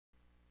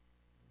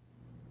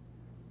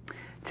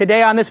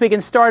Today on This Week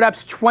in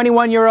Startups,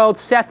 21-year-old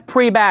Seth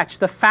Priebatsch,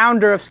 the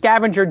founder of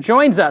SCVNGR,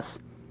 joins us.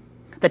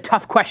 The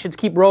tough questions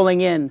keep rolling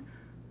in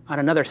on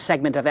another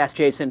segment of Ask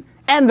Jason,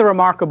 and the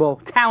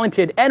remarkable,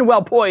 talented, and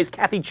well-poised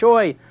Kathy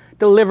Choi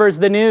delivers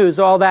the news,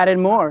 all that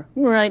and more,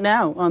 right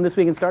now on This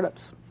Week in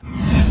Startups.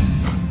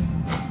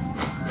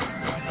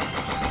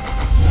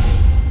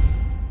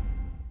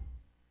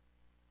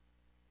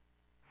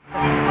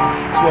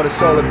 That's what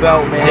it's all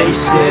about, man. They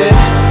said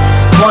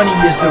money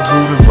is the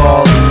root of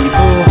all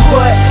evil.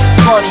 What?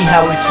 Funny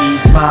how it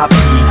feeds my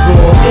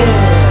people.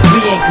 Yeah.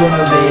 We ain't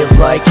gonna live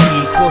like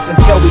equals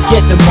until we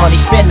get the money,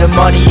 spend the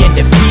money, and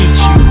defeat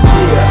you.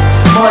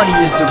 Yeah. Money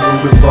is the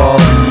root of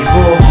all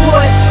evil.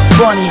 What?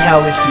 Funny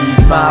how it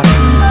feeds my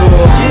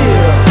people.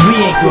 Yeah. We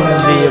ain't gonna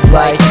live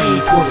like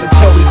equals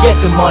until we get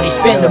the money,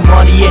 spend the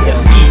money, and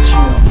defeat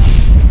you.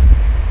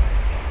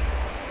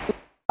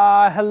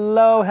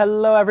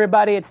 Hello,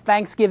 everybody. It's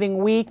Thanksgiving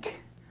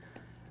week.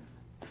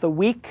 It's the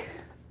week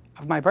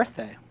of my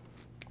birthday.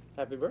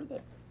 Happy birthday.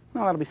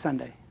 Well, that'll be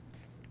Sunday.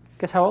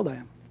 Guess how old I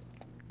am?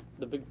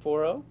 The big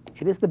 4-0?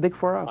 It is the big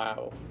 4-0.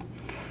 Wow.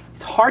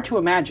 It's hard to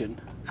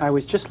imagine. I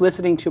was just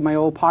listening to my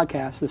old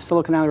podcast, the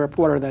Silicon Valley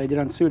Reporter that I did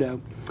on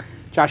Sudo.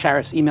 Josh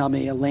Harris emailed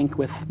me a link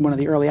with one of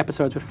the early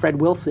episodes with Fred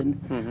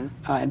Wilson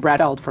and Brad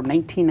Eld from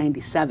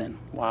 1997.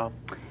 Wow.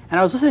 And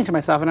I was listening to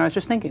myself, and I was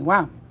just thinking,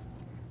 wow,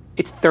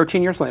 it's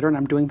 13 years later, and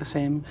I'm doing the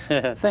same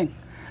thing.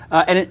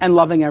 And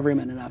loving every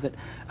minute of it.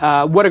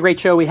 What a great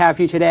show we have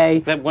for you today.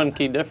 That one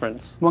key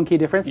difference. One key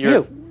difference?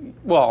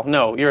 Well,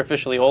 no, you're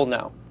officially old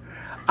now.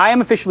 I am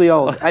officially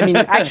old. I mean,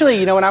 actually,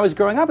 you know, when I was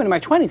growing up in my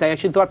 20s, I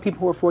actually thought people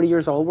who were 40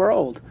 years old were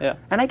old. Yeah.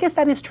 And I guess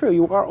that is true.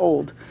 You are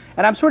old.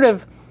 And I'm sort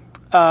of,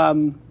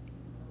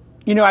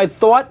 you know, I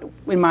thought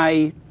in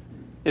my...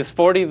 Is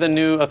 40 the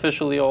new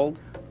officially old?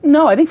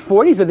 No, I think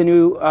 40s are the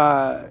new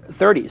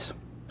 30s,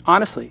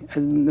 honestly.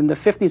 And then the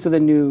 50s are the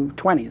new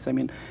 20s. I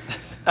mean...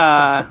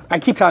 I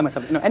keep telling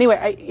myself, anyway,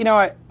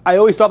 I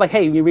always thought, like,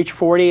 hey, you reach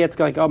 40, it's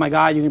like, oh my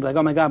God, you're gonna be like,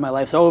 oh my God, my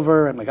life's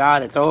over, and my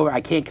God, it's over, I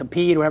can't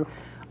compete, or whatever.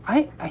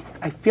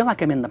 I feel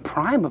like I'm in the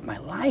prime of my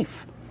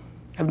life.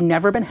 I've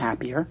never been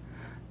happier.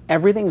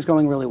 Everything's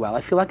going really well.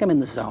 I feel like I'm in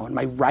the zone.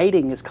 My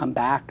writing has come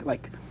back,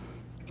 like,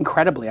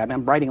 incredibly. I mean,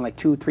 I'm writing like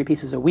 2-3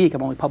 pieces a week.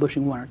 I'm only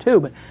publishing 1 or 2,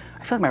 but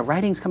I feel like my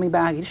writing's coming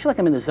back. I just feel like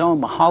I'm in the zone.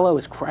 Mahalo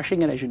is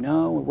crushing it, as you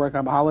know. We're working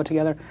on Mahalo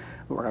together.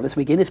 We're working on This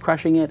Weekend is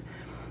crushing it.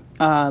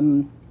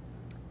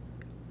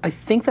 I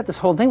think that this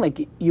whole thing,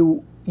 like,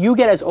 you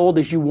get as old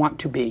as you want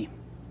to be.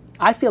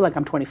 I feel like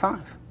I'm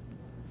 25.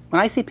 When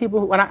I see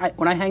people, when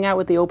I hang out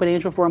with the Open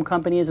Angel Forum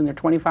companies and they're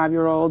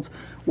 25-year-olds,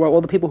 or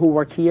all the people who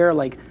work here,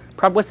 like,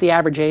 probably what's the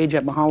average age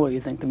at Mahalo, you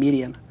think, the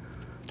median?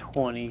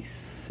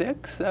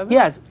 26, 7?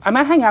 Yeah, I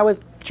might hang out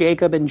with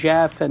Jacob and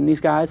Jeff and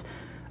these guys.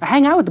 I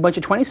hang out with a bunch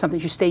of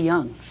 20-somethings, you stay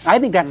young. I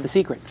think that's the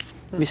secret.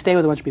 You stay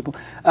with a bunch of people.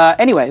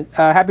 Anyway,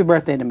 happy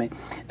birthday to me.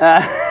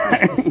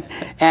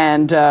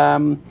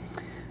 And...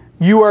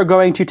 you are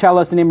going to tell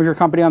us the name of your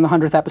company on the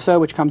 100th episode,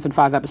 which comes in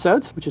 5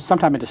 episodes, which is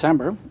sometime in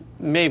December.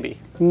 Maybe.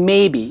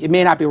 Maybe. It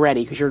may not be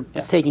ready because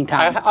it's taking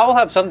time. I'll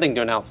have something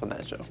to announce on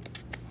that show.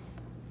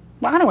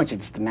 Well, I don't want you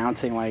just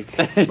announcing, like...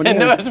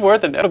 No, it's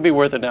worth it. It'll be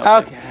worth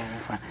announcing. Okay,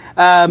 fine.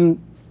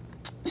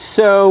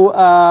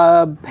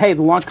 Hey,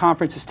 the launch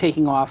conference is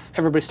taking off.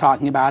 Everybody's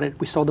talking about it.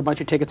 We sold a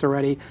bunch of tickets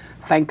already.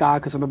 Thank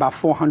God, because I'm about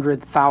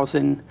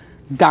 400,000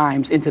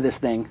 dimes into this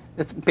thing.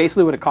 That's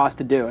basically what it costs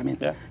to do. I mean,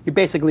 you're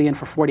basically in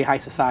for 40 high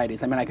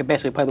societies. I mean, I could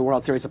basically play the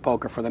World Series of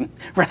Poker for the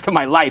rest of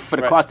my life for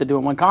the cost of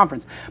doing one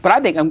conference. But I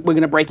think we're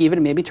going to break even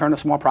and maybe turn a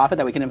small profit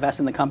that we can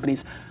invest in the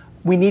companies.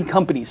 We need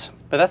companies.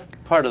 But that's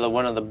part of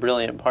one of the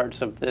brilliant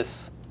parts of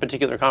this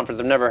particular conference.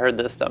 I've never heard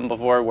this done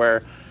before,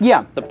 where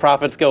the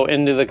profits go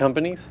into the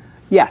companies.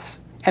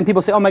 Yes, and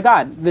people say, oh my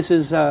God, this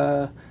is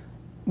an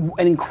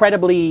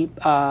incredibly,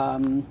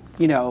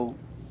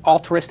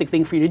 altruistic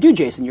thing for you to do,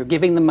 Jason. You're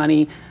giving the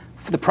money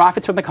for the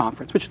profits from the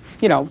conference, which,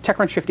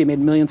 TechCrunch 50 made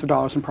millions of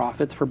dollars in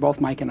profits for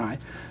both Mike and I.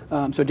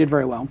 So it did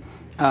very well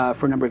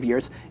for a number of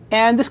years.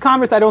 And this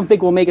conference I don't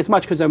think will make as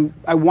much because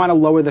I want to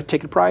lower the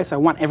ticket price. I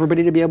want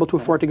everybody to be able to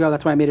afford to go.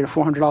 That's why I made it a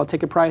 $400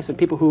 ticket price. And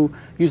people who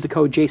use the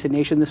code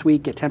JasonNation this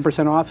week get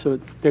 10% off. So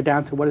they're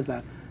down to, what is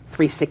that,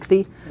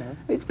 $360?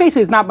 It's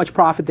basically, it's not much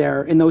profit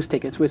there in those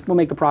tickets. We'll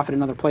make the profit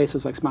in other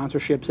places like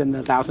sponsorships and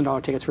the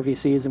 $1,000 tickets for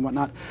VCs and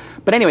whatnot.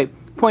 But anyway,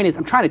 point is,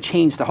 I'm trying to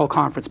change the whole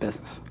conference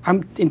business.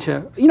 I'm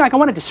into, I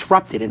want to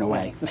disrupt it in a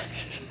way,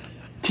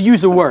 to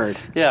use a word.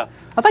 Yeah.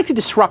 I'd like to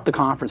disrupt the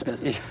conference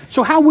business.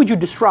 So how would you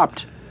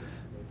disrupt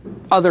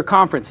other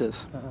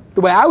conferences?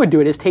 The way I would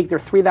do it is take their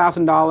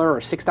 $3,000 or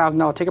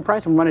 $6,000 ticket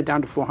price and run it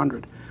down to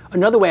 $400.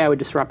 Another way I would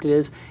disrupt it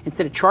is,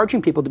 instead of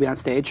charging people to be on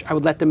stage, I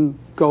would let them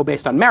go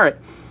based on merit.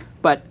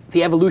 But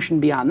the evolution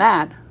beyond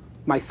that,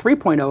 my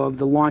 3.0 of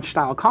the launch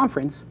style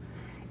conference,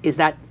 is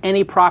that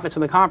any profits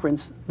from the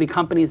conference, the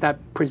companies that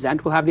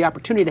present will have the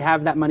opportunity to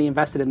have that money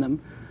invested in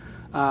them.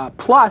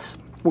 Plus,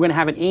 we're going to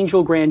have an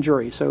angel grand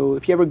jury. So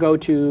if you ever go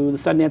to the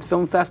Sundance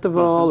Film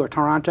Festival or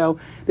Toronto,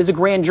 there's a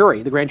grand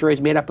jury. The grand jury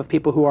is made up of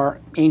people who are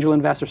angel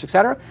investors, et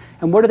cetera.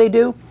 And what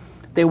do?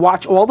 They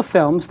watch all the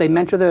films. They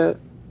mentor the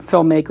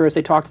filmmakers.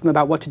 They talk to them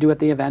about what to do at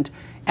the event.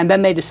 And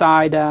then they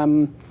decide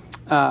who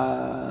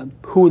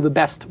the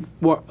best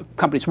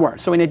companies were.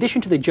 So in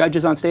addition to the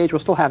judges on stage, we'll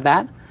still have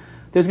that.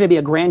 There's going to be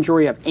a grand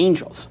jury of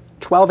angels,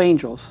 12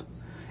 angels.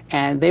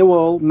 And they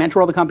will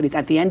mentor all the companies.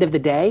 At the end of the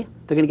day,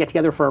 they're going to get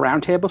together for a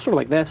round table, sort of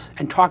like this,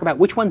 and talk about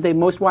which ones they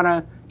most want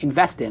to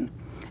invest in.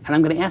 And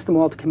I'm going to ask them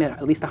all to commit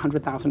at least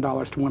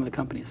 $100,000 to one of the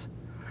companies.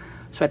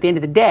 So at the end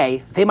of the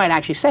day, they might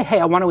actually say,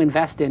 hey, I want to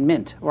invest in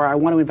Mint, or I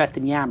want to invest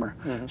in Yammer.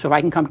 So if I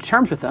can come to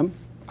terms with them,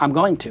 I'm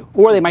going to.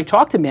 Or they might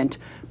talk to Mint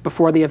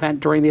before the event,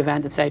 during the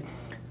event, and say,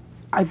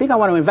 I think I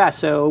want to invest,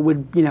 so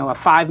would a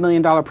 $5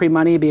 million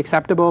pre-money be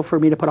acceptable for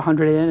me to put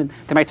 100 in? And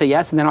they might say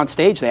yes, and then on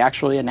stage they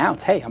actually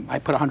announce, hey, I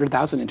put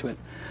 100,000 into it.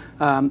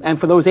 And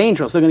for those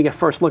angels, they're going to get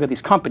first look at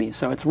these companies,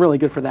 so it's really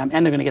good for them,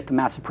 and they're going to get the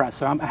massive press.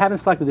 So I haven't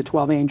selected the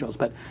 12 angels,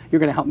 but you're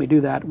going to help me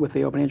do that with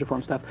the Open Angel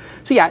Forum stuff.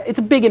 So yeah, it's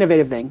a big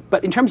innovative thing.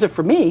 But in terms of,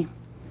 for me,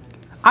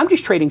 I'm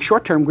just trading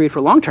short-term greed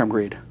for long-term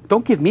greed.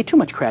 Don't give me too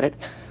much credit.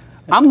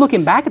 I'm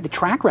looking back at the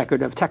track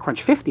record of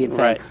TechCrunch 50 and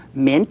saying,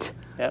 Mint,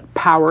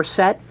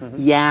 PowerSet,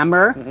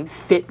 Yammer,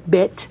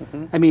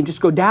 Fitbit. I mean,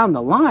 just go down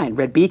the line.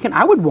 Red Beacon.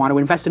 I would want to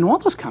invest in all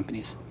those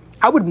companies.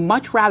 I would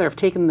much rather have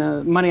taken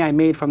the money I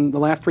made from the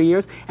last 3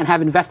 years and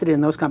have invested it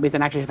in those companies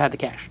and actually have had the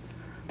cash.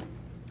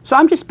 So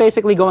I'm just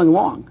basically going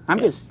long. I'm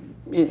just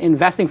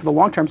investing for the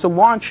long term. So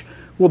launch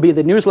will be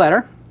the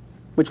newsletter,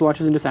 which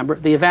launches in December,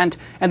 the event,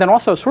 and then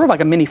also sort of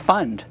like a mini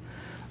fund.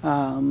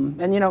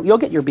 And you'll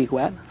get your beak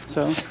wet.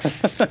 So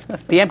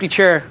the empty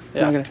chair,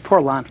 poor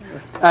Lon.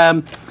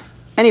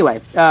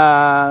 Anyway,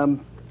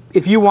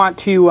 if you want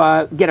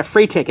to get a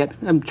free ticket,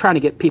 I'm trying to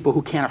get people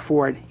who can't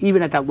afford,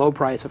 even at that low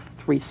price of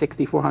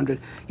 $360, $400,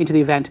 into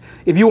the event.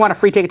 If you want a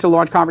free ticket to the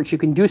launch conference, you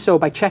can do so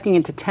by checking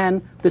into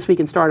 10 This Week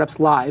in Startups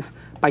live,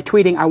 by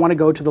tweeting, I want to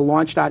go to the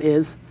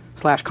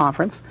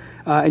launch.is/conference,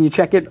 and you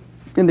check it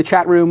in the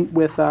chat room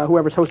with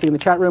whoever's hosting in the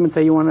chat room and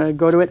say you want to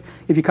go to it.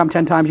 If you come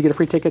 10 times, you get a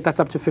free ticket. That's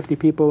up to 50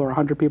 people or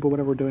 100 people,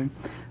 whatever we're doing.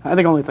 I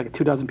think only it's like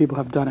 2 dozen people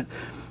have done it.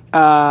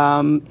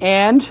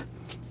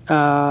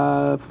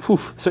 So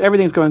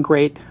everything's going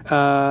great.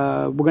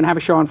 We're going to have a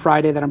show on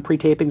Friday that I'm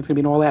pre-taping. It's going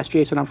to be an All Ask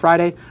Jason on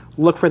Friday.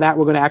 Look for that.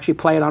 We're going to actually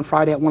play it on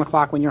Friday at 1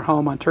 o'clock when you're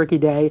home on Turkey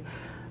Day,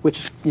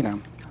 which,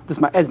 this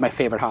is my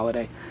favorite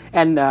holiday.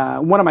 And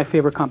one of my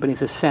favorite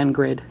companies is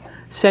SendGrid.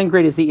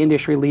 SendGrid is the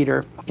industry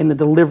leader in the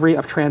delivery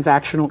of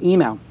transactional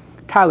email.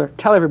 Tyler,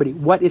 tell everybody,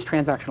 what is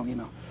transactional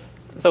email?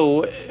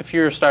 So if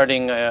you're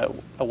starting a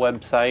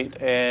website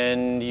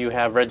and you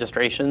have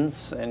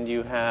registrations and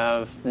you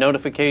have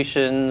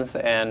notifications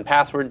and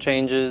password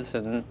changes,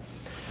 and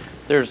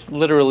there's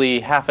literally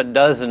half a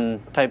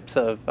dozen types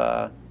of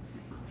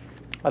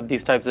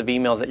these types of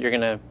emails that you're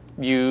going to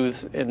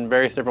use in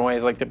various different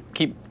ways, like to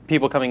keep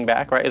people coming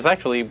back, right? It's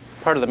actually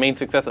part of the main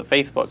success of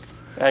Facebook,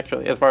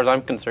 actually, as far as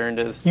I'm concerned,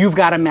 is... You've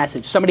got a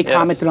message. Somebody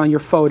commented on your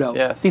photo.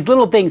 Yes. These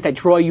little things that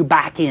draw you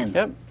back in.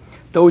 Yep.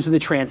 Those are the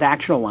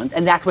transactional ones,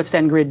 and that's what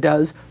SendGrid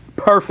does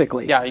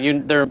perfectly.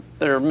 Yeah,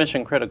 they're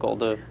mission critical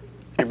to your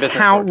business.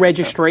 Account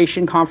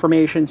registration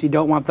confirmations, you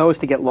don't want those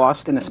to get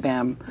lost in a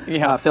spam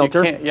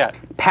filter.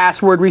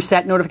 Password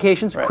reset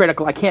notifications,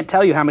 critical. I can't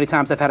tell you how many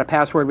times I've had a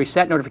password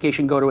reset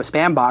notification go to a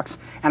spam box,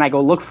 and I go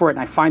look for it,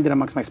 and I find it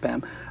amongst my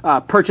spam.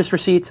 Purchase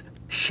receipts,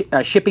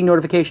 shipping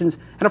notifications,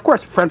 and of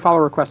course, friend-follow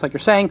requests, like you're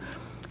saying.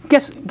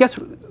 Guess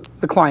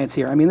the clients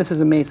here. I mean, this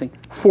is amazing.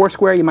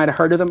 Foursquare, you might have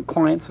heard of them,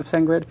 clients of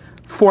SendGrid.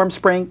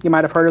 FormSpring, you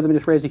might have heard of them,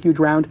 just raised a huge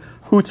round.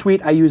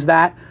 Hootsuite, I use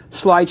that.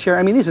 SlideShare,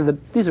 I mean, these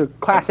are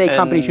Class A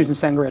companies using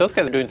SendGrid. Those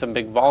guys are doing some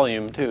big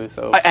volume too.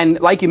 So. And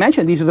like you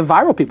mentioned, these are the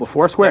viral people,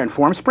 Foursquare and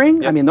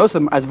FormSpring. I mean, those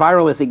are as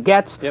viral as it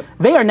gets.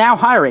 They are now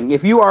hiring.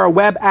 If you are a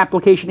web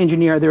application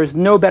engineer, there is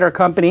no better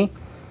company,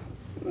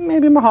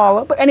 maybe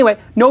Mahalo, but anyway,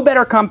 no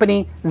better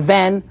company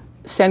than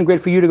SendGrid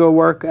for you to go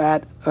work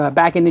at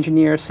back-end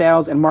engineer,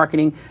 sales, and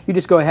marketing. You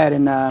just go ahead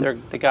and...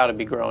 they got to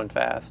be growing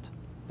fast.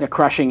 They're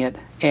crushing it,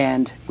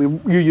 and you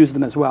use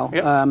them as well.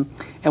 Yep.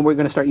 And we're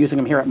going to start using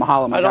them here at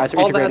Mahalo. My guys are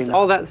integrating them.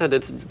 All that said,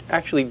 it's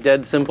actually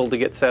dead simple to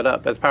get set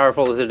up, as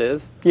powerful as it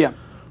is. Yeah.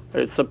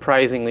 It's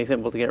surprisingly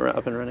simple to get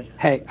up and running.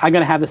 Hey, I'm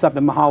going to have this up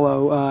in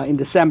Mahalo in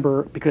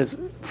December because,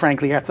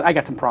 frankly, I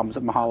got some problems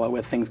at Mahalo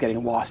with things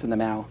getting lost in the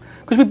mail.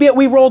 Because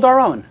we rolled our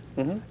own.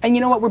 And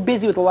you know what? We're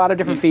busy with a lot of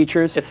different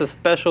features. It's a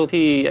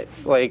specialty,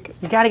 like...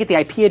 You got to get the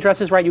IP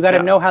addresses right. You got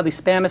to know how the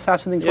spam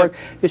assassin things work.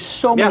 There's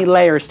so many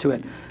layers to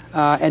it.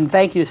 And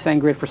thank you to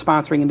SendGrid for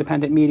sponsoring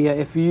independent media.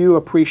 If you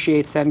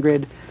appreciate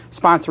SendGrid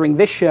sponsoring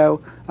this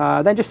show,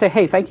 then just say,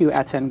 hey, thank you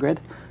at SendGrid.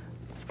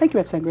 Thank you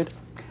at SendGrid.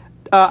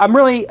 I'm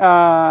really...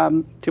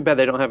 Too bad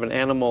they don't have an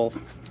animal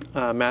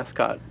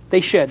mascot. They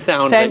should.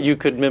 Sound that you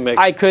could mimic.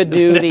 I could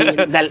do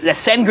the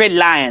SendGrid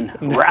lion.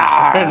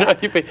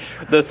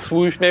 The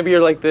swoosh, maybe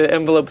you're like the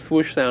envelope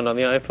swoosh sound on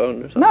the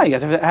iPhone or something. No, you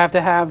have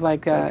to have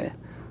like...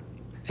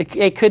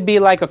 It could be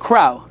like a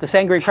crow, the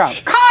SendGrid crow.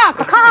 Caw,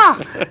 caw,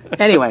 caw.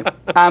 Anyway,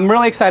 I'm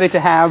really excited to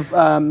have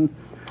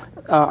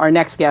our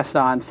next guest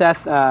on.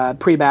 Seth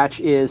Priebatsch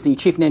is the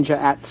chief ninja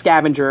at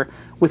Scavenger,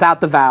 without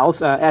the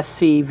vowels,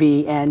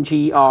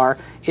 SCVNGR.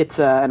 It's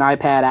an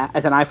iPad,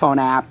 it's an iPhone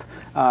app,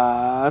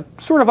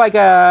 sort of like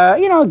a,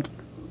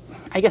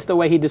 I guess the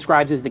way he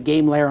describes it is the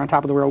game layer on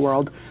top of the real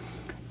world.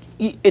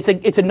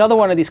 It's another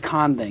one of these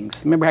con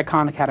things. Remember, I had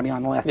Khan Academy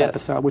on the last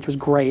episode, which was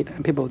great,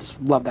 and people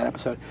just loved that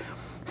episode.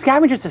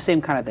 Scavenger's the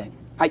same kind of thing.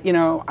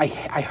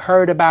 I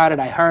heard about it.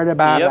 I heard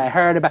about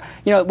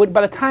it.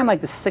 By the time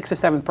like the 6th or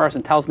 7th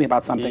person tells me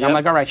about something, I'm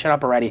like, all right, shut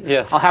up already.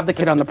 I'll have the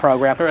kid on the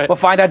program. We'll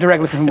find out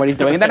directly from him what he's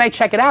doing, and then I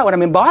check it out when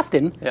I'm in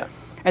Boston.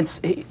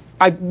 And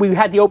we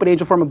had the Open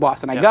Angel Forum in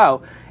Boston. I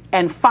go,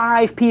 and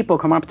 5 people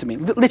come up to me,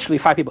 literally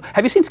 5 people.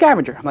 Have you seen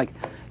Scavenger? I'm like,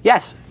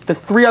 yes. The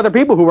 3 other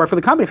people who work for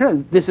the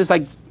company. This is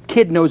like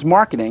kid knows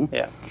marketing.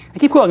 I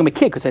keep calling him a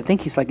kid because I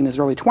think he's like in his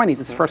early 20s.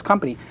 It's his first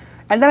company.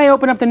 And then I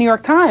open up the New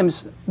York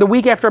Times the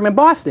week after I'm in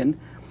Boston,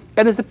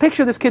 and there's a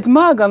picture of this kid's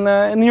mug in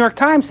the New York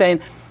Times saying,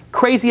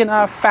 crazy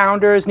enough,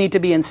 founders need to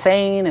be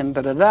insane, and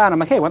da-da-da. And I'm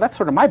like, hey, well, that's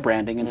sort of my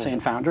branding, insane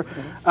founder.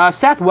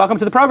 Seth, welcome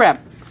to the program.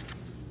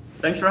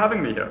 Thanks for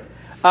having me here.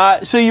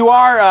 So you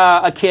are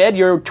a kid.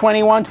 You're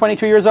 21,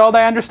 22 years old,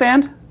 I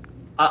understand?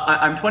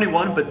 I'm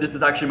 21, but this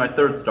is actually my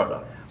 3rd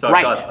startup. So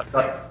I've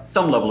got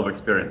some level of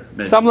experience.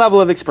 Maybe. Some level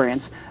of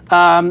experience.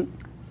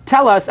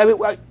 Tell us,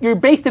 you're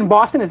based in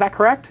Boston, is that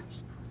correct?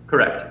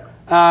 Correct.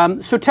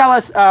 So tell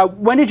us,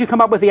 when did you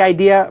come up with the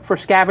idea for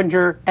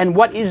Scavenger, and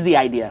what is the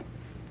idea?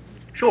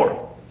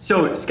 Sure.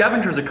 So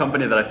Scavenger is a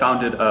company that I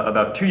founded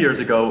about 2 years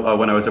ago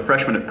when I was a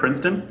freshman at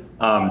Princeton.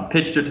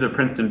 Pitched it to the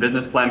Princeton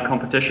Business Plan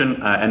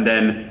competition, and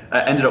then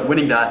ended up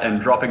winning that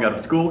and dropping out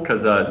of school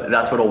because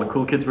that's what all the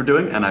cool kids were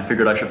doing, and I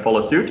figured I should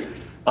follow suit.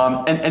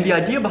 And the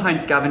idea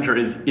behind Scavenger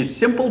is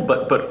simple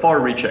but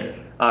far-reaching.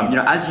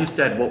 As you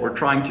said, what we're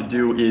trying to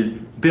do is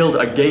build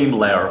a game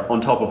layer on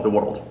top of the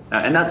world.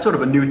 And that's sort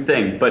of a new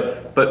thing,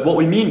 but what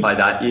we mean by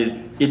that is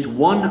it's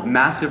one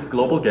massive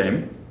global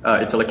game.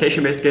 It's a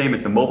location-based game,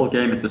 it's a mobile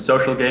game, it's a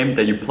social game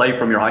that you play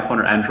from your iPhone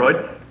or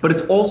Android, but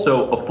it's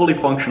also a fully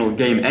functional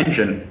game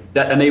engine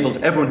that enables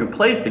everyone who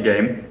plays the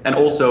game, and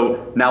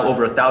also now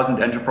over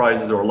 1,000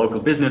 enterprises or a local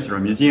business or a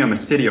museum, a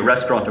city, a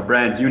restaurant, a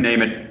brand, you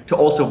name it, to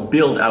also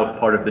build out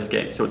part of this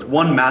game. So it's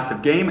one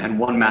massive game and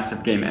one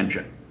massive game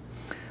engine.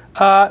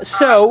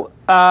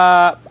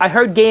 I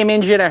heard game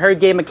engine, I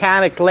heard game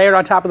mechanics layered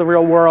on top of the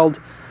real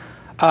world.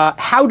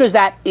 How does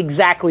that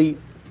exactly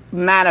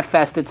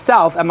manifest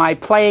itself? Am I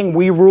playing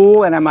We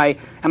Rule, and am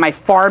I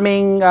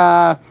farming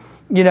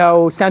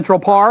Central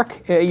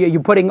Park? You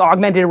putting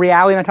augmented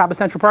reality on top of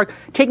Central Park?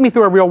 Take me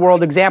through a real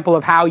world example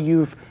of how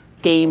you've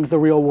gamed the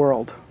real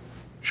world.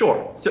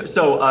 Sure.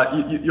 So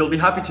you'll be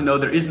happy to know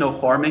there is no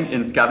farming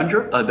in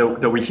Scavenger,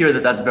 though we hear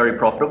that that's very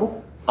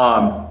profitable.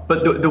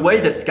 But the way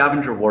that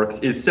Scavenger works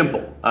is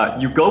simple.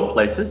 You go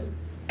places,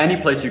 any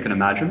place you can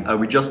imagine.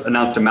 We just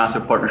announced a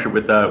massive partnership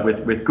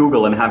with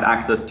Google and have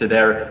access to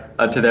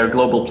their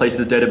global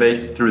places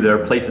database through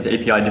their Places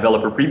API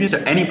developer preview. So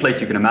any place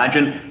you can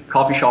imagine,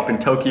 coffee shop in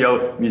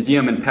Tokyo,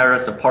 museum in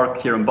Paris, a park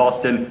here in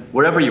Boston,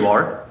 wherever you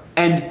are,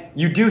 and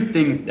you do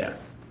things there.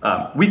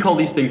 We call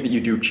these things that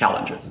you do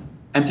challenges.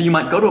 And so you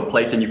might go to a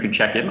place and you can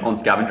check in on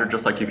Scavenger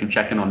just like you can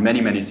check in on many,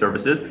 many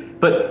services.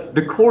 But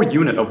the core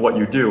unit of what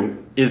you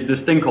do is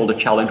this thing called a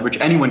challenge, which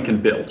anyone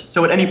can build.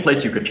 So at any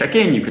place you could check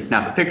in, you could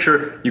snap a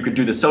picture, you could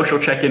do the social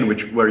check-in,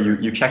 where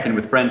you check in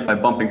with friends by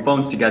bumping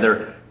phones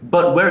together.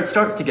 But where it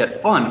starts to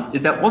get fun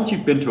is that once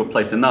you've been to a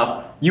place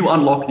enough, you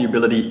unlock the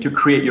ability to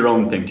create your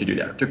own thing to do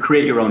there, to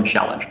create your own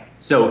challenge.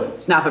 So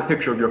snap a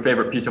picture of your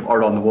favorite piece of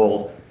art on the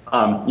walls.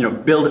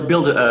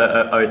 Build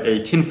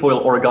a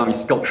tinfoil origami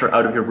sculpture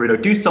out of your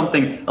burrito. Do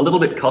something a little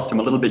bit custom,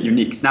 a little bit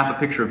unique. Snap a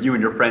picture of you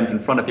and your friends in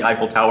front of the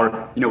Eiffel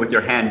Tower, with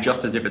your hand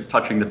just as if it's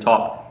touching the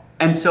top.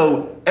 And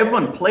so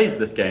everyone plays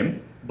this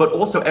game, but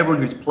also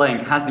everyone who's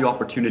playing has the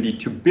opportunity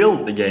to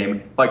build the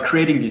game by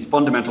creating these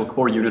fundamental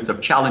core units of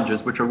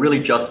challenges, which are really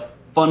just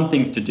fun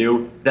things to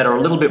do that are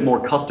a little bit more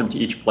custom to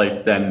each place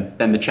than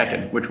the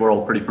check-in, which we're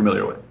all pretty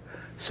familiar with.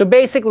 So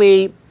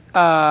basically,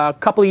 a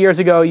couple of years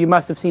ago, you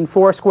must have seen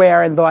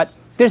Foursquare and thought,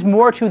 there's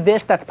more to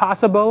this that's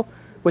possible.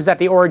 Was that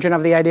the origin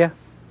of the idea?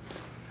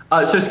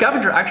 So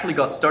Scavenger actually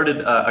got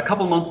started a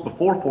couple months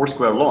before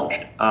Foursquare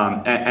launched.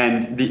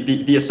 And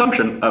the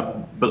assumption,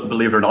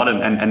 believe it or not,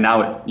 and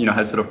now it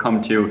has sort of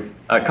come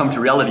to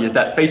reality, is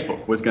that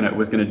Facebook was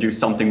gonna do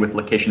something with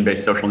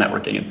location-based social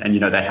networking,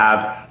 and they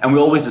have. And we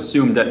always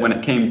assumed that when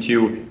it came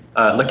to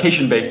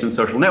location-based and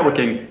social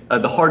networking,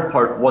 the hard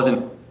part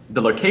wasn't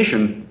the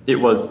location, it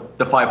was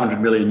the 500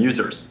 million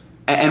users.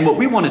 And what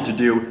we wanted to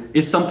do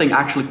is something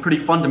actually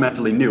pretty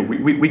fundamentally new.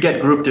 We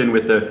get grouped in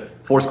with the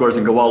Foursquares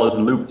and Goallas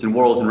and Loops and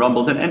Worlds and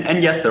Rumbles,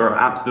 and yes, there are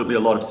absolutely a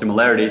lot of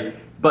similarities,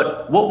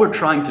 but what we're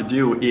trying to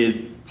do is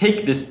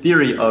take this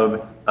theory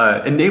of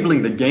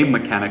enabling the game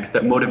mechanics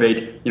that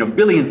motivate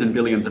billions and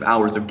billions of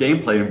hours of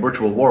gameplay in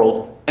virtual worlds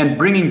and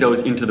bringing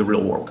those into the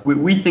real world.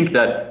 We think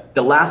that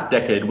the last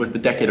decade was the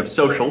decade of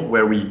social,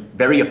 where we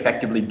very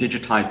effectively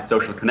digitized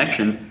social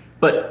connections,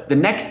 but the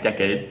next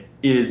decade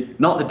is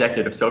not the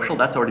decade of social.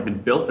 That's already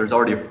been built. There's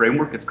already a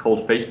framework. It's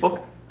called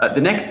Facebook.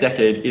 The next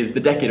decade is the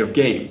decade of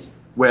games,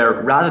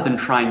 where rather than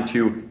trying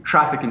to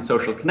traffic in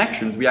social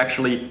connections, we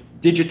actually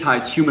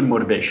digitize human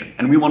motivation.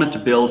 And we wanted to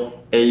build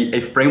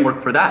a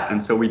framework for that.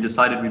 And so we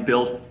decided we'd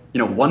build,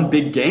 one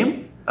big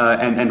game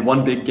and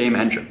one big game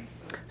engine.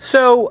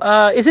 So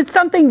is it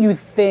something you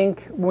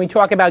think, when we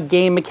talk about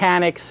game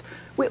mechanics,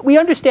 we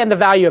understand the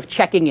value of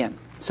checking in.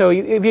 So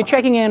if you're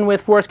checking in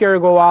with Foursquare or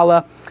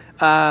Gowalla,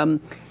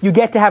 you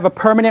get to have a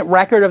permanent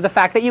record of the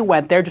fact that you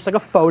went there, just like a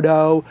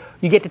photo.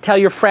 You get to tell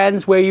your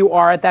friends where you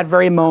are at that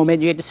very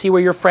moment. You get to see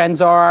where your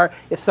friends are.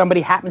 If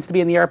somebody happens to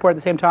be in the airport at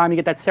the same time, you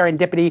get that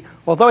serendipity,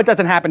 although it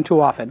doesn't happen too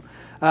often.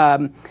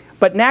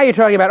 But now you're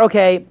talking about,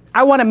 okay,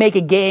 I want to make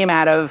a game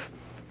out of,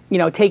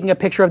 taking a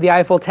picture of the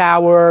Eiffel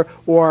Tower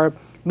or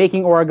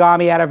making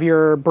origami out of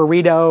your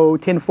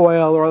burrito,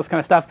 tinfoil, or all this kind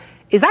of stuff.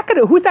 Who's that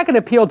going to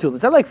appeal to?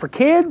 Is that like for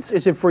kids?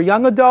 Is it for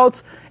young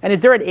adults? And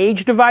is there an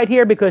age divide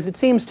here? Because it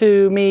seems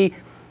to me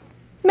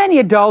many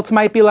adults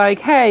might be like,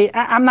 hey,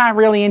 I'm not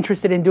really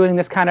interested in doing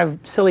this kind of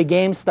silly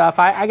game stuff.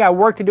 I got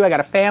work to do. I got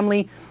a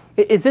family.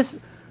 Is this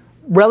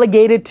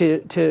relegated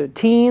to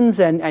teens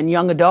and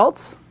young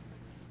adults?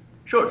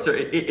 Sure. So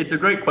it's a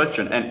great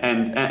question,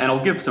 and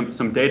I'll give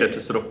some data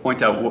to sort of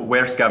point out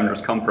where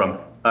scavengers come from.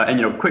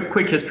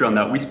 Quick history on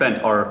that. We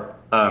spent our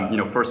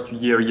first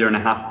year and a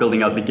half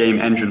building out the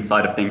game engine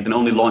side of things, and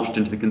only launched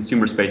into the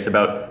consumer space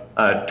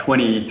about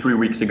 23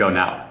 weeks ago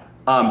now.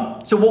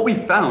 So what we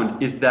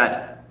found is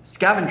that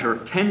Scavenger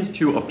tends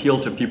to appeal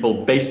to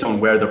people based on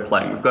where they're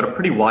playing. We've got a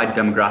pretty wide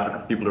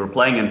demographic of people who are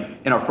playing, and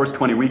in our first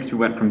 20 weeks, we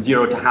went from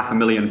 0 to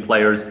 500,000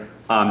 players,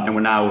 and we're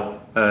now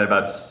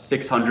about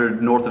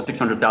 600, north of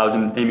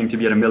 600,000, aiming to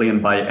be at 1 million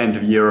by end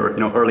of year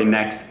or early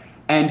next.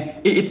 And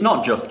it's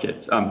not just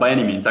kids by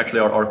any means. Actually,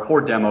 our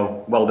core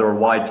demo, well, there are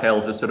wide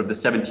tails, is sort of the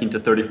 17 to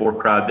 34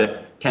 crowd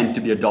that tends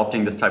to be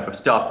adopting this type of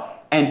stuff.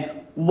 And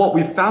what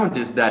we've found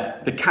is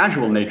that the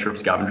casual nature of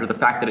Scavenger, the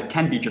fact that it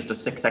can be just a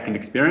 6-second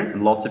experience,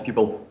 and lots of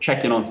people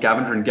check in on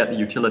Scavenger and get the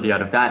utility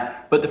out of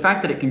that, but the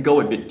fact that it can go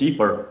a bit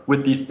deeper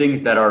with these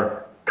things that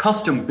are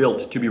custom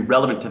built to be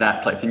relevant to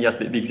that place. And yes,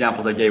 the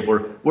examples I gave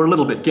were a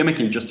little bit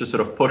gimmicky just to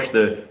sort of push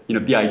the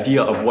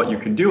idea of what you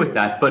can do with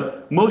that.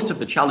 But most of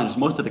the challenges,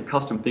 most of the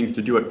custom things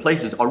to do at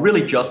places are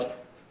really just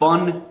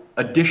fun,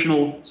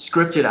 additional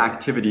scripted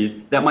activities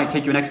that might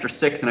take you an extra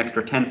 6, an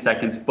extra 10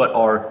 seconds, but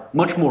are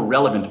much more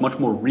relevant, much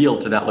more real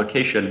to that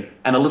location,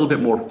 and a little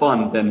bit more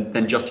fun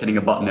than just hitting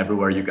a button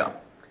everywhere you go.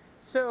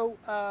 So,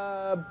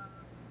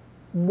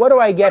 what do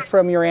I get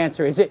from your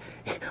answer?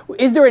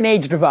 Is there an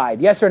age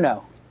divide, yes or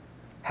no?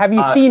 Have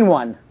you seen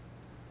one?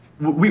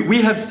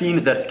 We have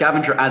seen that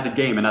Scavenger as a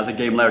game and as a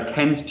game layer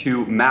tends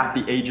to map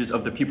the ages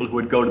of the people who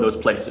would go to those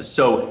places.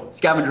 So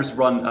Scavengers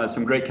run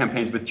some great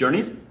campaigns with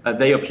journeys.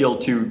 They appeal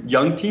to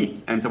young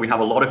teens. And so we have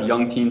a lot of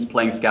young teens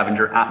playing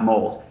Scavenger at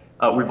malls.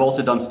 We've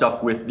also done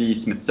stuff with the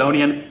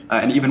Smithsonian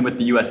and even with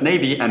the US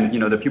Navy. And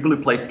the people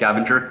who play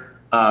Scavenger,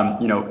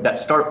 that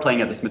start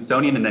playing at the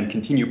Smithsonian and then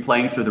continue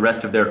playing through the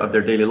rest of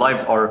their daily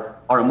lives are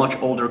a much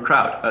older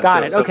crowd.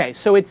 Got it. Okay.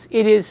 So it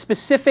is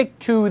specific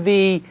to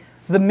the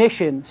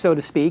mission, so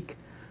to speak.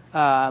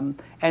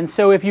 And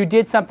so if you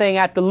did something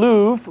at the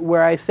Louvre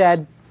where I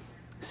said,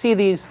 see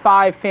these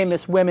 5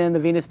 famous women, the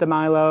Venus de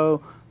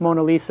Milo,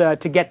 Mona Lisa,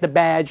 to get the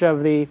badge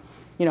of the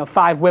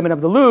 5 women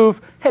of the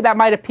Louvre, hey, that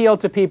might appeal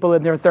to people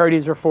in their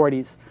 30s or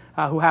 40s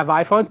who have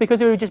iPhones,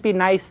 because it would just be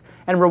nice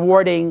and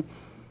rewarding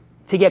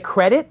to get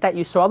credit that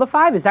you saw the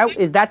 5.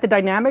 Is that the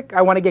dynamic?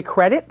 I want to get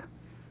credit?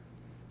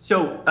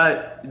 So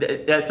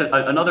that's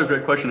another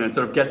great question, and it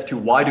sort of gets to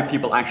why do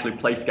people actually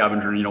play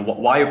Scavenger?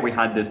 Why have we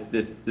had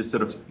this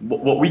sort of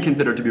what we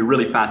consider to be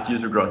really fast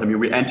user growth? I mean,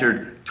 we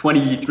entered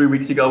 23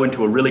 weeks ago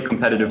into a really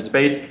competitive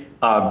space.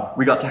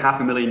 We got to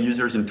 500,000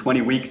 users in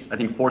 20 weeks. I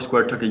think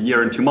Foursquare took 1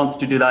 year and 2 months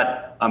to do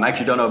that. I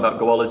actually don't know about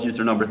Gowalla's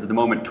user numbers at the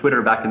moment.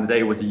 Twitter back in the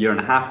day was 1.5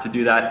 years to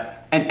do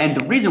that. And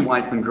the reason why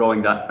it's been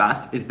growing that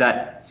fast is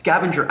that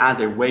Scavenger as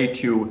a way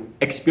to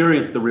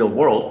experience the real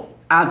world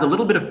adds a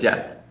little bit of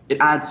depth. It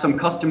adds some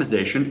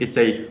customization. It's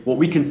what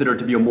we consider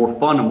to be a more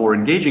fun and more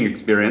engaging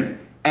experience.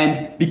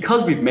 And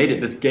because we've made it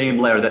this game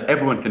layer that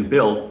everyone can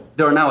build,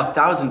 there are now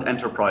 1,000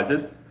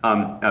 enterprises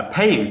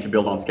paying to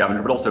build on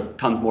Scavenger, but also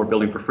tons more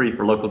building for free.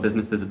 For local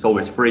businesses, it's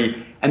always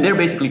free. And they're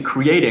basically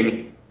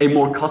creating a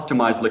more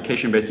customized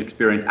location-based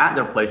experience at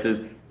their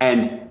places,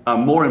 and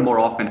more and more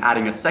often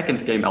adding a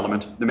second game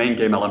element. The main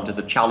game element is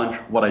a challenge.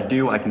 What I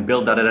do, I can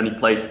build that at any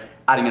place.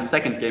 Adding a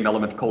second game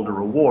element called a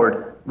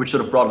reward, which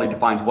sort of broadly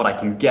defines what I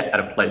can get at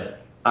a place.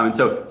 And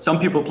so some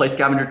people play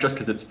Scavenger just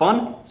because it's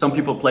fun. Some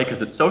people play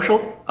because it's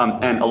social.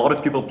 And a lot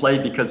of people play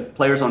because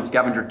players on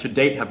Scavenger to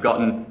date have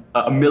gotten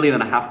 $1.5 million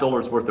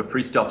worth of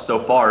free stuff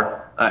so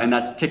far. And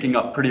that's ticking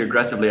up pretty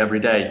aggressively every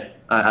day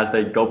as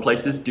they go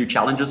places, do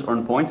challenges,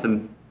 earn points,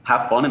 and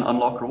have fun and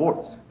unlock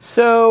rewards.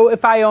 So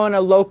if I own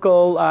a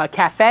local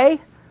cafe,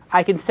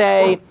 I can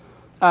say,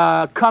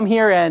 come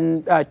here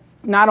and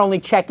not only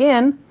check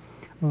in,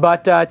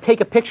 but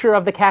take a picture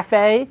of the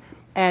cafe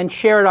and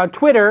share it on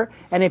Twitter.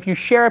 And if you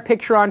share a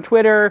picture on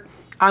Twitter,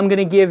 I'm going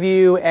to give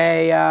you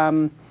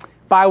a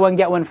buy one,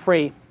 get one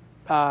free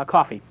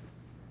coffee.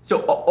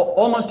 So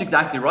almost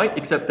exactly right,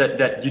 except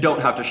that you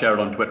don't have to share it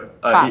on Twitter.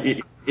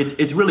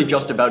 It's really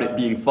just about it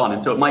being fun.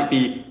 And so it might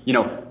be,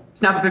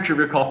 snap a picture of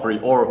your coffee,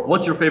 or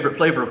what's your favorite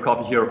flavor of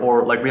coffee here,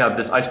 or like we have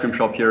this ice cream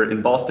shop here in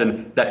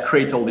Boston that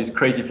creates all these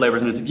crazy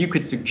flavors, and it's if you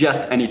could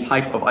suggest any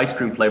type of ice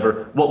cream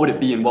flavor, what would it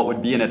be and what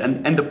would be in it?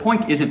 And the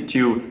point isn't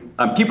to,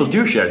 people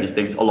do share these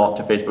things a lot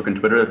to Facebook and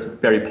Twitter, it's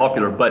very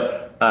popular,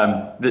 but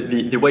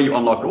the way you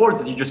unlock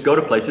rewards is you just go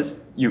to places,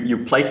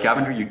 you play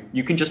scavenger,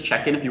 you can just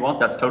check in if you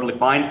want, that's totally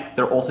fine.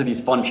 There are also these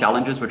fun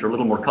challenges which are a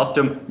little more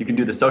custom. You can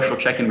do the social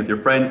check-in with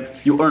your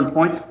friends. You earn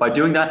points by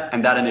doing that,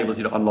 and that enables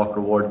you to unlock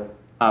reward.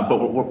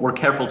 But we're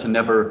careful to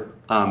never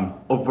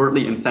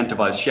overtly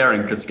incentivize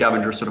sharing, because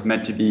scavenger is sort of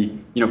meant to be,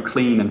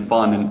 clean and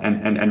fun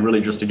and really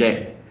just a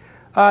game.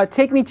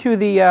 Take me to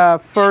the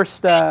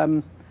first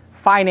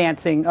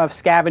financing of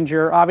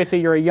Scavenger. Obviously,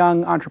 you're a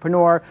young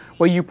entrepreneur.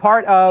 Were you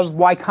part of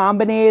Y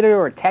Combinator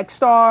or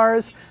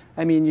Techstars?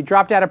 I mean, you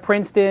dropped out of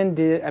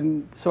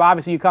Princeton. So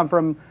obviously you come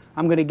from,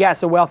 I'm going to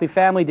guess, a wealthy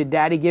family. Did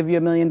Daddy give you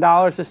 $1 million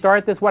to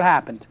start this? What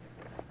happened?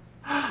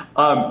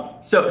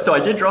 So I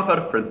did drop out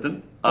of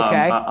Princeton.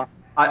 Okay.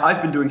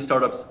 I've been doing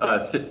startups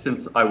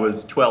since I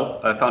was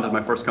 12. I founded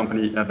my first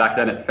company back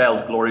then. It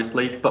failed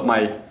gloriously. But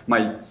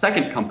my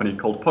second company,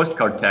 called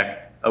Postcard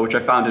Tech, which I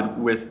founded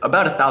with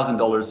about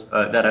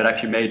 $1,000 that I'd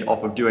actually made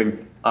off of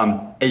doing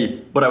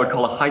what I would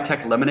call a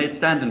high-tech lemonade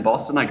stand in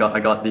Boston. I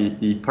got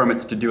the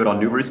permits to do it on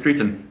Newbury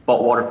Street and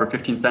bought water for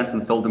 15 cents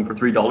and sold them for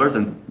 $3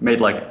 and made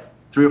like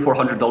 $300 or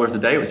 $400 a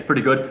day. It was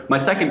pretty good. My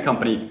second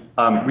company,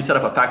 we set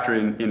up a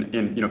factory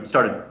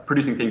started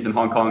producing things in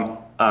Hong Kong.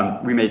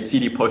 We made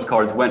CD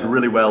postcards, went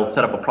really well,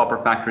 set up a proper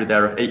factory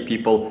there of 8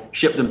 people,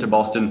 shipped them to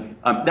Boston.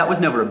 That was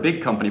never a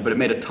big company, but it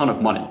made a ton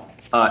of money.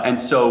 And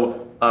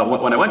so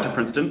when I went to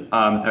Princeton,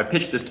 I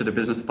pitched this to the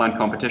business plan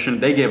competition.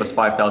 They gave us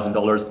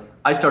 $5,000.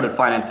 I started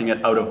financing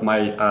it out of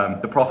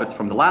the profits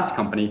from the last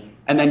company,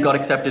 and then got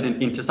accepted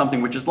into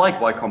something which is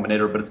like Y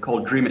Combinator, but it's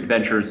called Dream It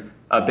Ventures,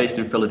 based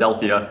in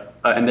Philadelphia.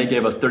 And they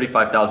gave us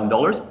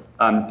 $35,000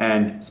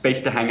 and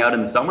space to hang out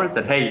in the summer, and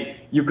said, hey,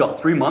 you've got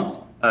 3 months.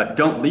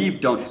 Don't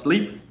leave, don't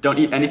sleep, don't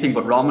eat anything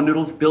but ramen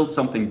noodles, build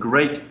something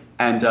great.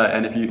 And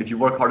if you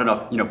work hard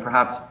enough,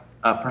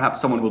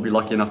 perhaps someone will be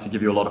lucky enough to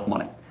give you a lot of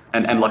money.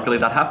 And luckily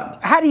that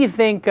happened. How do you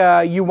think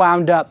you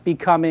wound up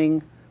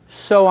becoming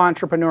so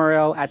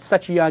entrepreneurial at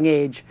such a young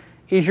age?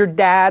 Is your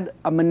dad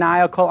a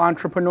maniacal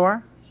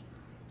entrepreneur?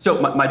 So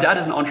my dad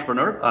is an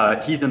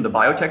entrepreneur. He's in the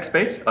biotech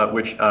space,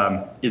 which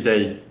is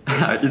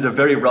a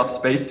very rough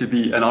space to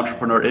be an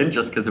entrepreneur in,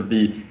 just because of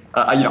the,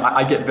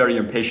 I get very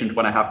impatient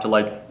when I have to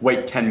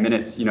wait 10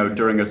 minutes,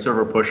 during a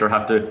server push, or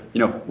have to,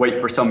 wait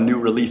for some new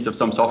release of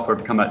some software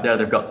to come out there.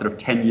 They've got sort of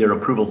 10-year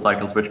approval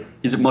cycles, which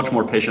he's much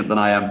more patient than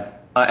I am.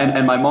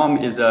 And my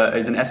mom is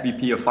an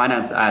SVP of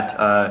finance at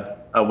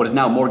what is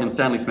now Morgan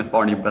Stanley Smith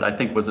Barney, but I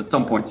think was at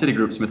some point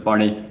Citigroup Smith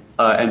Barney.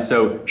 And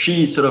so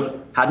she sort of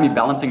had me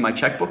balancing my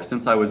checkbook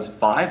since I was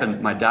 5,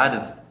 and my dad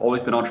has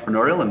always been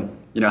entrepreneurial and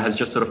has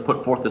just sort of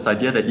put forth this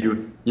idea that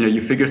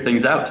you figure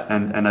things out,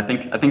 and I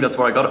think that's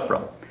where I got it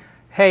from.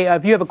 Hey,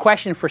 if you have a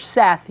question for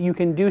Seth, you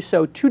can do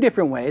so 2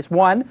 different ways.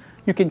 One,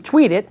 you can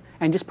tweet it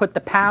and just put the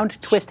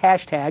 #twist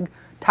hashtag.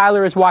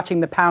 Tyler is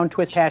watching the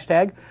 #twist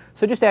hashtag,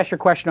 so just ask your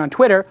question on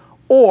Twitter,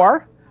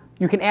 or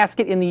you can ask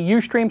it in the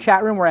Ustream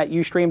chat room. We're at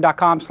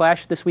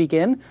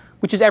ustream.com/thisweekin,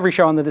 which is every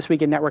show on the This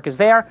Week in Network is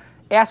there.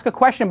 Ask a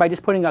question by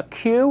just putting a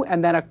Q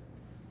and then a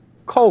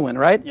colon,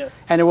 right? Yes.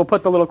 And it will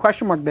put the little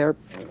question mark there.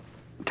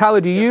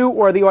 Tyler, do you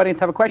or the audience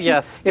have a question?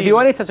 Yes. If the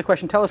audience has a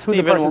question, tell us who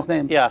the person's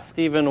name. Yeah,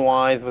 Stephen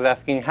Wise was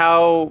asking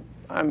how,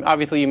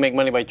 obviously you make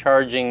money by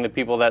charging the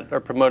people that are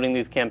promoting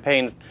these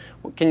campaigns.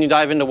 Can you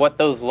dive into what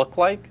those look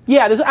like?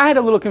 Yeah, I had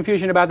a little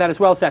confusion about that as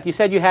well, Seth. You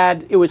said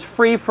it was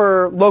free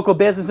for local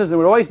businesses. It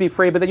would always be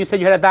free, but then you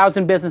said you had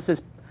 1,000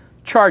 businesses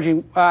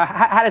charging.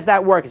 How does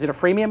that work? Is it a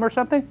freemium or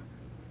something?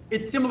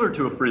 It's similar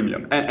to a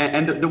freemium.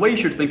 And the way you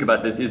should think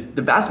about this is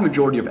the vast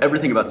majority of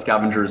everything about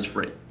Scavenger is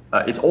free.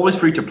 It's always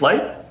free to play.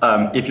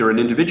 If you're an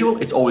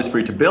individual, it's always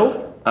free to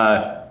build.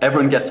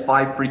 Everyone gets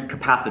 5 free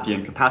capacity,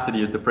 and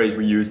capacity is the phrase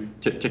we use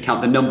to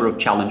count the number of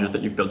challenges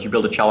that you've built. You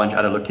build a challenge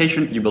at a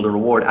location, you build a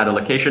reward at a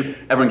location,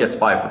 everyone gets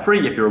 5 for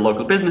free. If you're a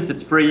local business,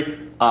 it's free.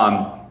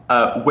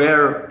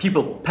 Where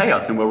people pay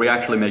us and where we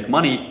actually make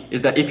money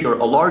is that if you're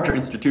a larger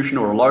institution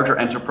or a larger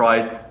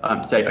enterprise,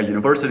 say a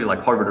university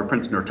like Harvard or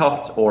Princeton or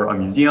Tufts, or a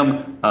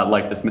museum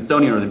like the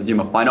Smithsonian or the Museum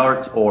of Fine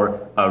Arts,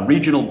 or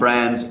regional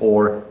brands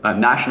or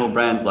national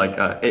brands like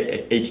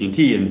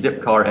AT&T and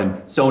Zipcar and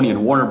Sony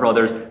and Warner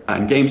Brothers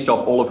and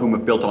GameStop, all of whom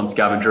have built on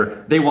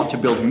Scavenger, they want to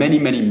build many,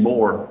 many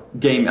more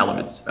game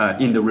elements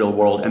in the real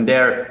world. And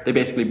they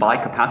basically buy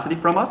capacity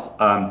from us.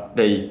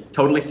 They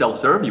totally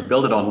self-serve. You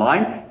build it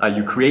online.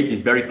 You create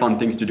these very fun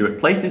things to do at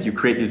places. You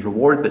create these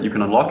rewards that you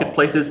can unlock at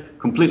places.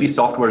 Completely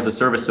software as a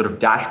service sort of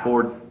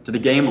dashboard to the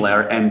game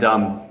layer. And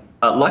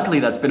luckily,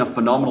 that's been a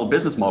phenomenal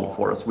business model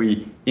for us.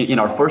 In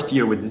our first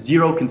year with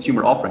 0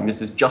 consumer offering, this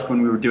is just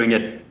when we were doing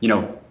it,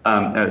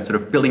 sort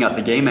of building out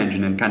the game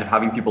engine and kind of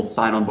having people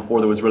sign on before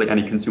there was really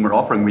any consumer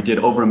offering. We did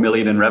over $1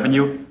 million in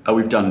revenue.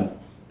 We've done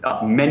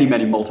many,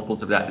 many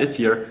multiples of that this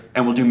year,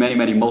 and we'll do many,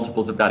 many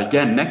multiples of that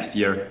again next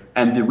year.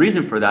 And the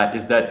reason for that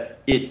is that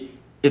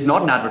it's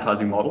not an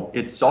advertising model.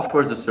 It's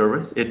software as a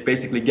service. It's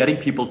basically getting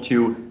people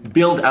to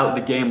build out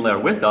the game layer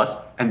with us,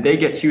 and they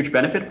get huge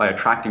benefit by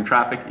attracting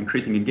traffic,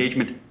 increasing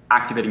engagement,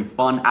 activating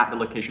fun at the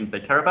locations they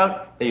care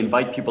about. They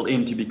invite people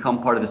in to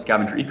become part of the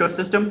scavenger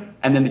ecosystem,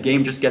 and then the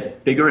game just gets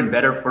bigger and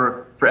better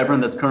for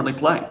everyone that's currently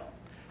playing.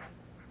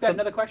 Got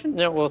another question?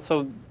 Yeah, well,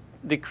 so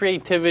the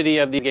creativity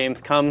of these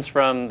games comes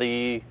from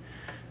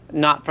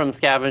not from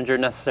Scavenger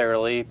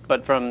necessarily,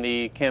 but from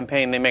the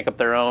campaign. They make up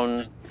their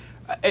own.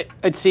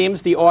 It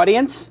seems the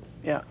audience,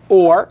 Yeah.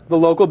 or the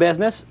local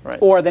business, Right.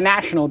 or the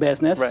national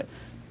business. Right.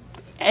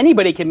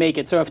 Anybody can make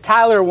it. So if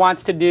Tyler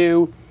wants to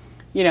do,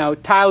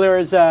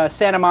 Tyler's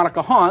Santa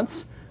Monica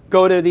Haunts,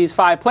 go to these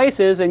 5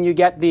 places and you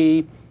get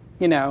the,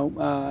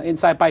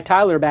 Insight by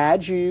Tyler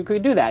badge, you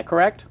could do that,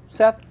 correct,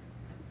 Seth?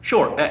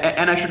 Sure,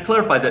 and I should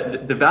clarify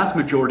that the vast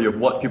majority of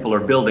what people are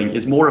building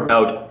is more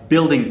about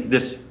building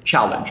this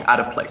challenge at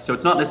a place. So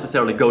it's not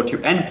necessarily go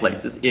to end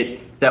places. It's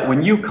that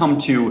when you come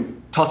to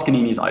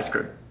Toscanini's Ice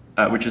Cream,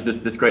 which is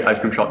this great ice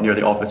cream shop near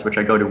the office, which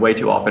I go to way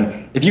too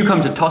often. If you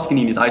come to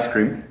Toscanini's Ice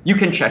Cream, you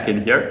can check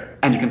in here,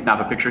 and you can snap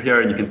a picture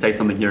here, and you can say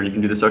something here, and you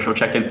can do the social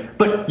check-in.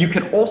 But you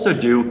can also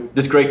do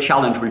this great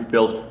challenge we've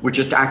built, which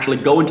is to actually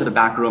go into the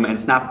back room and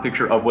snap a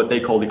picture of what they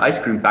call the ice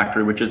cream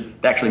factory, which is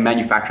they actually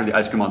manufacture the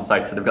ice cream on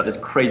site. So they've got this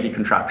crazy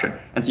contraption.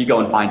 And so you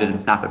go and find it and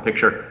snap a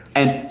picture.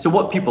 And so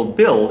what people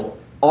build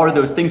are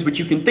those things which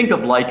you can think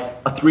of like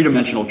a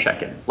 3-dimensional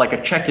check-in, like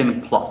a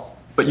check-in plus.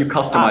 But you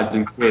customize it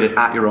and create it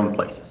at your own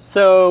places.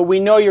 So we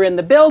know you're in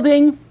the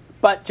building,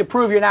 but to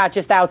prove you're not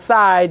just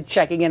outside,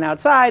 checking in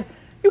outside,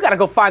 you got to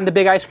go find the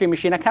big ice cream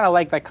machine. I kind of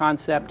like that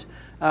concept.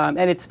 And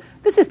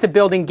this is to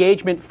build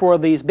engagement for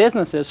these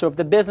businesses. So if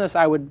the business,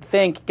 I would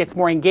think, gets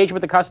more engaged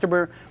with the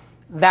customer,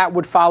 that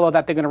would follow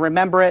that they're going to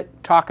remember it,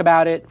 talk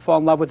about it, fall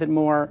in love with it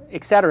more,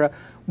 etc.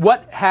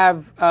 What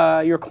have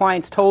your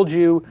clients told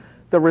you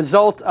the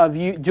result of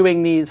you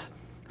doing these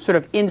sort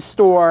of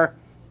in-store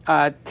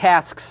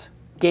tasks,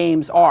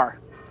 games are?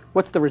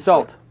 What's the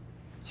result?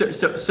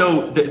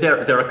 So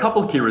there are a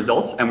couple key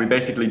results, and we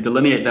basically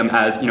delineate them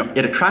as,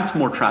 it attracts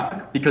more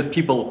traffic because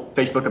people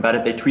Facebook about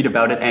it, they tweet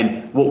about it,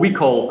 and what we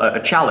call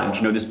a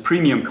challenge, this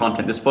premium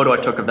content, this photo I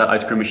took of that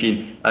ice cream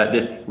machine,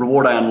 this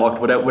reward I unlocked,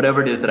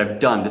 whatever it is that I've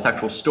done, this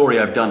actual story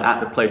I've done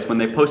at the place, when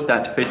they post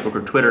that to Facebook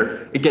or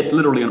Twitter, it gets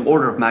literally an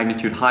order of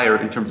magnitude higher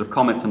in terms of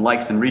comments and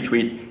likes and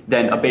retweets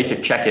than a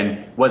basic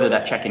check-in, whether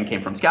that check-in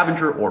came from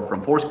Scavenger or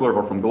from Foursquare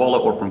or from Goala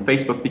or from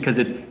Facebook, because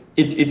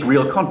it's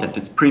real content,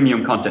 it's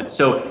premium content.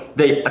 So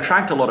they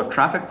attract a lot of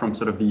traffic from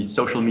sort of the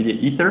social media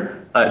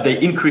ether. They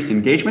increase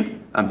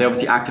engagement. They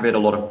obviously activate a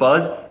lot of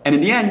buzz. And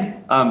in the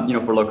end,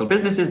 for local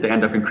businesses, they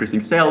end up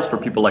increasing sales for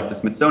people like the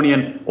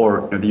Smithsonian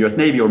or the US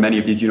Navy or many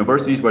of these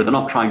universities where they're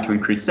not trying to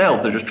increase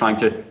sales. They're just trying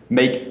to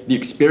make the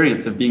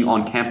experience of being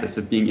on campus,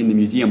 of being in the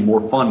museum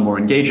more fun, more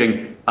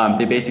engaging.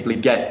 They basically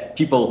get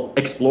people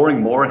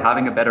exploring more,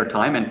 having a better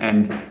time,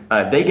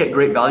 and they get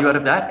great value out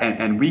of that.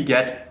 And we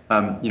get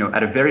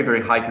at a very,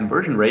 very high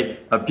conversion rate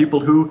of people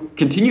who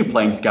continue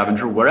playing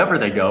Scavenger wherever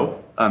they go.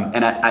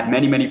 And at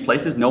many, many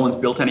places, no one's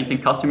built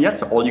anything custom yet.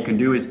 So all you can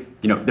do is,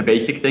 the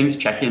basic things,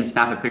 check in,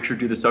 snap a picture,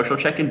 do the social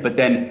check-in. But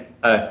then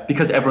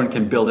because everyone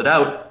can build it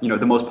out,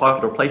 the most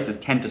popular places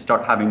tend to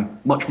start having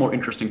much more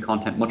interesting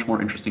content, much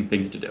more interesting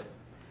things to do.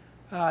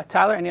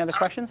 Tyler, any other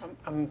questions?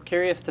 I'm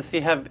curious to see,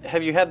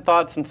 have you had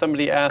thoughts, and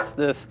somebody asked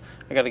this,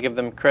 I got to give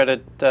them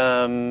credit,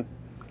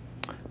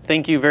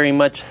 thank you very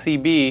much,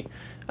 CB,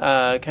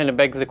 kind of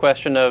begs the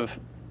question of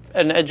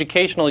an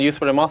educational use,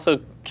 but I'm also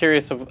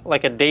curious of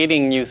like a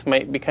dating use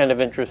might be kind of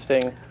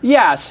interesting.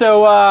 Yeah,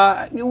 so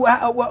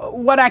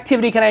what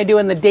activity can I do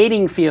in the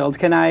dating field?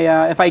 Can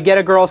I, if I get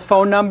a girl's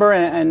phone number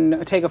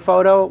and take a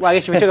photo, well, I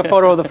guess if we took a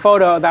photo of the phone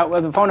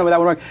number, that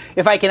would work.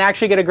 If I can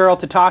actually get a girl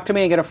to talk to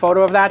me and get a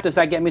photo of that, does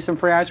that get me some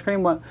free ice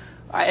cream?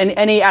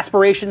 Any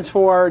aspirations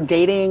for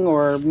dating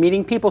or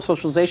meeting people,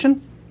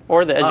 socialization?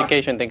 Or the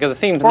education thing, because it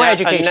seems a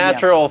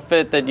natural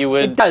fit that you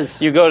would. It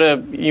does.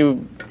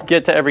 You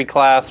get to every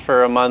class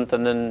for a month,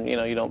 and then you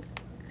don't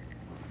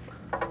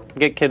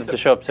get kids to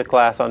show up to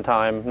class on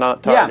time,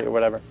 not tardy or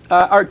whatever.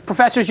 Are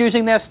professors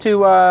using this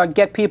to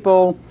get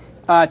people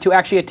to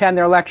actually attend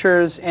their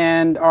lectures,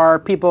 and are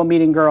people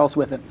meeting girls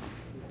with it?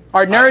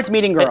 Are nerds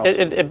meeting girls?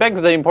 It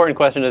begs the important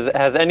question: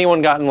 has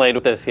anyone gotten laid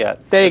with this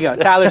yet? There you go.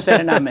 Tyler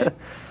said it, not me.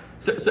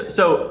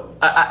 So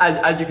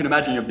as you can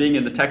imagine, being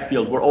in the tech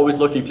field, we're always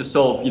looking to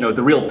solve,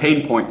 the real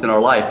pain points in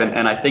our life.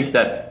 And I think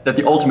that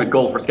the ultimate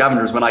goal for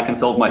Scavenger is when I can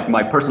solve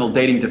my personal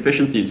dating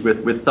deficiencies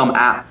with some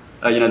app,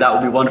 that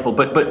would be wonderful.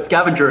 But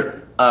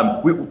Scavenger,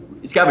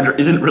 Scavenger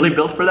isn't really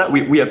built for that.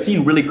 We have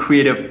seen really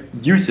creative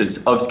uses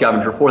of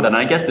Scavenger for that. And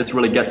I guess this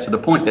really gets to the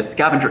point that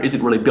Scavenger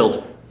isn't really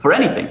built for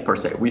anything per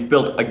se. We've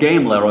built a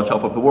game layer on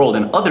top of the world,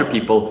 and other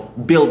people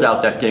build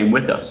out that game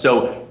with us.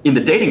 So in the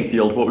dating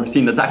field, what we've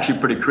seen that's actually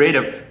pretty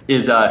creative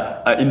is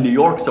in New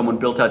York, someone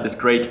built out this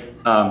great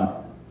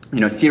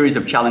series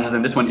of challenges,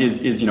 and this one is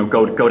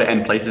go to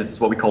end places. It's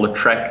what we call a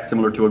trek,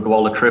 similar to a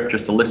Goala trip,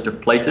 just a list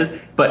of places.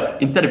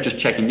 But instead of just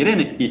checking it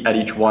in at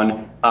each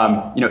one,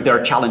 there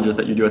are challenges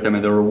that you do at them,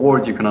 and there are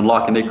rewards you can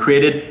unlock. And they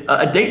created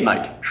a date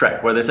night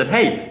trek where they said,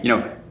 hey,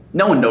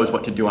 no one knows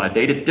what to do on a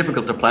date. It's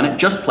difficult to plan it.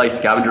 Just play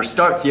scavenger.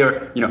 Start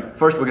here.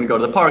 First we're going to go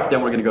to the park,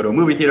 then we're going to go to a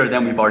movie theater,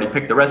 then we've already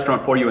picked the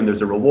restaurant for you, and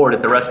there's a reward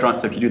at the restaurant.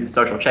 So if you do the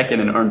social check-in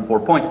and earn 4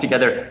 points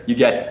together, you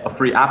get a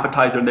free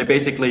appetizer. And they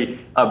basically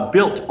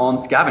built on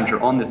Scavenger,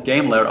 on this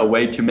game layer, a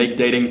way to make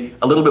dating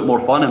a little bit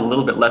more fun and a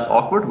little bit less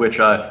awkward, which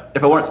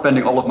if I weren't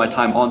spending all of my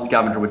time on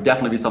Scavenger would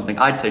definitely be something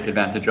I'd take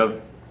advantage of.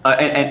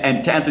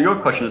 And to answer your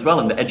question as well,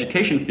 in the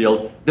education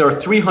field, there are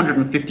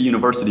 350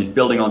 universities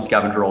building on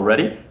Scavenger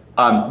already.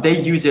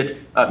 They use it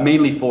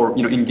mainly for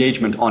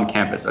engagement on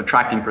campus,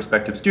 attracting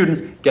prospective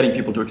students, getting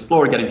people to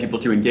explore, getting people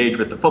to engage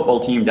with the football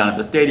team down at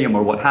the stadium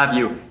or what have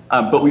you.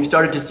 But we've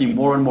started to see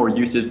more and more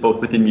uses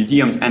both within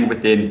museums and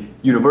within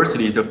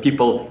universities of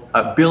people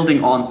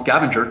building on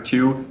Scavenger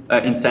to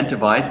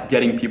incentivize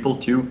getting people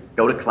to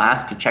go to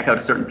class, to check out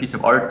a certain piece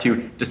of art,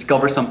 to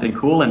discover something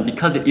cool. And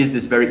because it is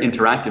this very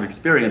interactive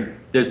experience,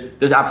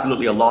 there's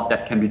absolutely a lot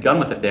that can be done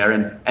with it there.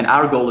 And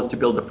our goal is to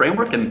build the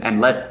framework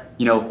and let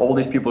all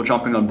these people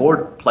jumping on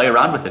board play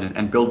around with it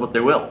and build what they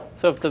will.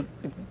 So if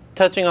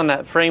touching on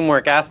that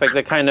framework aspect,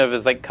 that kind of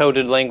is like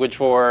coded language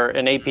for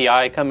an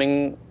API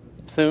coming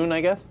soon,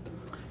 I guess?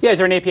 Yeah, is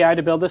there an API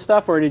to build this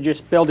stuff, or did you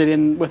just build it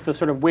in with the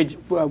sort of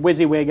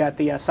WYSIWYG at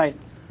the site?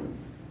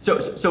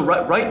 So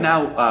right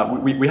now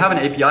we have an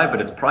API, but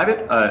it's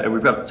private.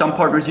 We've got some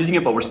partners using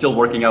it, but we're still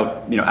working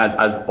out,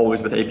 as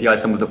always with API,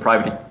 some of the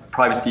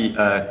privacy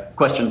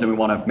questions, and we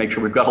want to make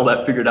sure we've got all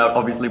that figured out,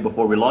 obviously,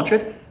 before we launch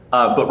it.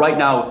 But right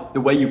now,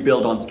 the way you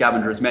build on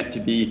Scavenger is meant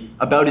to be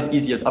about as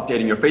easy as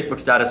updating your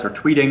Facebook status or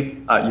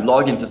tweeting. You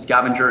log into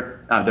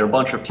Scavenger. There are a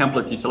bunch of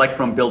templates you select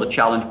from, build a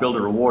challenge, build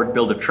a reward,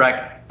 build a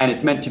trek, and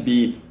it's meant to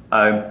be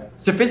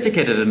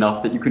sophisticated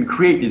enough that you can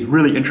create these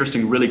really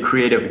interesting, really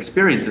creative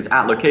experiences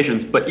at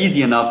locations, but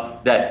easy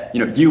enough that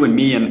you and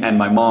me and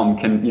my mom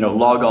can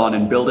log on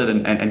and build it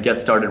and get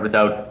started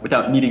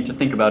without needing to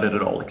think about it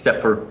at all,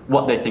 except for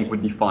what they think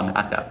would be fun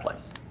at that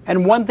place.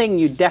 And one thing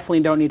you definitely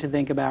don't need to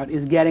think about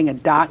is getting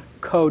a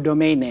 .co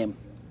domain name.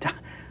 It's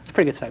a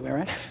pretty good segue,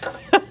 right?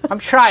 I'm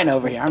trying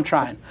over here. I'm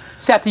trying.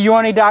 Seth, do you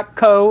own any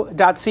 .co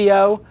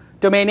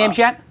domain names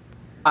yet?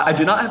 I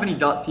do not have any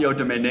 .co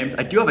domain names.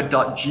 I do have a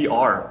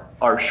 .gr.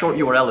 Our short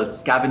URL is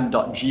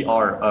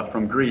scaven.gr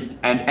from Greece,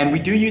 and we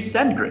do use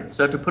SendGrid.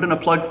 So to put in a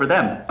plug for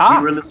them, we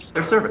release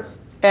their service.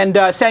 And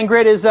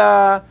SendGrid is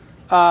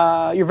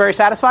you're very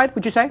satisfied,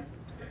 would you say?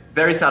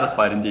 Very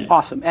satisfied indeed.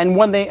 Awesome. And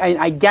one thing,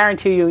 I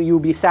guarantee you'll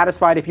be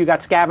satisfied if you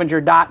got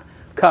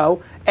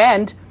scavenger.co,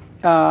 and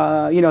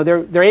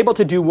they're able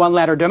to do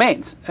one-letter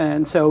domains,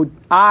 and so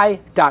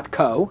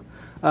I.co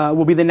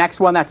will be the next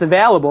one that's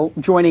available,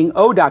 joining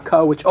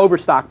O.co, which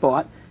Overstock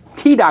bought,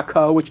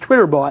 T.co, which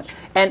Twitter bought,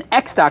 and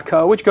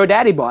X.co, which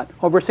GoDaddy bought.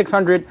 Over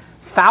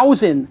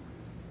 600,000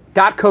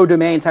 .co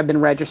domains have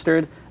been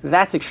registered.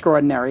 That's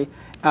extraordinary.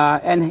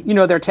 And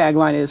their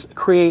tagline is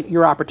create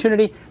your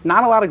opportunity.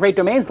 Not a lot of great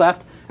domains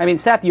left. I mean,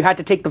 Seth, you had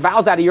to take the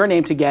vowels out of your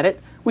name to get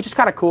it, which is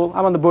kind of cool.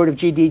 I'm on the board of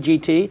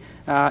GDGT,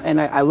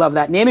 and I love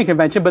that naming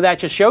convention, but that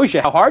just shows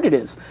you how hard it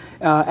is.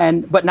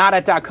 But not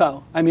at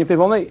 .co. I mean,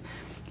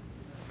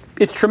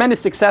 it's tremendous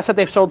success that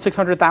they've sold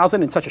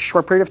 600,000 in such a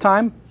short period of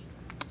time.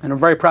 And I'm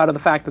very proud of the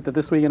fact that the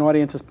This Week in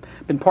Audience has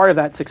been part of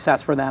that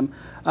success for them.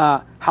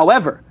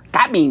 However,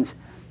 that means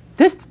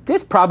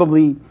there's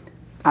probably,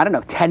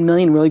 10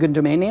 million really good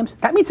domain names.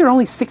 That means they're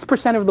only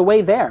 6% of the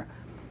way there.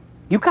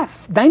 You've got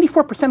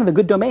 94% of the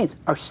good domains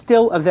are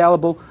still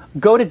available.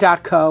 Go to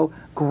 .co,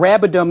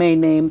 grab a domain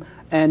name,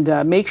 and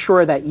make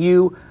sure that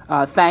you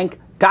thank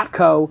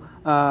 .co.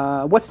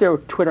 What's their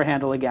Twitter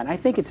handle again? I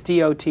think it's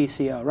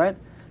DOTCO, right?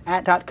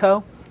 At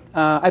 .co.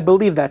 I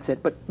believe that's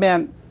it. But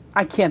man,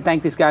 I can't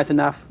thank these guys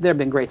enough. They've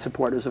been great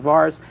supporters of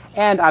ours,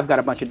 and I've got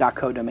a bunch of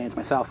 .co domains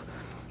myself.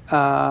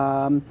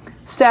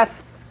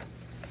 Seth,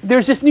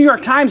 there's this New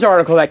York Times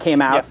article that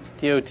came out.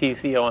 Yep,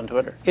 DOTCO on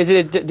Twitter. Is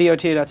it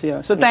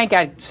DOT.co? So thank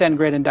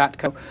SendGrid and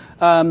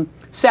 .co.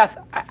 Seth,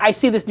 I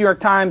see this New York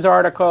Times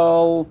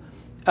article.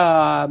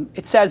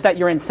 It says that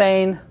you're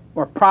insane,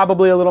 or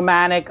probably a little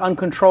manic,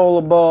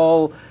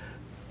 uncontrollable,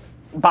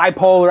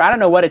 bipolar. I don't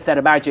know what it said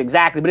about you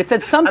exactly, but it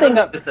said something. I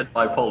don't think it said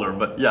bipolar,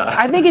 but yeah.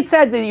 I think it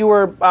said that you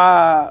were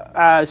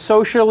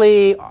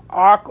socially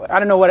awkward. I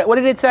don't know what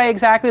did it say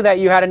exactly, that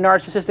you had a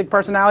narcissistic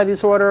personality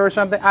disorder or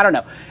something. I don't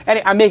know.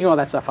 I'm making all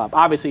that stuff up.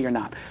 Obviously, you're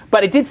not.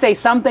 But it did say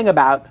something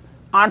about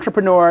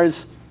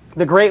entrepreneurs,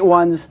 the great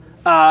ones,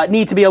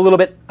 need to be a little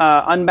bit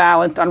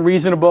unbalanced,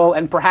 unreasonable,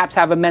 and perhaps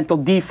have a mental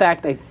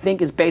defect, I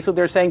think is basically what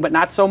they're saying, but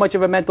not so much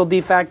of a mental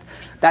defect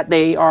that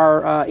they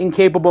are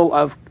incapable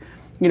of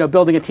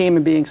building a team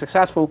and being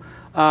successful.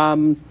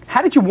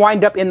 How did you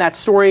wind up in that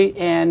story,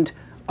 and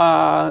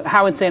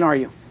how insane are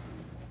you?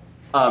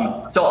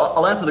 So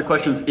I'll answer the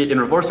questions in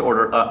reverse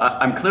order.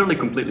 I'm clearly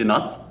completely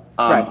nuts.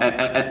 Right.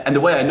 And the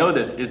way I know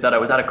this is that I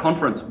was at a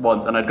conference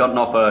once, and I'd gotten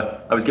off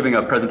I was giving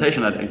a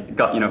presentation. I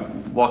got,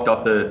 walked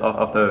off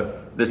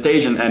the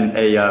stage, and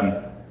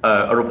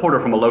a reporter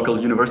from a local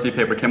university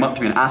paper came up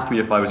to me and asked me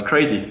if I was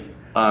crazy.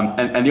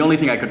 And the only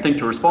thing I could think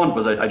to respond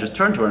was I just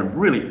turned to her, and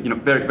really,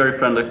 very, very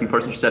friendly-looking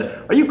person. She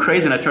said, "Are you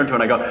crazy?" And I turned to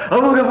her and I go,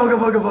 "Oh, boga, boga,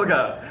 boga,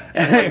 boga,"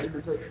 and in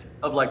the midst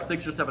of like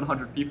 600 or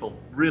 700 people,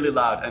 really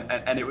loud,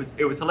 and it was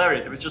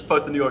hilarious. It was just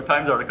post the New York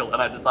Times article,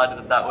 and I decided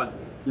that was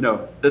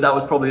that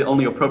was probably the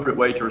only appropriate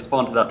way to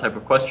respond to that type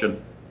of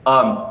question.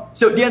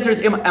 So the answer is,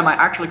 am I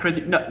actually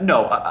crazy?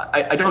 No,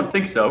 I don't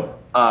think so.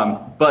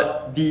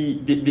 But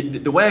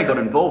the way I got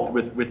involved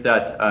with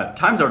that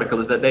Times article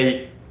is that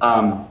they.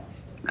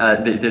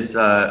 This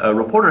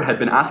reporter had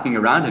been asking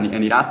around,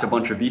 and he'd asked a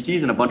bunch of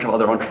VCs and a bunch of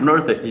other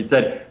entrepreneurs that he'd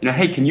said,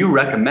 hey, can you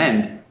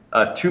recommend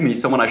to me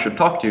someone I should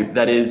talk to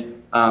that is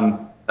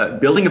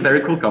building a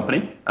very cool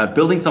company,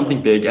 building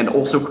something big, and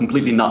also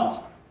completely nuts.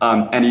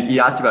 And he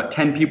asked about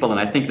 10 people, and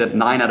I think that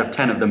 9 out of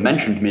 10 of them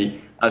mentioned me.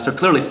 So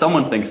clearly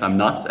someone thinks I'm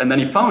nuts. And then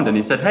he phoned and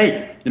he said,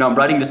 hey, I'm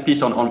writing this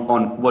piece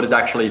on what is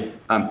actually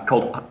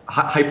called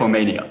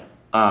hypomania.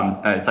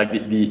 It's like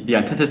the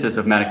antithesis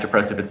of manic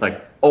depressive. It's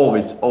like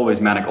always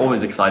manic,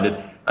 always excited.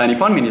 And he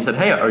phoned me and he said,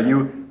 hey, are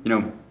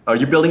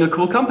you building a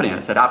cool company? And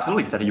I said,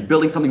 absolutely. He said, are you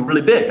building something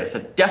really big? I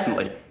said,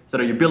 definitely. He said,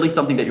 are you building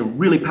something that you're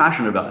really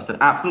passionate about? I said,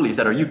 absolutely. He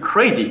said, are you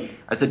crazy?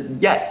 I said,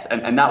 yes.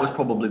 And that was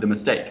probably the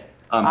mistake.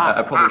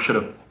 I probably should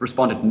have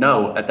responded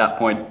no at that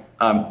point.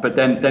 But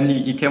then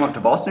he came up to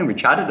Boston, we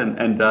chatted,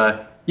 and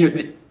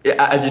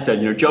as you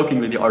said,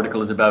 jokingly, the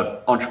article is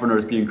about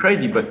entrepreneurs being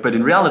crazy, but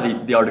in reality,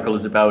 the article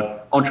is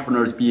about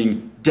entrepreneurs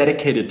being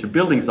dedicated to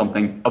building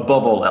something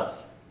above all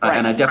else. Right.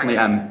 And I definitely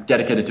am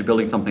dedicated to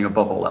building something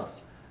above all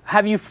else.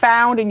 Have you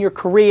found in your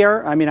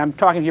career, I mean, I'm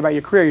talking to you about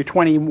your career, you're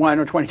 21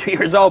 or 22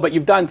 years old, but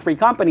you've done 3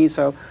 companies,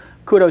 so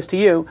kudos to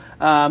you.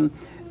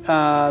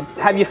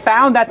 Have you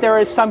found that there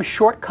is some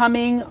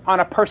shortcoming on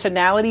a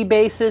personality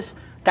basis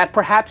that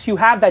perhaps you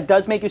have that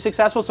does make you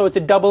successful, so it's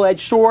a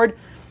double-edged sword?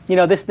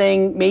 This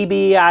thing,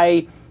 maybe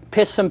I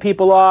piss some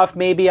people off,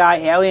 maybe I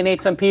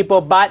alienate some people,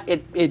 but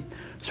it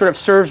sort of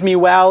serves me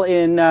well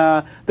in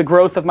the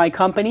growth of my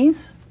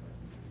companies?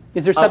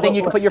 Is there something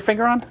you can put your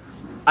finger on?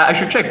 I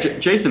should check.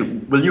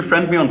 Jason, will you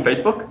friend me on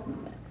Facebook?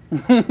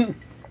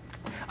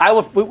 I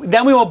will.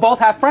 Then we will both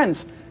have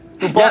friends.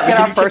 We'll both get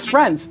our first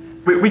friends.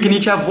 We can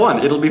each have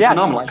one. It'll be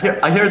phenomenal.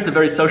 I hear it's a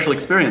very social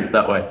experience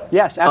that way.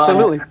 Yes,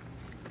 absolutely.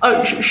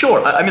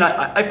 Sure. I mean,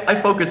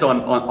 I focus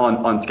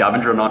on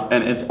Scavenger,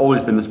 and it's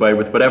always been this way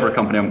with whatever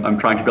company I'm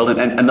trying to build.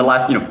 And the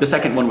last, the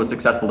second one was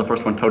successful. The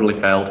first one totally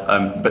failed.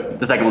 But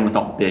the second one was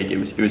not big. It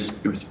was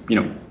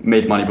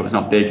made money, but was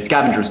not big.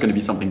 Scavenger is going to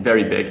be something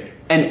very big.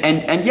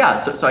 And yeah,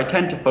 so I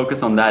tend to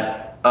focus on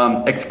that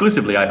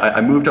exclusively.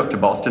 I moved up to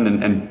Boston,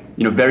 and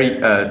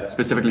very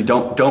specifically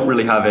don't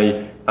really have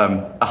a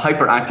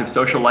hyperactive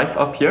social life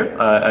up here.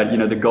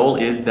 The goal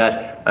is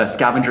that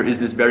Scavenger is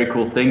this very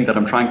cool thing that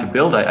I'm trying to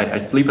build. I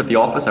sleep at the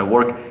office. I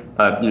work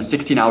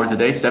 16 hours a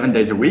day, 7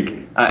 days a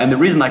week. And the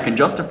reason I can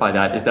justify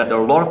that is that there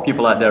are a lot of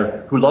people out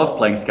there who love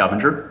playing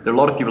Scavenger. There are a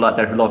lot of people out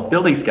there who love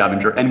building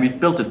Scavenger. And we've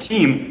built a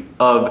team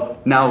of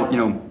now,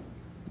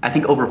 I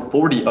think over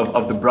 40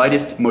 of the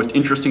brightest, most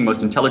interesting,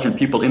 most intelligent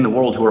people in the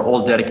world who are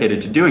all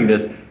dedicated to doing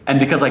this. And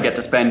because I get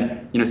to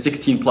spend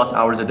 16 plus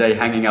hours a day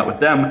hanging out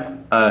with them,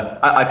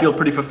 I feel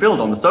pretty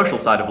fulfilled on the social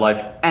side of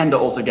life, and I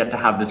also get to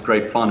have this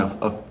great fun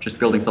of just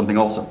building something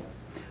awesome.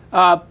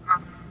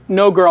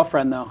 No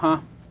girlfriend though, huh?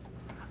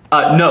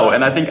 No,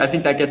 and I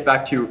think that gets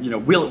back to,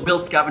 will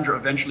Scavenger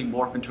eventually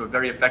morph into a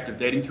very effective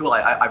dating tool?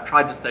 I've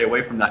tried to stay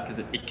away from that because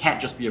it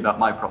can't just be about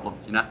my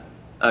problems,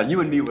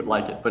 You and me would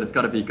like it, but it's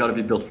got to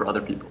be built for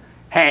other people.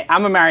 Hey,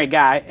 I'm a married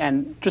guy,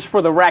 and just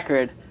for the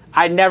record,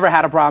 I never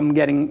had a problem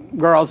getting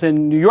girls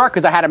in New York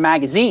because I had a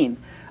magazine.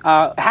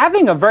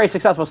 Having a very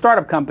successful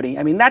startup company,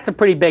 I mean, that's a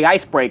pretty big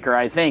icebreaker,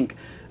 I think.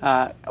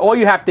 All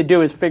you have to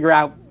do is figure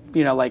out,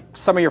 like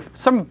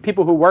some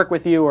people who work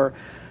with you, or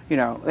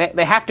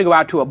they have to go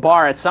out to a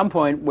bar at some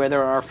point where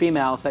there are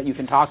females that you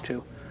can talk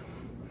to.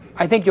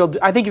 I think you're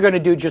going to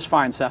do just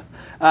fine, Seth.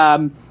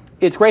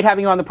 It's great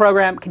having you on the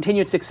program.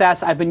 Continued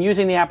success. I've been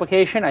using the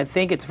application. I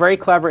think it's very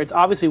clever. It's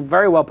obviously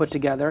very well put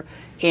together.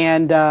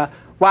 And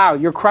wow,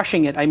 you're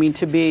crushing it. I mean,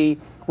 to be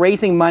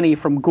raising money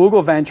from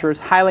Google Ventures,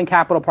 Highland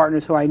Capital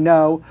Partners, who I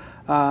know,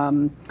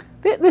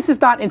 this is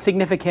not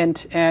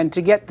insignificant. And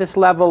to get this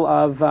level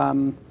of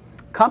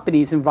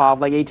companies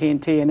involved, like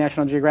AT&T and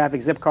National Geographic,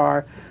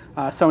 Zipcar,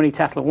 Sony,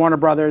 Tesla, Warner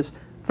Brothers,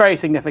 very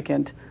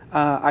significant.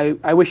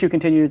 I wish you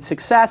continued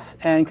success,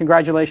 and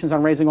congratulations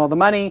on raising all the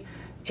money.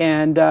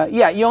 And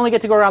yeah, you only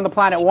get to go around the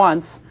planet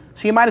once,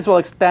 so you might as well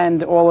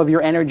expend all of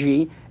your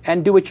energy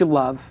and do what you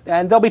love.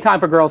 And there'll be time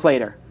for girls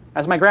later.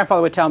 As my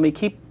grandfather would tell me,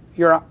 keep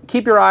your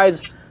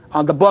eyes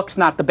on the books,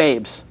 not the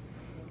babes.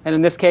 And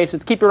in this case,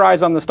 it's keep your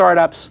eyes on the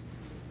startups,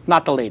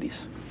 not the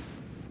ladies.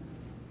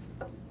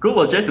 Cool.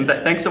 Well, Jason,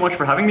 thanks so much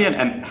for having me,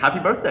 and happy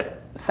birthday.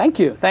 Thank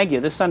you. Thank you.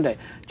 This Sunday.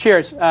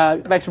 Cheers.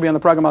 Thanks for being on the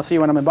program. I'll see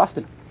you when I'm in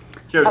Boston.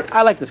 Cheers.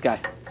 I like this guy.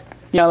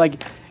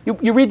 Like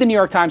you read the New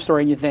York Times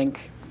story and you think,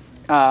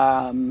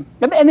 and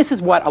this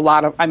is what a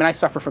lot of, I mean, I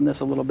suffer from this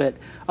a little bit.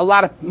 A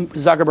lot of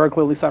Zuckerberg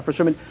clearly suffers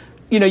from it.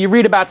 You know, you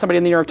read about somebody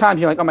in the New York Times,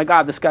 you're like, oh my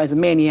God, this guy's a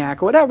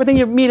maniac or whatever. But then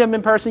you meet him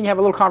in person, you have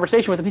a little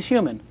conversation with him, he's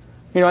human.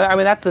 You know, I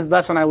mean, that's the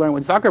lesson I learned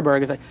with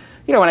Zuckerberg is like,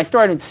 you know, when I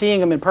started seeing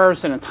him in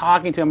person and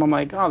talking to him, I'm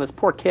like, oh, this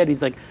poor kid,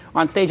 he's like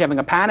on stage having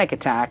a panic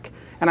attack,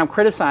 and I'm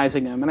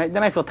criticizing him. And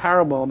then I feel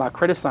terrible about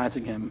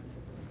criticizing him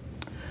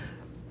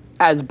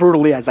as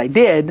brutally as I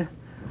did.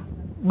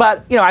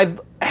 But, you know,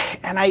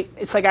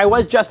 it's like I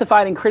was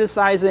justified in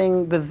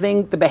criticizing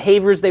the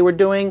behaviors they were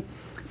doing,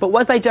 but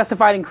was I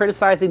justified in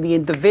criticizing the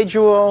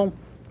individual?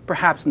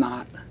 Perhaps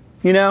not,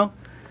 you know?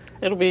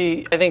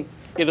 I think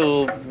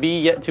it'll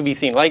be yet to be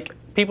seen. Like,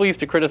 people used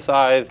to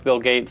criticize Bill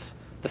Gates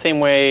the same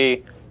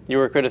way you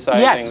were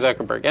criticizing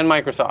Zuckerberg and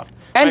Microsoft.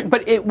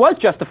 But it was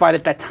justified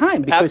at that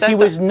time because he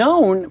was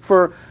known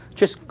for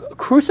just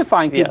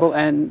crucifying people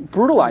and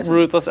brutalizing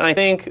ruthless, and I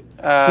think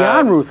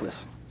beyond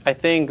ruthless. I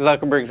think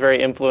Zuckerberg's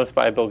very influenced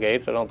by Bill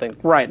Gates. I don't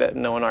think that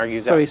no one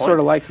argues that So he point. sort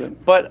of likes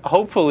it. But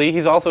hopefully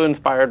he's also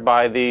inspired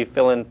by the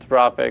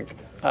philanthropic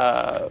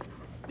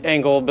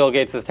angle Bill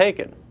Gates has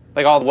taken.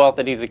 Like all the wealth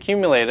that he's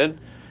accumulated,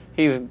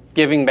 he's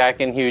giving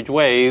back in huge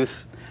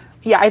ways.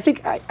 Yeah, I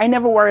think I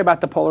never worry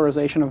about the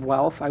polarization of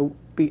wealth.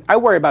 I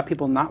worry about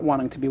people not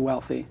wanting to be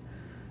wealthy.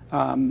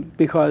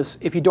 Because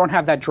if you don't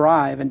have that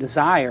drive and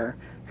desire,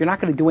 you're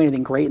not going to do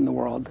anything great in the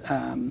world.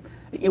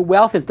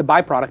 Wealth is the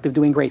byproduct of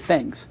doing great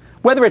things.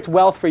 Whether it's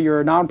wealth for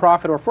your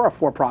nonprofit or for a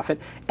for-profit,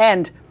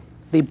 and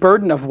the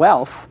burden of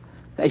wealth,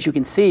 as you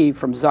can see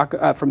from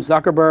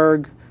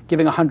Zuckerberg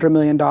giving $100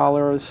 million,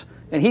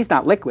 and he's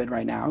not liquid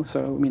right now,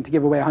 so I mean to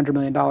give away $100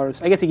 million,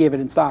 I guess he gave it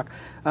in stock.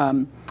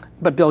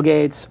 But Bill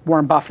Gates,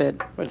 Warren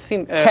Buffett,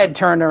 Ted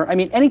Turner, I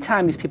mean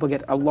anytime these people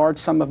get a large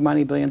sum of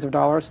money, billions of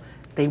dollars,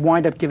 they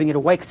wind up giving it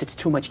away because it's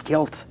too much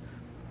guilt.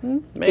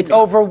 It's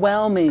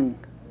overwhelming.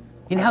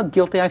 You know how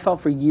guilty I felt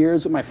for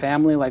years with my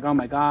family? Like, oh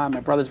my God, my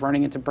brother's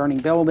running into burning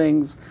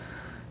buildings.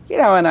 You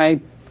know, and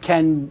I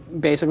can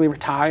basically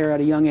retire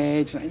at a young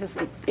age. And I just,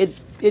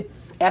 it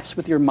F's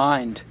with your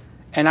mind.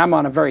 And I'm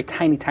on a very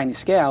tiny, tiny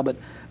scale, but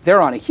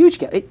they're on a huge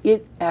scale.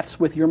 It F's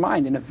with your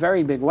mind in a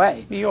very big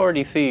way. You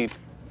already see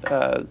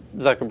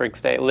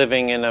Zuckerberg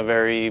living in a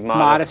very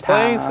modest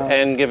place house.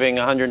 And giving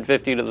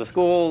 $150 to the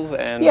schools.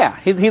 And yeah,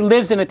 he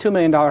lives in a $2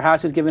 million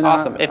house. He's giving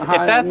awesome. If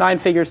that's 9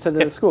 figures to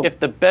the school. If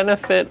the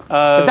benefit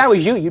of... If that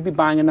was you, you'd be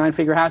buying a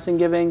 9-figure house and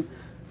giving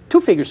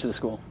 2 figures to the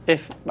school.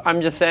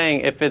 I'm just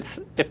saying, if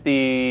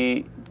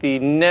the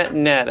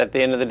net at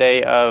the end of the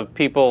day of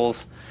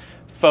people's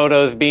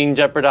photos being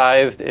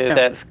jeopardized is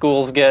that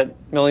schools get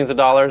millions of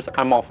dollars,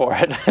 I'm all for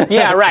it.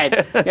 Yeah,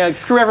 right. Yeah,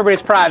 screw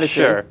everybody's privacy.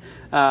 Sure.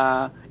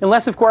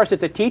 Unless, of course,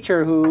 it's a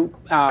teacher who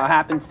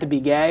happens to be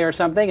gay or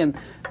something, and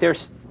their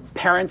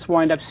parents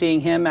wind up seeing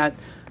him at,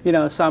 you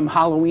know, some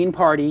Halloween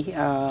party,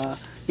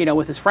 you know,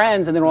 with his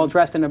friends, and they're all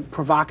dressed in a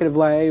provocative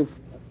way,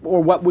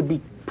 or what would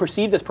be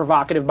perceived as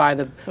provocative by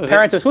the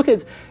parents of school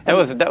kids. That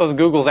was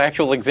Google's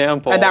actual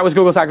example. And that was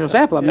Google's actual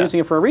example. I'm using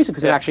it for a reason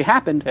because it actually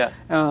happened. Yeah.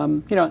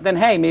 You know, then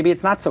hey, maybe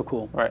it's not so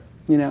cool. Right.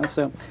 You know,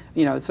 so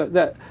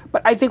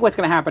but I think what's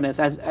going to happen is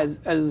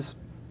as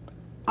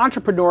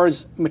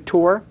entrepreneurs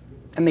mature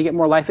and they get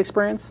more life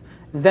experience,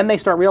 then they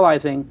start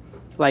realizing,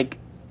 like,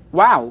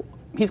 wow,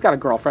 he's got a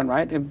girlfriend,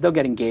 right? They'll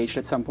get engaged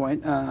at some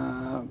point,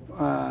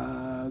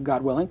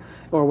 God willing,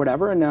 or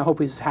whatever, and I hope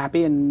he's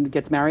happy and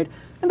gets married.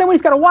 And then when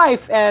he's got a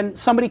wife and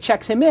somebody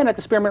checks him in at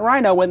the Spearmint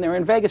Rhino when they're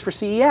in Vegas for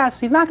CES,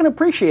 he's not going to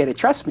appreciate it,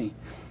 trust me.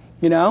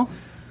 You know?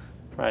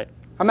 Right.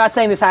 I'm not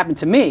saying this happened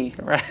to me,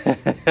 right.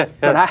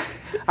 but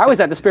I was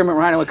at the Spearmint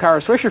Rhino with Kara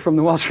Swisher from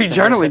the Wall Street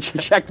Journal, and she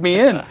checked me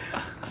in.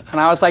 And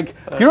I was like,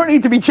 you don't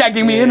need to be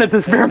checking me in at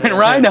the Spearmint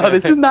Rhino.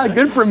 This is not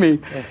good for me.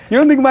 You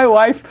don't think my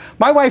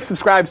wife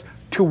subscribes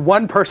to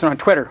one person on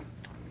Twitter.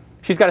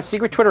 She's got a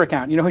secret Twitter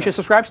account. You know who she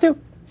subscribes to?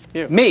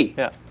 You. Me.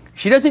 Yeah.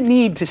 She doesn't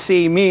need to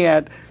see me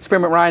at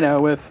Spearmint Rhino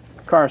with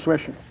Kara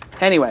Swisher.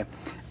 Anyway,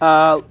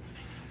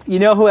 you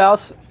know who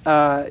else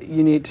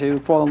you need to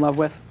fall in love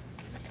with?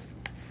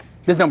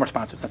 There's no more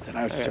sponsors. That's it.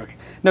 I was just joking.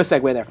 No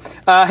segue there.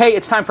 Hey,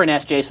 it's time for an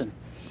Ask Jason.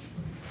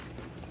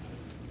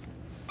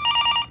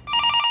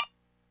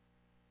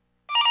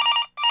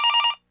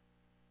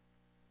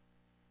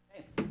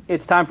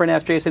 It's time for an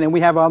Ask Jason, and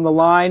we have on the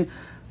line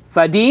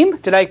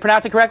Vadim. Did I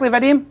pronounce it correctly,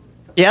 Vadim?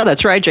 Yeah,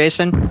 that's right,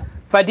 Jason.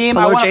 Vadim,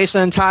 hello,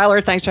 Jason and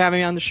Tyler. Thanks for having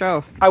me on the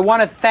show. I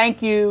want to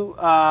thank you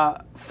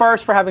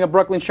first for having a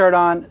Brooklyn shirt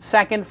on.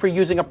 Second, for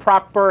using a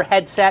proper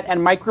headset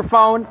and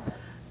microphone.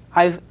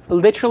 I've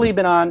literally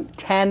been on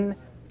 10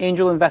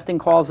 angel investing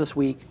calls this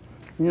week.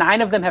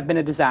 9 of them have been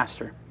a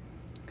disaster.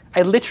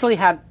 I literally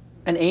had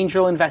an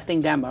angel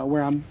investing demo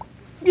where I'm,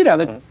 you know,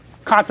 the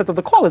concept of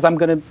the call is I'm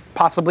going to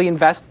possibly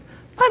invest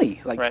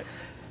money. Like, right.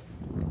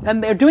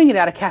 And they're doing it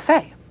at a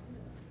cafe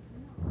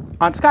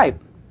on Skype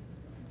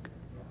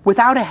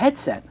without a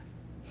headset.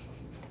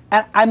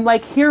 And I'm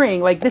like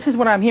hearing, like, this is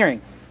what I'm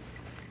hearing.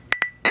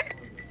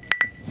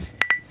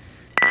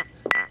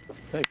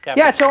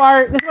 Yeah, so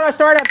this is what our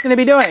startup's going to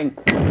be doing.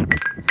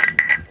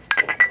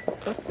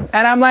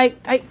 And I'm like,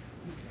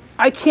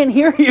 I can't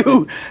hear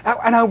you,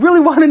 and I really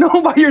want to know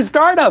about your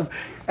startup.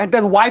 And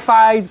then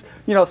Wi-Fi's,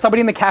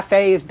 somebody in the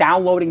cafe is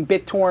downloading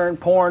BitTorrent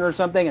porn or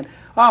something, and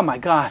oh my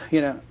God,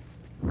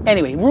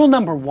 Anyway, rule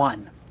number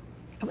one,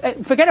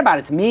 forget about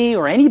it's me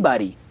or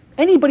anybody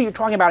you're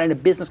talking about in a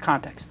business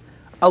context.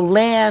 A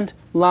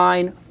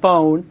landline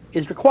phone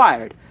is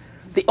required.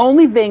 The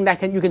only thing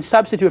that you can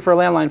substitute for a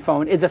landline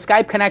phone is a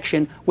Skype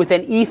connection with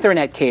an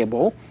Ethernet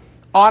cable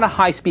on a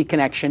high-speed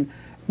connection,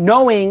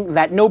 knowing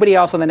that nobody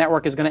else on the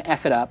network is going to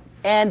F it up,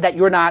 and that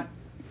you're not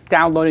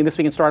downloading This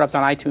Week in Startups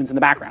on iTunes in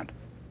the background.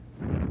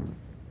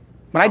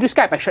 When I do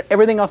Skype, I shut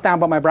everything else down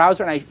but my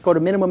browser, and I go to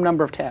minimum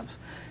number of tabs.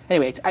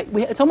 Anyway,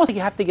 it's almost like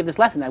you have to give this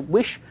lesson. I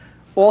wish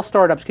all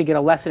startups could get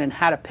a lesson in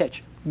how to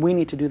pitch. We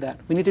need to do that.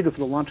 We need to do it for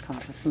the launch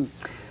conference.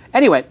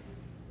 Anyway,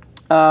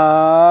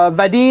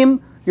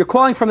 Vadim, you're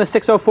calling from the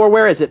 604.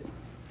 Where is it?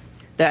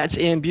 That's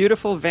in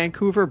beautiful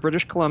Vancouver,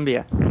 British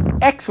Columbia.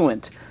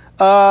 Excellent.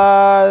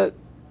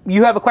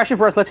 You have a question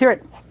for us. Let's hear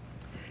it.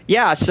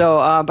 Yeah,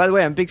 so by the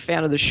way, I'm a big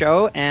fan of the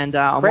show, and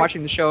I'm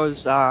watching the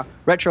shows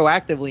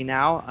retroactively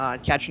now,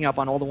 catching up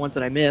on all the ones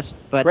that I missed.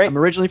 But I'm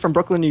originally from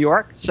Brooklyn, New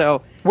York,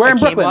 so Where in I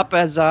came Brooklyn? up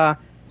as a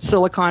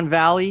Silicon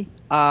Alley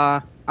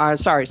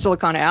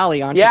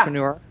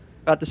entrepreneur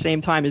about the same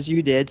time as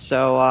you did.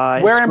 So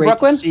Where it's in great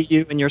Brooklyn? to see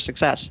you and your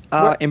success.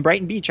 In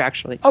Brighton Beach,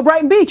 actually. Oh,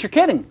 Brighton Beach, you're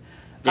kidding.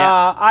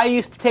 Yeah. I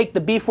used to take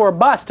the B4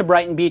 bus to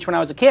Brighton Beach when I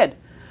was a kid.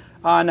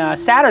 On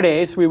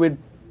Saturdays, we would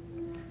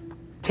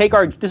take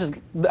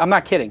I'm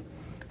not kidding.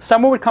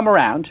 Someone would come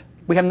around.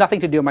 We have nothing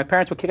to do. My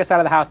parents would kick us out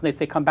of the house, and they'd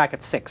say, come back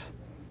at 6.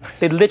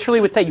 They literally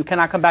would say, you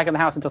cannot come back in the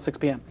house until 6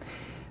 p.m.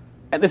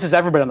 And this is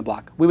everybody on the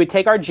block. We would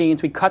take our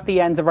jeans. We'd cut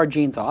the ends of our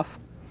jeans off.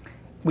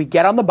 We'd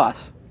get on the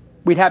bus.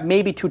 We'd have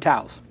maybe 2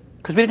 towels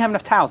because we didn't have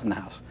enough towels in the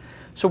house.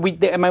 So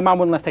and my mom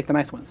wouldn't let us take the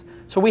nice ones.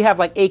 So we have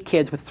like 8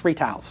 kids with 3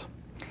 towels.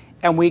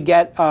 And we'd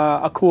get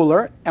a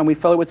cooler, and we'd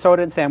fill it with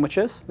soda and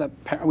sandwiches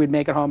that we'd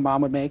make at home,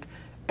 Mom would make.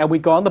 And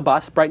we'd go on the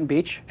bus, Brighton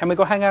Beach, and we'd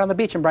go hang out on the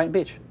beach in Brighton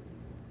Beach.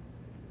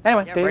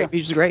 Anyway, there you go. Brighton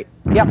Beach is great.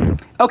 Yeah.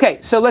 Okay,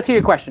 so let's hear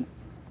your question.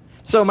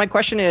 So my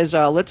question is,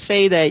 let's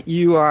say that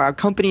you are a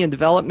company in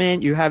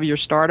development, you have your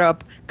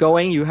startup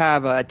going, you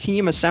have a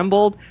team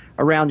assembled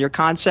around your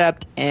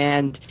concept,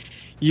 and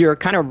you're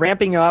kind of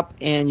ramping up,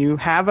 and you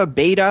have a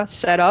beta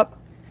set up.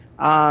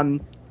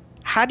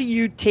 How do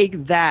you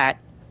take that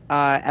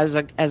as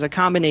a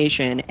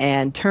combination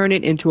and turn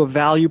it into a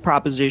value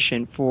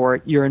proposition for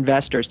your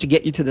investors to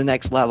get you to the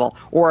next level?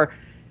 Or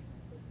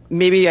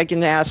maybe I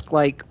can ask,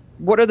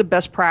 what are the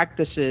best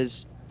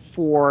practices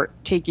for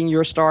taking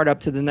your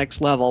startup to the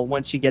next level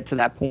once you get to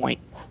that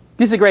point?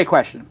 This is a great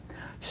question.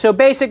 So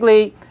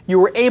basically, you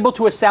were able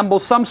to assemble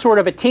some sort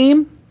of a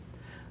team.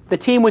 The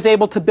team was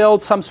able to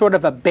build some sort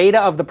of a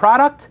beta of the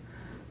product.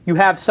 You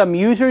have some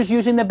users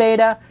using the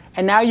beta,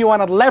 and now you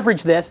want to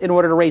leverage this in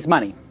order to raise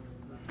money.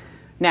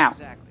 Now,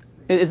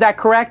 is that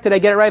correct? Did I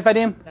get it right,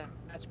 Vadim?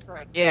 That's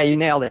correct. Yeah, you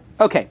nailed it.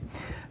 Okay.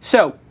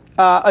 So,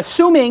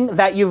 assuming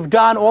that you've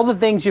done all the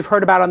things you've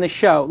heard about on this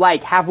show,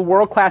 like have a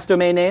world-class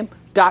domain name,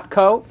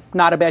 .co,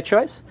 not a bad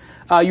choice.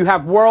 You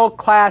have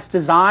world-class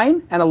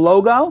design and a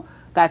logo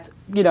that's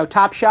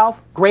top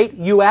shelf, great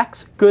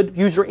UX, good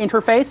user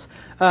interface.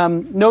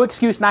 No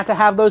excuse not to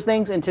have those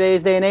things in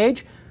today's day and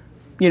age.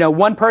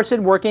 One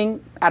person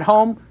working at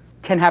home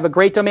can have a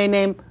great domain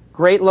name,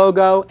 great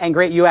logo, and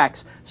great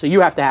UX. So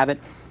you have to have it.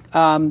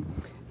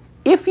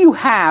 If you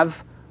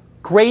have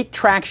great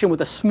traction with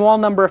a small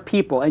number of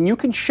people, and you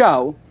can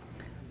show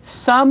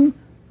some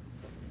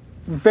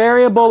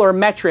variable or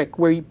metric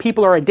where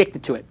people are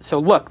addicted to it. So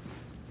look,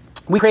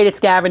 we created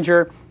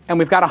Scavenger, and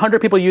we've got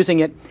 100 people using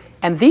it,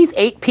 and these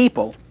 8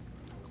 people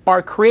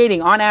are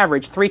creating, on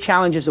average, 3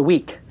 challenges a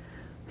week.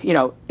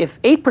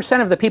 If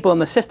 8% of the people in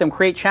the system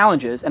create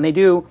challenges, and they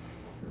do,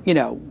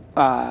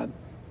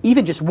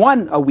 even just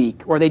 1 a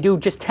week, or they do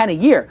just 10 a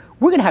year,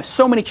 we're going to have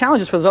so many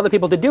challenges for those other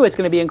people to do. It's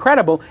going to be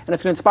incredible, and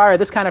it's going to inspire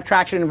this kind of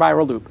traction and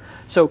viral loop.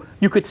 So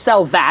you could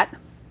sell that,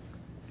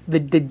 the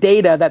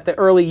data that the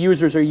early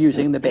users are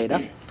using, the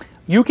beta.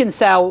 You can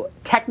sell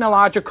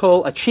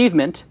technological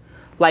achievement,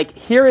 like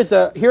here's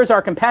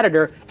our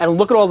competitor, and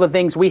look at all the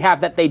things we have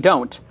that they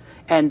don't.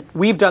 And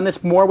we've done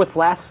this more with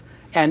less,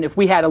 and if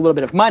we had a little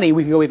bit of money,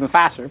 we could go even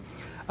faster.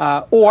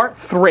 Or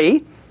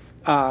 3,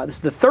 this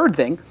is the third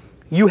thing,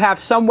 you have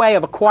some way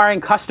of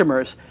acquiring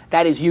customers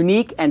that is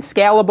unique and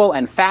scalable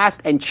and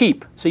fast and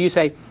cheap. So you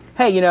say,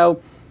 hey,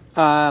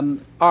 our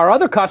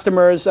other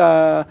customers,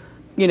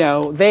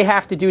 they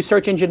have to do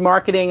search engine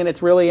marketing, and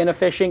it's really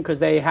inefficient because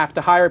they have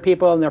to hire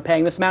people and they're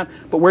paying this amount.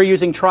 But we're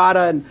using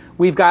Trada, and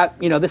we've got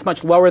this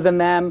much lower than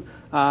them,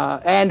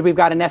 and we've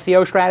got an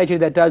SEO strategy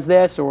that does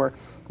this or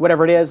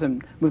whatever it is,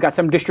 and we've got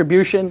some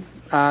distribution.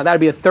 That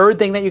would be a third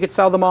thing that you could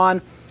sell them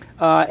on.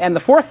 And the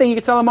fourth thing you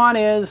could sell them on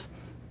is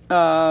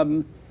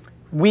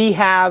we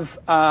have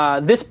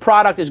this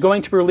product is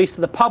going to be released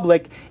to the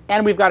public,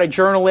 and we've got a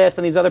journalist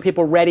and these other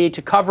people ready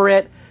to cover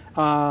it,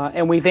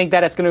 and we think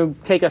that it's going to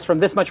take us from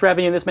this much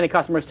revenue and this many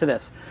customers to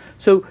this.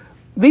 So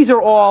these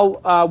are all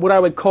what I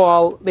would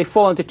call, they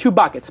fall into two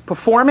buckets,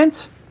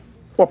 performance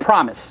or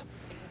promise.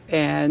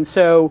 And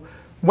so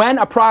when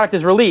a product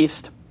is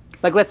released,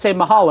 like let's say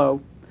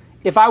Mahalo,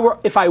 if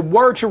I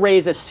were to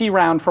raise a C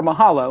round for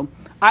Mahalo,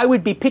 I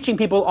would be pitching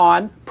people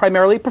on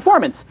primarily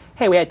performance.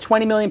 Hey, we had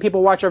 20 million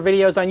people watch our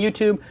videos on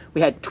YouTube. We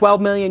had 12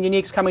 million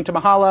uniques coming to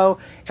Mahalo,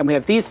 and we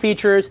have these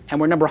features,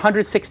 and we're number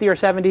 160 or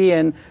 70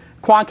 in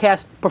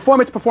Quantcast.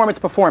 Performance, performance,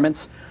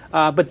 performance.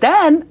 But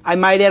then I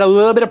might add a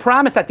little bit of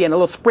promise at the end, a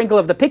little sprinkle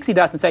of the pixie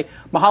dust, and say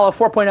Mahalo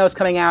 4.0 is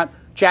coming out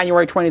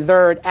January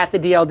 23rd at the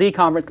DLD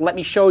conference. Let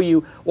me show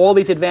you all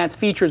these advanced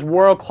features,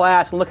 world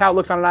class, and look how it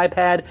looks on an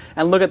iPad,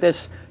 and look at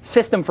this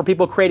system for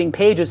people creating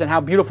pages and how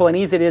beautiful and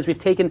easy it is. We've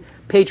taken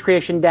page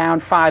creation down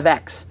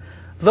 5x.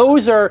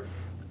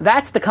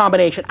 That's the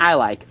combination I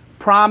like.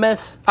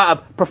 Promise,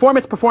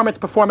 performance, performance,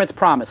 performance,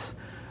 promise.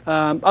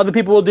 Other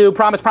people will do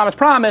promise, promise,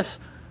 promise,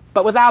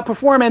 but without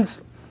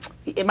performance,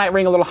 it might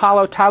ring a little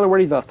hollow. Tyler, what are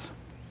your thoughts?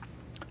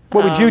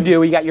 What would you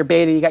do? You got your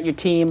beta, you got your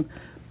team,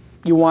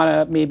 you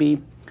want to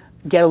maybe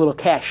get a little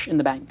cash in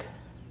the bank?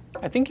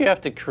 I think you have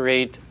to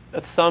create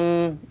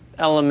some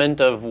element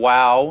of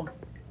wow,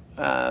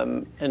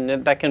 and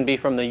that can be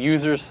from the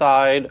user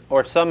side,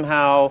 or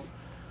somehow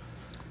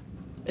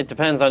it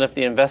depends on if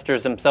the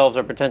investors themselves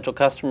are potential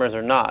customers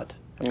or not.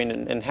 I mean,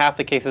 in half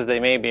the cases they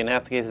may be, in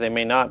half the cases they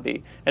may not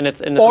be,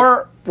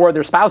 or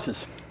their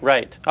spouses.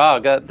 Right. Oh,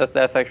 God, that's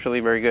actually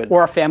very good.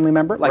 Or a family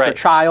member, like their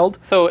child.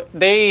 So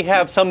they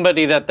have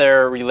somebody that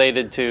they're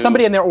related to.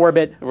 Somebody in their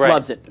orbit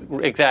loves it.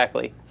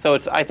 Exactly. So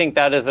I think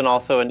that is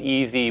also an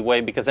easy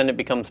way, because then it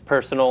becomes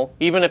personal.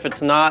 Even if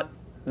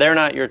they're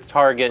not your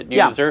target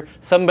user,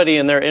 somebody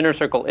in their inner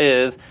circle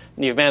is,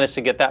 and you've managed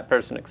to get that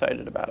person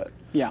excited about it.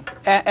 Yeah,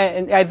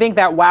 and I think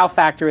that wow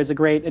factor is a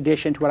great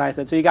addition to what I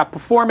said. So you got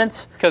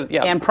performance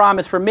and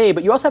promise for me,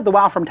 but you also have the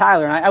wow from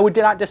Tyler, and I would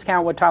not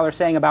discount what Tyler's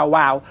saying about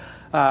wow.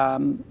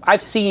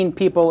 I've seen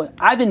people,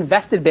 I've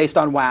invested based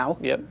on wow.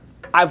 Yep.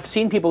 I've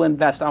seen people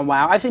invest on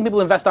wow. I've seen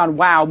people invest on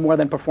wow more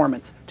than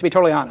performance, to be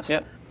totally honest.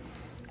 Yep.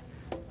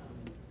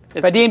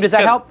 Vadim, does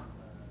that help?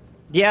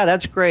 Yeah,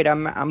 that's great.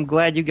 I'm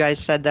glad you guys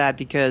said that,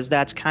 because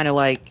that's kind of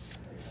like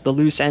the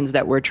loose ends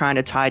that we're trying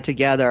to tie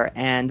together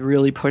and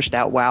really push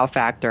that wow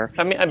factor.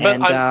 I mean,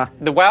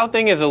 the wow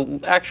thing is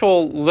an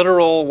actual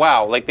literal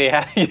wow. Like you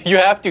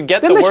have to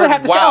get the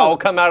word wow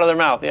come out of their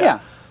mouth. Yeah.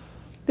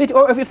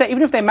 Or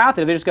even if they mouth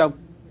it, they just go.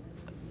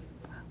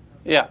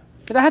 Yeah.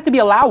 It doesn't have to be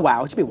a loud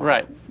wow. It should be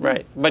wow.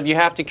 Right. But you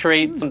have to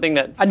create something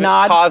that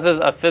causes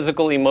a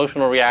physical,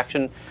 emotional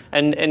reaction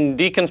and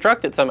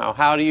deconstruct it somehow.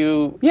 How do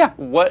you? Yeah.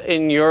 What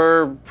in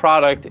your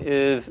product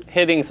is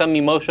hitting some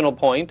emotional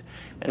point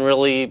and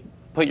really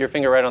put your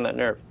finger right on that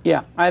nerve?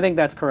 Yeah, I think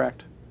that's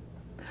correct.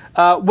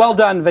 Well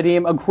done,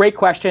 Vadim. A great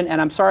question, and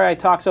I'm sorry I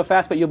talk so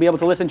fast, but you'll be able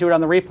to listen to it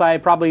on the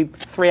replay probably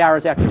 3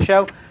 hours after the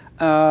show.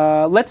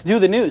 Let's do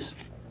the news.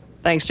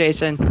 Thanks,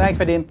 Jason. Thanks,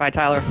 Vadim. Bye,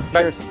 Tyler.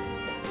 Cheers.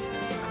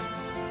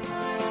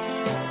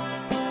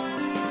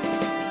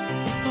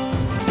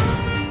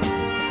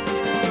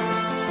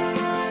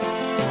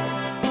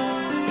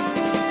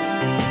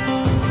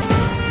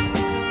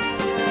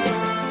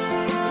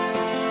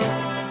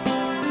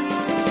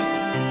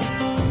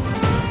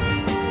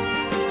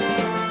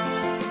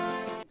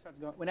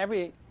 When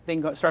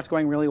everything starts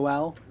going really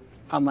well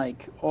on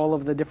like all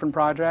of the different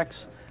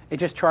projects, it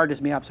just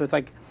charges me up. So it's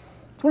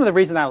one of the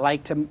reasons I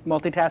like to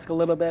multitask a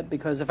little bit,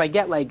 because if I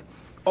get like,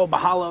 oh,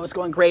 Mahalo is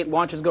going great,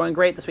 launch is going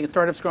great, this week in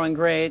startup's going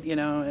great,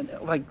 and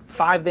like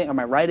 5 days, or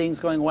my writing's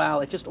going well,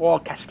 it just all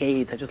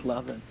cascades. I just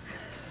love it.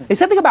 There's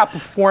something about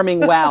performing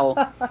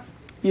well,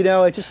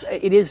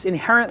 it is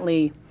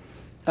inherently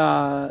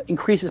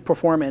increases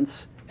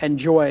performance and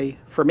joy,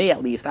 for me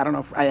at least. I don't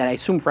know, I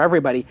assume for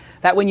everybody,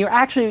 that when you're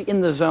actually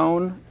in the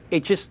zone,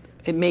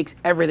 it makes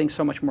everything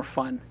so much more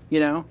fun,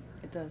 It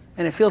does.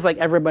 And it feels like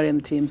everybody in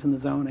the team's in the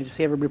zone. I just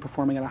see everybody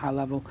performing at a high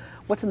level.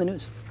 What's in the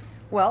news?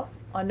 Well,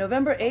 on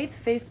November 8th,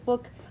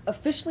 Facebook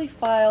officially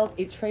filed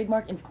a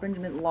trademark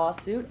infringement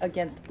lawsuit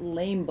against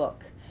Lamebook,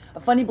 a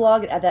funny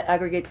blog that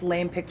aggregates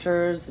lame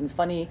pictures and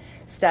funny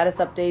status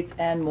updates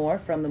and more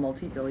from the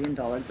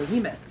multi-billion-dollar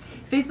behemoth.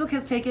 Facebook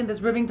has taken this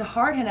ribbing to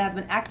heart and has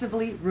been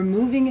actively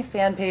removing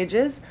fan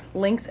pages,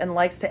 links, and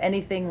likes to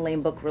anything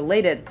Lamebook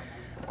related.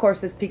 Of course,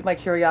 this piqued my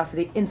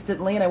curiosity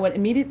instantly, and I went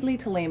immediately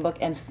to Lamebook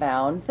and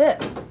found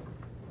this.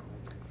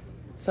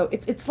 So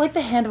it's like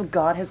the hand of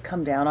God has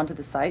come down onto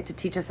the site to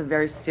teach us a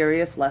very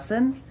serious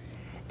lesson.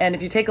 And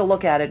if you take a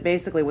look at it,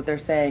 basically what they're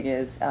saying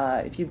is,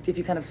 if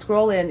you kind of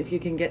scroll in, if you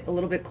can get a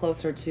little bit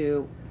closer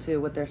to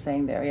what they're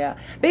saying there, yeah.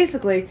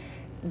 Basically,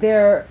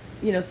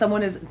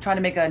 someone is trying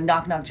to make a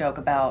knock-knock joke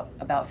about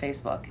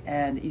Facebook,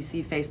 and you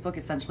see Facebook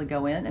essentially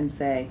go in and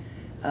say,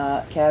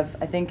 Kev,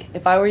 I think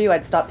if I were you,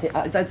 I'd stop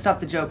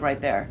the joke right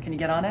there. Can you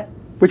get on it?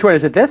 Which one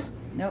is it? This?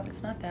 Nope,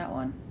 it's not that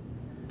one.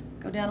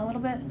 Go down a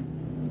little bit.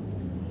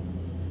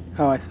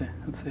 Oh, I see.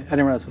 Let's see. I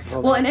didn't realize it was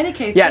all. Well, in any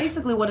case,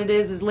 basically what it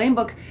is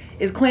Lamebook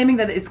is claiming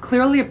that it's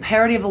clearly a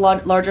parody of a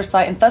larger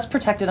site and thus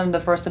protected under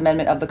the First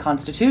Amendment of the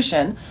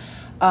Constitution.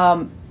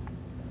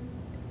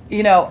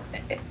 you know.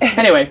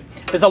 Anyway,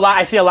 there's a lot.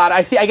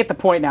 I get the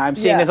point now. I'm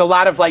seeing there's a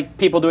lot of like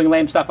people doing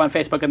lame stuff on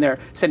Facebook and they're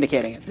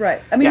syndicating it.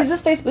 Right. I mean, Yes.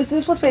 is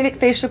this what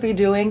Facebook should be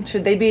doing?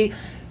 Should they be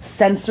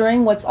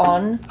censoring what's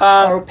on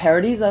or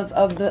parodies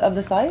of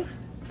the site?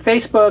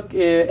 Facebook,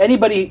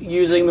 anybody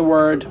using the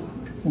word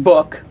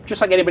book,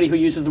 just like anybody who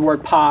uses the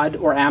word pod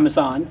or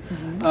Amazon,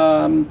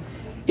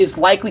 is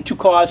likely to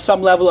cause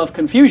some level of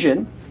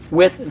confusion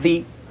with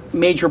the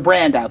major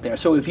brand out there.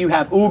 So if you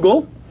have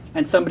Oogle,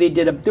 and somebody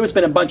there's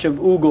been a bunch of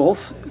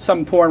Oogles,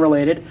 some porn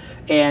related,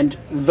 and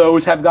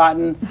those have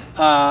gotten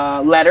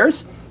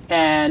letters,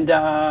 and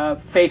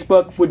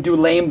Facebook would do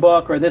lame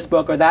book or this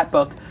book or that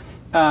book.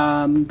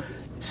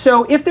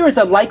 So if there is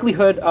a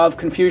likelihood of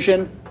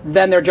confusion,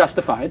 then they're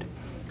justified,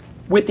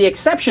 with the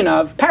exception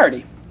of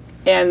parody.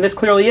 And this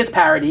clearly is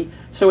parody,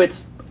 so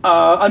it's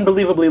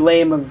unbelievably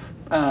lame of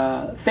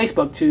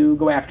Facebook to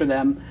go after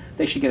them.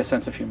 They should get a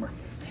sense of humor.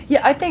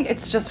 Yeah, I think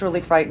it's just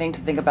really frightening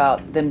to think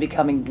about them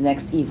becoming the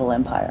next evil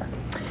empire.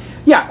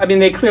 Yeah, I mean,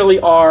 they clearly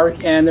are,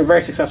 and they're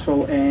very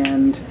successful,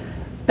 and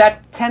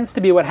that tends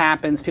to be what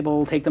happens. People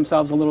will take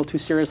themselves a little too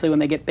seriously when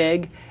they get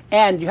big,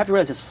 and you have to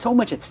realize there's so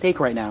much at stake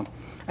right now.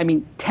 I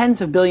mean,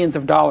 tens of billions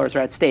of dollars are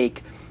at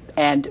stake,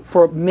 and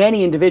for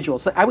many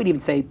individuals, I would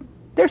even say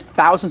there's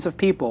thousands of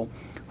people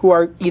who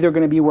are either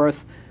going to be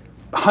worth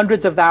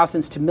hundreds of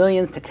thousands to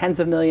millions to tens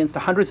of millions to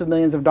hundreds of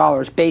millions of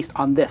dollars based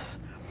on this.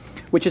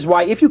 Which is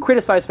why if you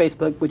criticize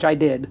Facebook, which I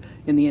did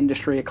in the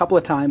industry a couple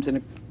of times in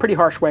a pretty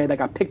harsh way that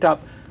got picked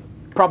up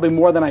probably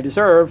more than I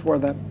deserve or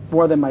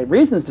more than my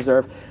reasons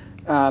deserve,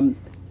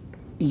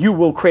 you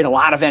will create a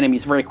lot of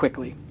enemies very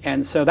quickly.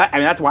 And so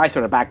that's why I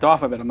sort of backed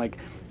off of it. I'm like,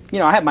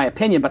 I have my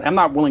opinion, but I'm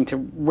not willing to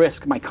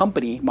risk my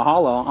company,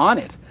 Mahalo, on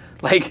it,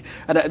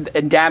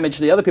 and damage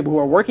the other people who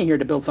are working here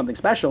to build something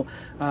special.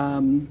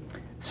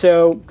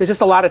 So there's just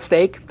a lot at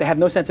stake. They have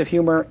no sense of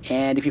humor,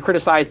 and if you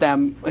criticize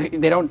them,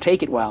 they don't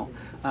take it well.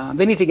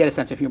 They need to get a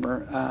sense of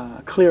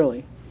humor,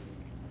 clearly.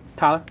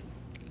 Tyler?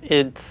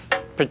 It's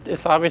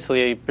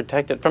obviously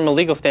protected from a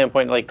legal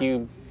standpoint. Like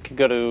you could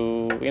go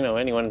to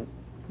anyone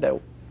that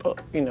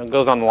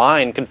goes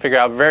online can figure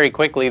out very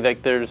quickly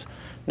that there's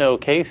no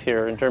case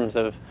here in terms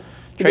of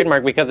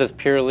trademark because it's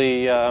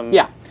purely a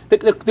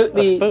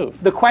spoof.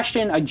 The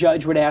question a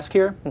judge would ask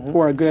here,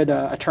 or a good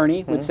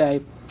attorney would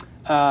say,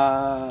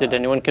 did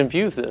anyone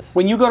confuse this?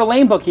 When you go to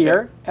Lamebook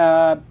here,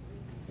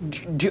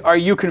 are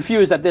you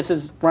confused that this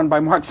is run by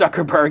Mark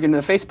Zuckerberg and the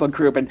Facebook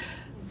group? And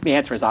the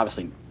answer is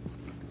obviously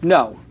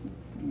no.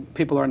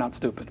 People are not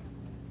stupid.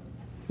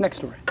 Next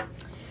story.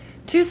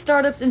 2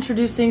 startups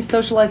introducing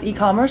socialized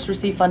e-commerce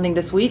receive funding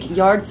this week.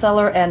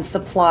 Yardseller and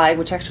Supply,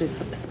 which actually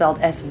is spelled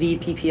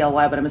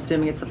SVPPLY, but I'm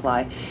assuming it's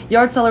Supply.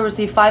 Yardseller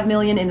received $5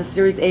 million in a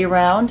Series A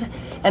round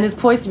and is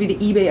poised to be the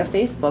eBay of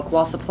Facebook,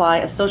 while Supply,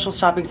 a social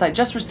shopping site,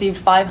 just received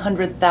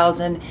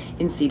 $500,000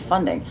 in seed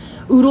funding.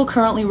 Oodle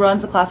currently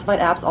runs a classified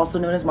apps, also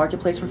known as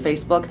Marketplace for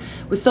Facebook.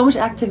 With so much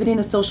activity in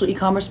the social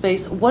e-commerce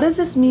space, what does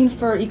this mean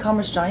for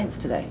e-commerce giants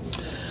today?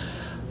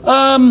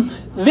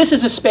 This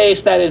is a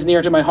space that is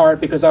near to my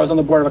heart because I was on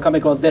the board of a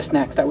company called This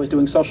Next that was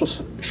doing social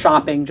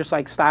shopping, just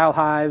like Style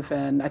Hive,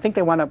 and I think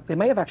they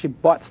may have actually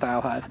bought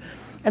Style Hive.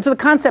 And so the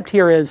concept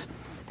here is,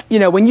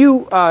 when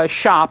you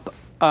shop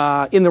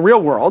in the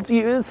real world,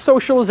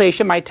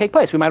 socialization might take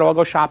place. We might all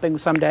go shopping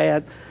someday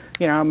at,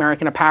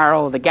 American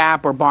Apparel, The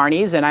Gap, or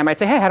Barney's, and I might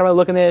say, hey, how do I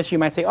look in this? You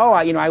might say, oh,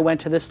 I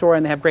went to this store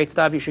and they have great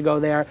stuff. You should go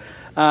there.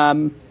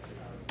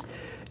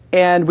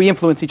 And we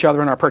influence each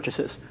other in our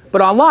purchases. But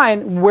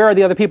online, where are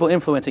the other people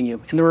influencing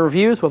you? In the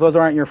reviews, well, those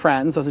aren't your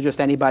friends. Those are just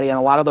anybody, and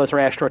a lot of those are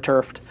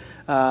astroturfed.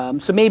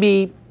 So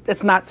maybe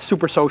it's not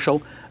super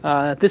social.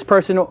 This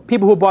person,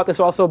 people who bought this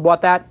also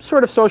bought that.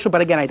 Sort of social, but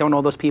again, I don't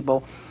know those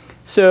people.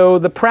 So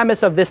the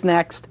premise of This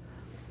Next,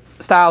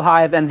 Style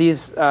Hive, and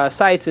these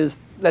sites is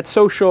that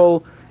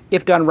social,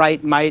 if done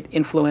right, might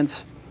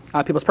influence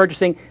people's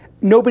purchasing.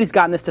 Nobody's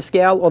gotten this to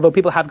scale, although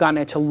people have gotten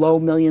it to low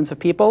millions of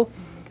people.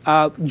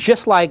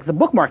 Just like the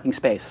bookmarking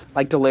space,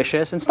 like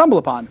Delicious and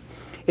StumbleUpon.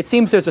 It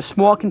seems there's a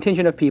small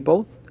contingent of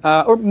people,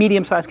 or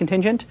medium-sized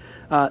contingent.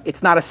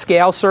 It's not a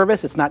scale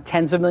service. It's not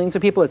tens of millions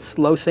of people. It's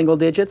low single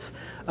digits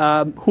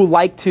who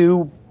like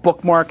to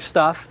bookmark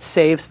stuff,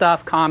 save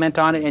stuff, comment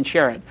on it, and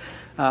share it.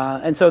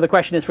 And so the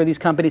question is for these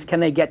companies,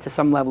 can they get to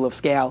some level of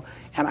scale?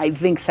 And I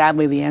think,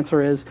 sadly, the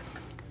answer is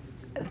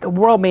the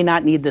world may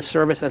not need this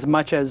service as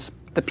much as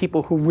the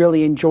people who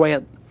really enjoy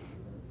it.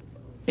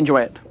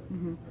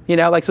 Mm-hmm.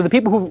 So the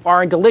people who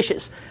are in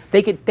Delicious,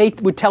 they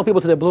would tell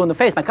people till they're blue in the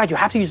face, my God, you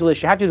have to use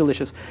Delicious, you have to do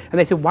Delicious. And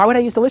they said, why would I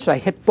use Delicious? I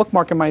hit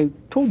bookmark in my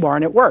toolbar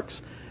and it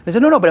works. They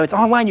said, no, but it's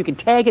online, you can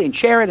tag it and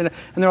share it. And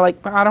they're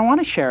like, I don't want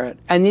to share it.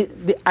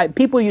 And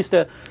people used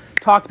to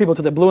talk to people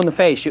till they're blue in the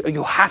face.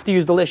 You have to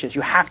use Delicious,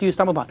 you have to use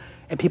StumbleUpon.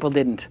 And people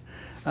didn't.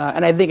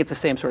 And I think it's the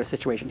same sort of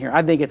situation here.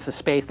 I think it's a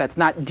space that's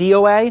not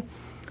DOA,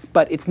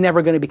 but it's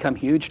never going to become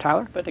huge.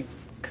 Tyler? But it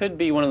could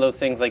be one of those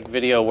things like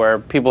video where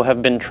people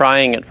have been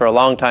trying it for a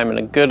long time, and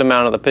a good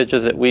amount of the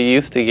pitches that we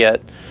used to get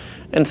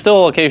and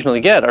still occasionally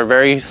get are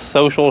very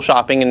social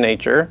shopping in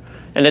nature,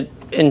 And it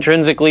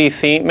intrinsically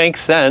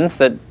makes sense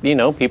that, you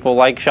know, people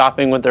like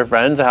shopping with their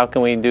friends. How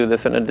can we do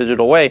this in a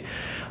digital way?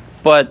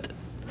 But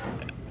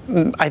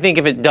I think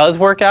if it does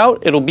work out,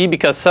 it'll be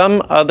because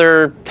some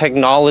other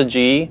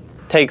technology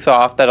takes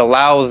off that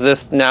allows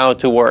this now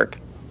to work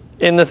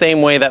in the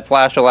same way that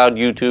Flash allowed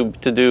YouTube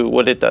to do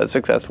what it does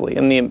successfully.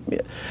 And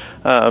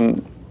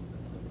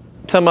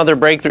some other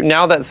breakthrough,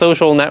 now that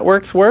social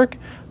networks work,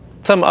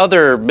 some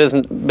other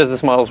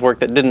business models work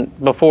that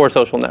didn't before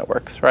social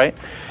networks, right?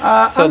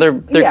 So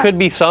there could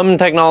be some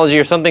technology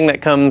or something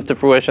that comes to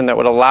fruition that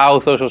would allow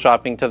social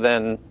shopping to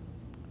then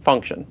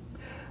function.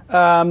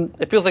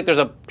 It feels like there's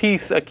a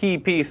key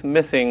piece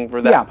missing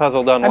for that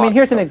puzzle to unlock. I mean,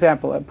 here's an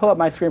example. Pull up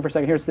my screen for a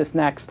second. Here's this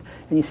next,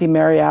 and you see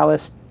Mary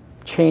Alice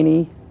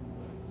Haney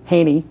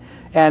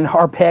and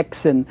her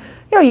picks, and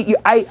you know,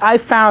 I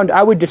found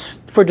I would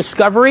just for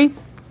discovery.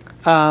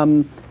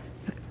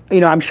 You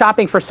know, I'm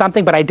shopping for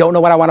something, but I don't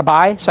know what I want to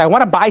buy. So I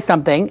want to buy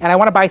something, and I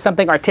want to buy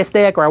something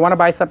artistic, or I want to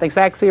buy something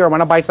sexy, or I want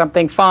to buy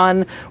something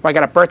fun, or I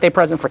got a birthday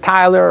present for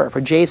Tyler or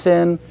for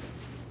Jason.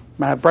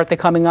 I have a birthday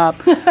coming up,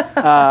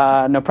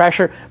 no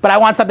pressure. But I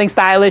want something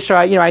stylish, or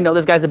I know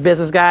this guy's a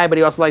business guy, but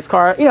he also likes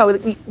cars. You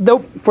know, though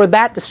for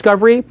that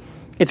discovery,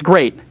 it's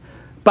great.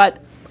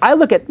 But I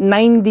look at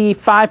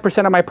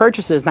 95% of my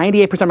purchases,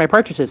 98% of my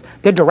purchases,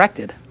 they're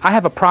directed. I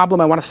have a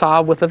problem I want to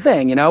solve with a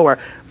thing, you know, or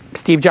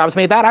Steve Jobs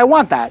made that, I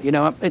want that. You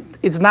know,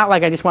 it's not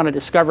like I just want to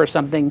discover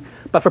something.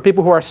 But for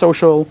people who are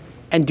social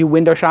and do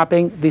window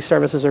shopping, these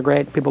services are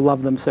great. People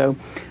love them. So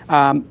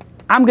I'm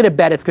going to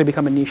bet it's going to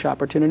become a niche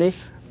opportunity.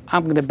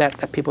 I'm going to bet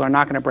that people are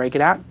not going to break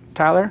it out.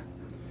 Tyler,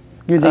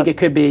 you think it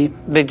could be?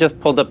 They just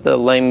pulled up the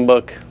lame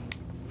book.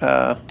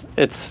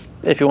 It's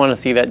if you want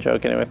to see that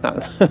joke, anyway. It's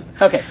not.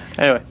 Okay.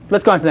 Anyway,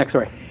 let's go on to the next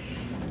story.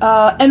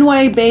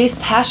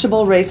 NY-based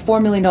Hashable raised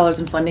 $4 million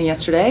in funding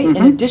yesterday,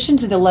 in addition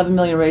to the $11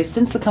 million raised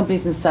since the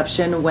company's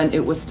inception when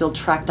it was still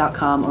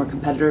Track.com, or a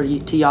competitor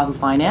to Yahoo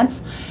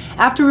Finance.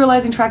 After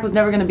realizing Track was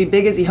never going to be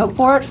big as he hoped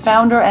for it,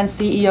 founder and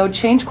CEO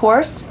changed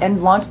course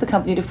and launched the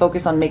company to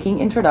focus on making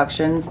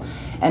introductions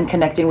and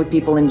connecting with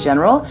people in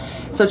general.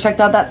 So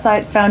checked out that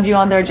site, found you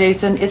on there,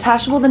 Jason. Is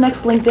Hashable the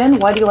next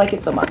LinkedIn? Why do you like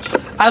it so much?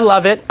 I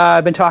love it.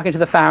 I've been talking to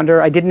the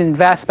founder. I didn't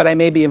invest, but I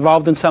may be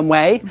involved in some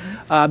way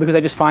because I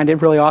just find it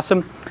really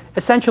awesome.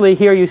 Essentially,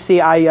 here you see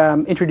I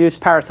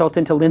introduced Paris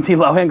Hilton to Lindsay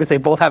Lohan because they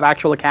both have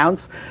actual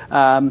accounts.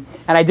 And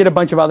I did a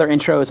bunch of other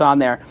intros on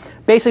there.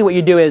 Basically, what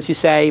you do is you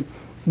say,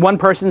 one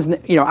person's,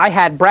 I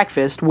had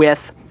breakfast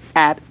with,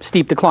 at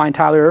Steep Decline,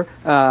 Tyler.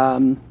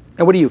 And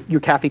what are you?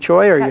 You're Kathy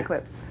Choi? Or Cat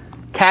Quips.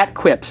 Cat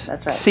Quips.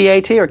 That's right.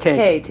 C-A-T or K-A-T?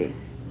 K-A-T.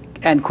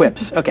 And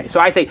Quips. Okay, so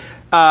I say,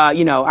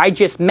 I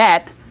just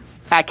met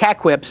at Cat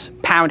Quips,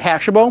 pound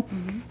Hashable.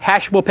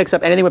 Hashable picks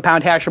up anything with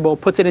pound Hashable,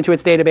 puts it into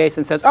its database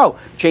and says, oh,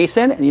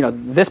 Jason,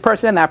 and this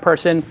person and that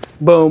person,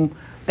 boom,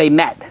 they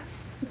met.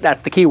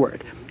 That's the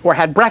keyword. Or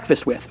had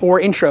breakfast with, or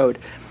introed.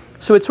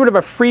 So it's sort of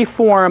a free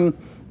form,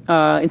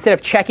 instead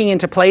of checking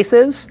into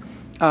places,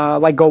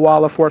 like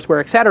GoWalla, Foursquare,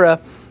 et cetera,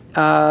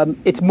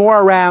 it's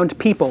more around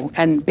people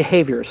and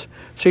behaviors.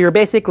 So you're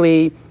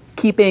basically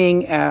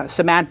keeping a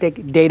semantic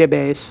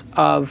database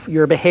of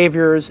your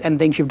behaviors and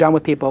things you've done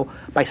with people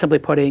by simply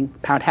putting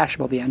pound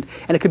Hashable at the end.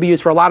 And it could be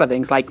used for a lot of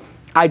things, like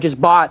I just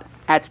bought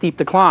at Steep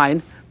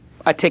Decline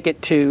a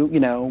ticket to,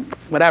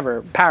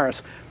 whatever,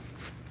 Paris,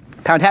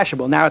 pound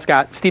Hashable. Now it's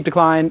got Steep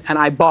Decline and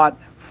I bought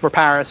for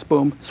Paris,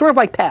 boom. Sort of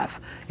like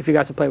Path. If you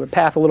guys have played with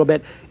Path a little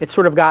bit, it's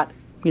sort of got,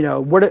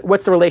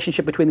 what's the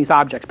relationship between these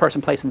objects,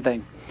 person, place, and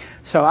thing.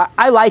 So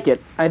I like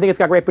it. I think it's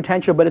got great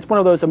potential, but it's one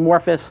of those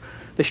amorphous.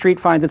 The street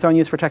finds its own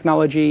use for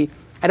technology.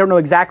 I don't know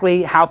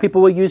exactly how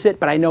people will use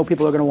it, but I know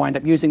people are going to wind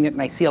up using it,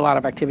 and I see a lot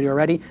of activity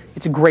already.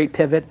 It's a great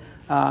pivot,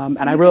 and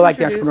I really like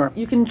the entrepreneur.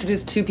 You can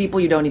introduce two people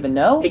you don't even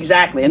know.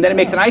 Exactly, and then it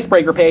makes an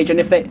icebreaker page, and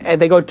if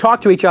they go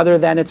talk to each other,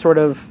 then it sort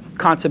of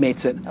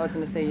consummates it. I was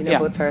going to say,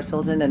 both Paris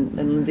Hilton and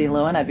Lindsay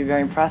Lohan. I'd be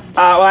very impressed.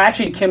 Well,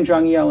 actually, Kim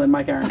Jong-il and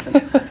Mike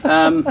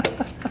Arrington.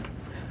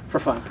 For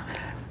fun.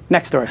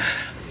 Next story.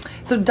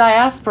 So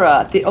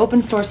Diaspora, the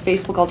open source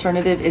Facebook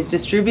alternative, is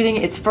distributing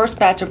its first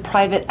batch of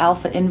private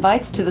alpha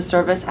invites to the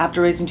service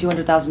after raising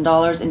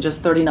 $200,000 in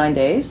just 39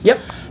 days. Yep.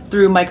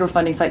 Through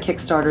microfunding site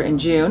Kickstarter in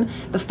June.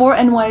 The 4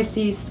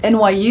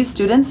 NYU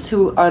students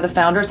who are the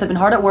founders have been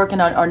hard at work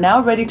and are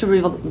now ready to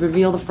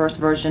reveal the first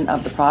version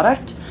of the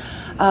product.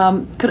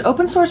 Could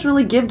open source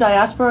really give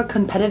Diaspora a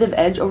competitive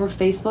edge over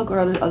Facebook or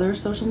other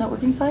social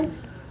networking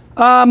sites?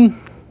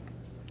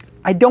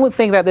 I don't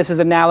think that this is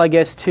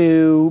analogous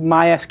to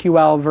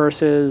MySQL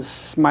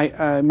versus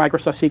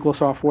Microsoft SQL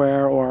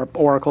software or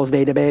Oracle's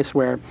database,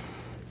 where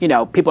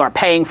people are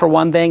paying for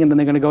one thing and then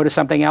they're going to go to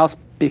something else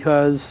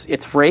because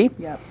it's free.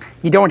 Yep.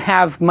 You don't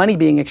have money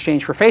being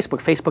exchanged for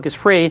Facebook. Facebook is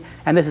free,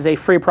 and this is a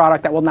free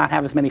product that will not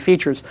have as many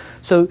features.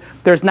 So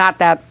there's not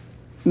that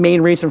main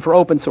reason for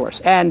open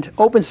source. And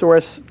open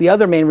source, the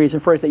other main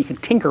reason for it is that you can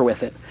tinker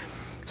with it.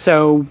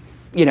 So,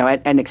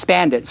 and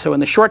expand it. So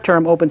in the short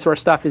term, open source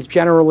stuff is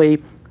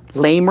generally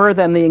lamer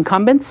than the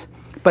incumbents,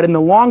 but in the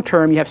long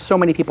term, you have so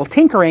many people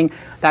tinkering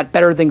that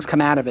better things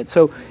come out of it.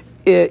 So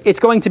it's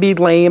going to be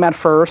lame at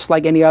first,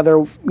 like any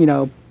other,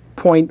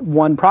 point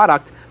one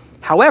product.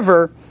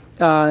 However,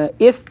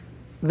 if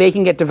they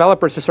can get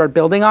developers to start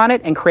building on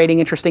it and creating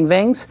interesting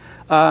things,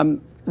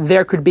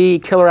 there could be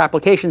killer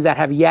applications that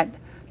have yet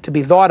to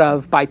be thought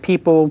of by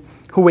people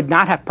who would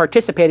not have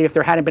participated if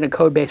there hadn't been a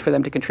code base for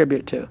them to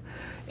contribute to.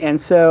 And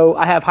so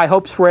I have high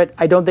hopes for it.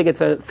 I don't think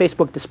it's a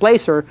Facebook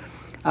displacer,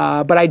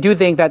 but I do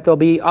think that there'll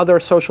be other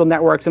social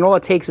networks, and all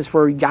it takes is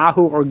for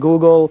Yahoo or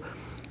Google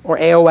or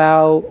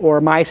AOL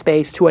or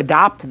MySpace to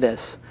adopt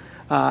this.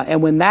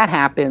 And when that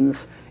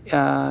happens,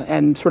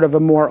 and sort of a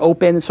more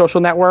open social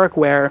network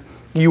where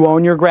you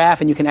own your graph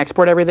and you can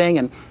export everything,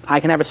 and I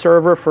can have a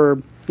server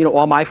for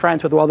all my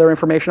friends with all their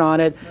information on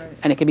it, right.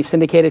 And it can be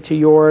syndicated to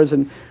yours,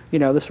 and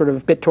this sort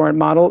of BitTorrent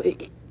model.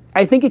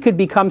 I think it could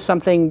become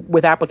something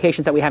with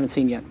applications that we haven't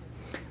seen yet,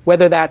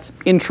 whether that's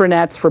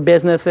intranets for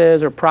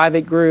businesses or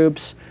private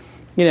groups,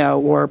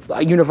 or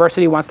a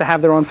university wants to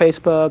have their own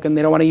Facebook and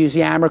they don't want to use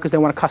Yammer because they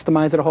want to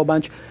customize it a whole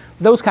bunch.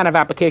 Those kind of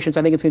applications,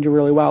 I think it's going to do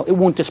really well. It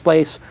won't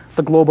displace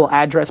the global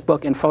address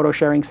book and photo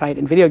sharing site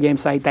and video game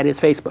site that is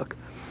Facebook,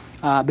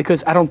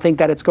 because I don't think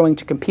that it's going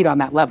to compete on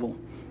that level.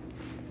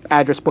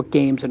 Address book,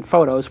 games, and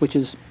photos, which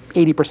is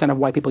 80% of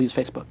why people use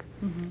Facebook.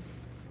 Mm-hmm.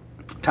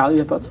 Tyler, you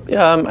have thoughts?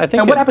 I think.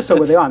 And what episode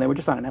were they on? They were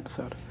just on an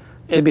episode.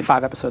 Maybe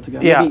 5 episodes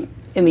ago. Yeah. Maybe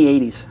in the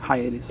 80s, high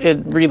 80s. It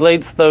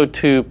relates, though,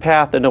 to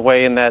Path in a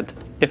way in that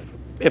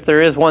if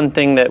there is one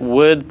thing that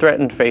would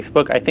threaten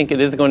Facebook, I think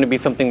it is going to be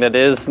something that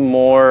is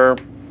more...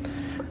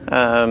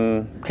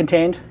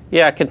 contained?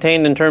 Yeah,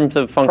 contained in terms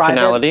of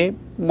functionality. Private?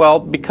 Well,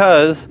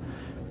 because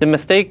the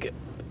mistake,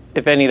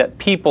 if any, that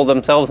people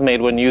themselves made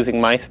when using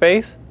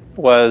MySpace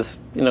was,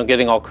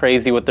 getting all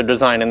crazy with their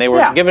design, and they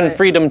were given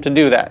freedom to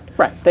do that.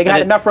 Right. They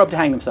had enough rope to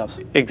hang themselves.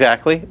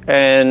 Exactly.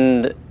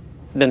 And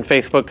then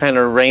Facebook kind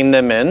of reined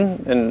them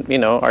in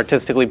and,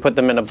 artistically put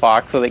them in a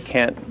box so they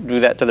can't do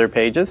that to their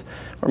pages,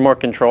 or more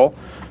control.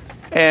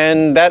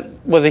 And that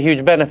was a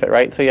huge benefit,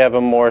 right? So you have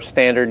a more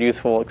standard,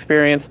 useful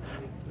experience.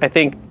 I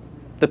think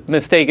the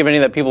mistake, if any,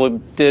 that people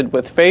did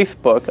with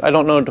Facebook, I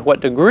don't know to what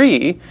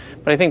degree,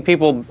 but I think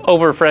people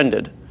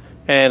over-friended.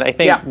 And I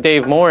think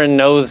Dave Morin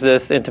knows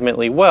this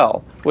intimately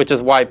well, which is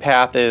why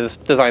Path is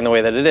designed the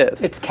way that it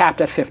is. It's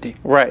capped at 50.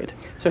 Right.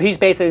 So he's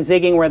basically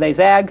zigging where they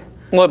zag.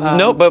 Well,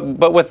 no,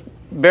 but with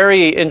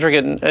very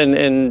intricate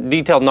and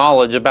detailed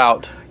knowledge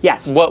about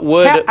what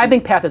would... I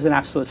think Path is an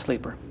absolute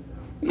sleeper.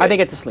 I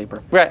think it's a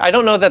sleeper. Right. I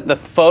don't know that the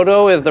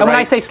photo is the and when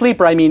I say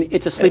sleeper, I mean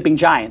it's a sleeping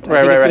giant.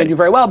 I think it's going to do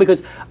very well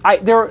because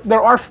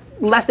there are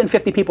less than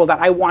 50 people that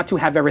I want to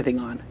have everything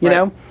on, you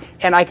know?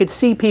 And I could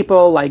see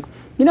people like,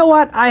 you know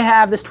what, I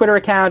have this Twitter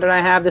account and I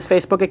have this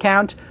Facebook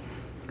account,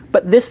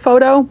 but this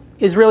photo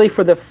is really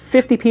for the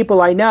 50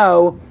 people I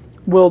know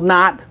will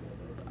not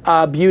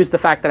abuse the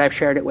fact that I've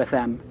shared it with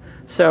them.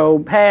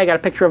 So, hey, I got a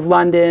picture of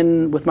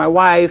London with my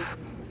wife.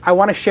 I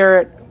want to share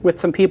it with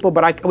some people,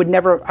 but I would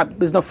never,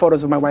 there's no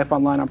photos of my wife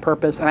online on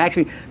purpose. And I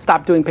actually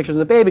stopped doing pictures of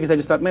the baby because I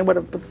just thought, man, what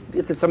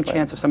if there's some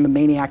chance of some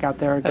maniac out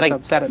there gets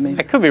upset at me?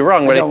 I could be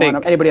wrong, but I don't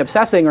want anybody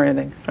obsessing or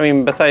anything. I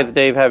mean, besides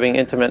Dave having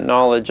intimate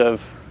knowledge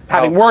of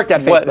having worked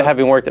at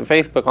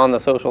Facebook on the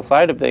social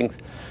side of things,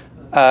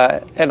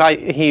 and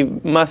he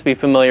must be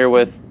familiar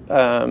with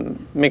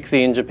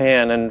Mixi in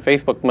Japan, and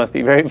Facebook must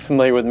be very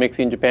familiar with Mixi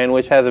in Japan,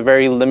 which has a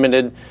very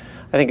limited,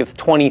 I think it's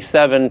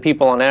 27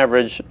 people on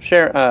average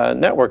share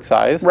network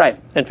size. Right.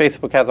 And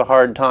Facebook has a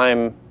hard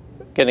time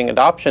getting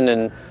adoption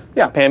in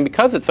Japan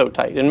because it's so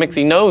tight. And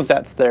Mixi knows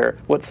that's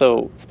what's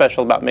so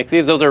special about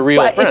Mixi. Those are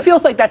real friends. It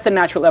feels like that's the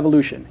natural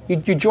evolution. You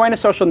join a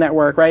social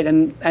network, right?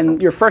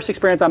 And your first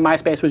experience on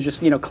MySpace was just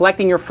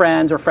collecting your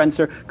friends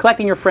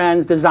collecting your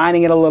friends,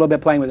 designing it a little bit,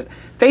 playing with it.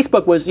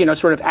 Facebook was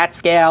sort of at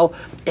scale,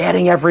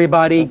 adding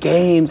everybody,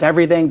 games,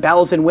 everything,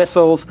 bells and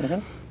whistles. Mm-hmm.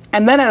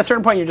 And then at a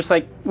certain point, you're just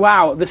like,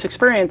 wow, this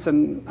experience,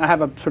 and I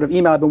have a sort of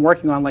email I've been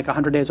working on, like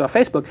 100 days off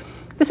Facebook.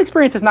 This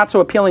experience is not so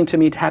appealing to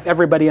me to have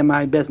everybody in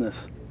my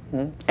business.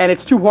 Mm-hmm. And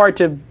it's too hard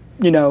to,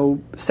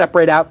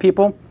 separate out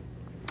people.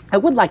 I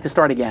would like to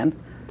start again.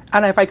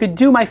 And if I could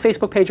do my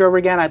Facebook page over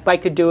again, I'd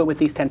like to do it with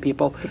these 10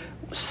 people.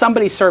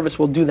 Somebody's service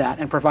will do that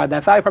and provide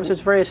that value proposition.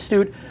 It's very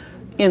astute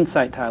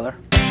insight, Tyler.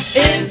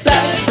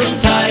 Insight from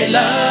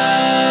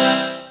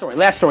Tyler.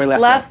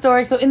 Last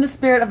story. So in the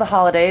spirit of the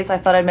holidays, I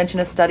thought I'd mention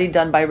a study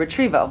done by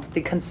Retrievo,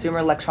 the consumer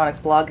electronics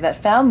blog, that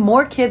found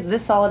more kids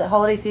this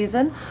holiday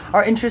season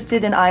are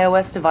interested in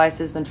iOS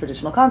devices than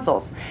traditional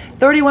consoles.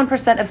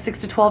 31% of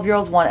 6 to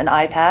 12-year-olds want an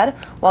iPad,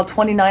 while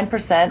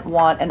 29%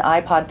 want an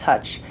iPod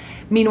Touch.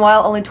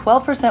 Meanwhile, only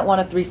 12%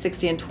 want a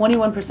 360 and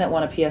 21%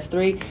 want a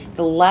PS3.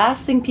 The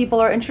last thing people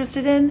are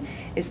interested in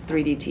is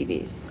 3D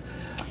TVs.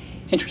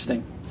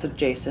 Interesting. So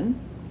Jason,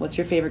 what's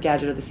your favorite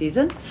gadget of the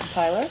season?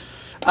 Tyler?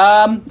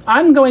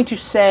 I'm going to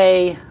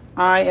say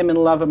I am in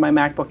love with my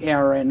MacBook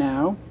Air right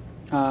now,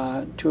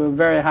 to a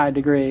very high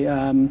degree.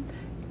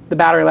 The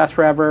battery lasts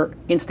forever.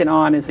 Instant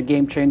on is a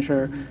game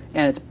changer,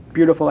 and it's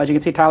beautiful. As you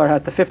can see, Tyler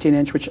has the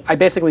 15-inch, which I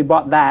basically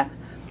bought that,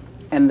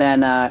 and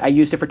then I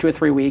used it for 2 or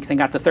 3 weeks and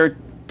got the 13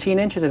 13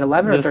 inches and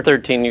 11 or This 13?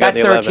 is 13, you got That's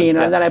the 11, 13,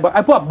 yeah. and then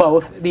I bought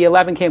both. The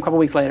 11 came a couple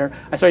weeks later.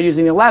 I started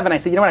using the 11. I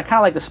said, you know what, I kind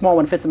of like the small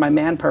one. Fits in my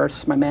man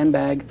purse, my man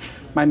bag,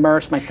 my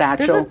purse, my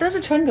satchel. There's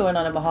a trend going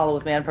on in Mahalo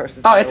with man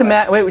purses. Oh, it's a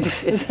man. Wait,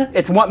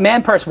 it's one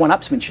man purse,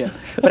 one-upsmanship.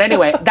 But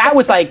anyway, that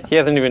was like He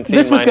hasn't even seen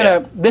this was mine gonna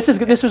yet.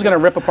 this was gonna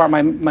rip apart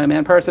my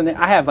man purse, and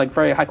I have like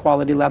very high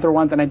quality leather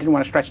ones, and I didn't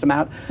want to stretch them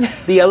out.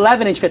 The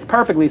 11-inch fits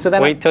perfectly. So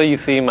then Wait till you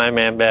see my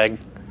man bag.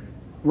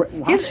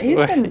 He's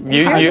been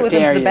You- hired you- with him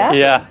to dare the you.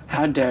 bathroom. Yeah.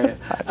 How dare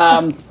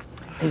you?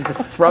 He's a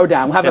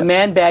throwdown. We'll have a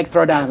man bag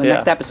throwdown in the Yeah.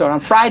 next episode. On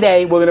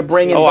Friday, we're going to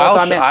bring in Oh, both I'll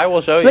our sh- men. I will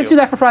show you. Let's do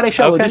that for Friday's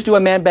show. We'll Okay. just do a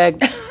man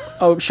bag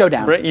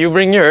showdown. You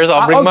bring yours,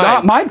 I'll bring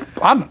mine.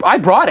 I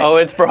brought it. Oh,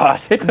 it's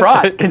broad. It's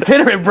broad.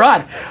 Consider it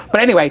broad. But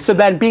anyway, so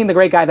then being the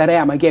great guy that I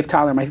am, I gave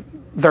Tyler my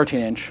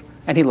 13-inch,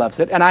 and he loves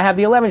it. And I have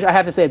the 11-inch. I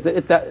have to say,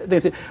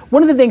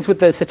 one of the things with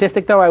the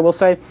statistic, though, I will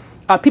say,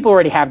 people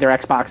already have their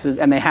Xboxes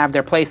and they have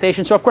their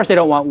PlayStation, so of course they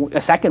don't want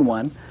a second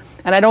one.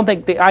 And I don't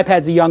think the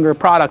iPad's a younger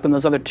product than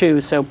those other two,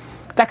 so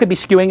that could be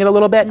skewing it a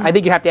little bit. I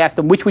think you have to ask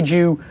them, which would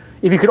you,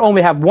 if you could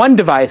only have one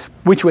device,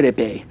 which would it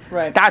be?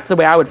 Right. That's the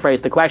way I would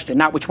phrase the question,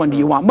 not which one do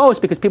you want most,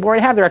 because people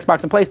already have their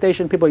Xbox and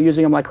PlayStation, people are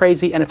using them like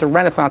crazy, and it's a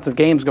renaissance of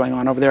games going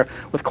on over there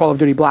with Call of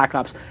Duty Black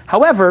Ops.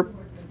 However,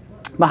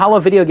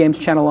 Mahalo Video Games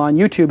channel on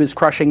YouTube is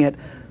crushing it,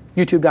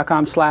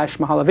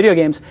 youtube.com/Mahalo Video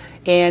Games,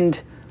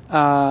 and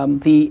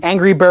the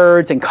Angry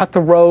Birds and Cut the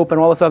Rope and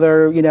all this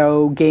other,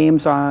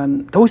 games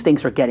on, those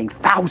things are getting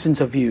thousands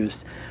of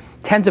views,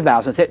 tens of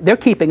thousands. They're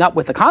keeping up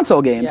with the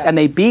console games, Yeah. and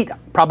they beat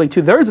probably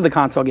 2/3 of the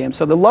console games.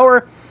 So the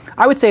lower,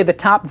 I would say the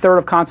top third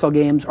of console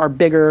games are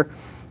bigger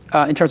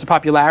in terms of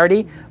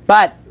popularity,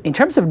 but in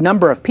terms of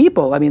number of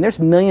people, I mean, there's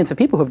millions of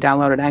people who have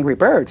downloaded Angry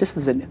Birds. This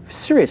is a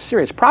serious,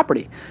 serious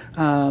property.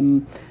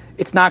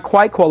 It's not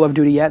quite Call of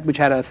Duty yet, which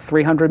had a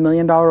 $300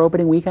 million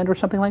opening weekend or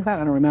something like that.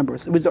 I don't remember.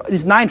 It was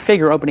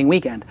 9-figure opening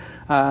weekend.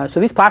 So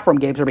these platform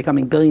games are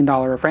becoming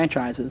billion-dollar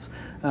franchises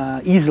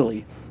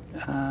easily.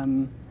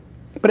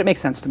 But it makes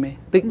sense to me.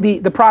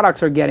 The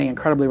products are getting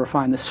incredibly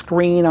refined. The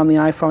screen on the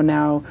iPhone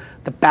now,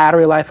 the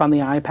battery life on the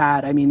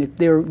iPad. I mean,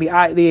 the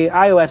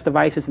iOS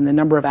devices and the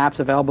number of apps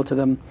available to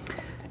them,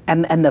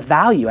 and the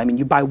value. I mean,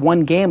 you buy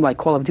one game like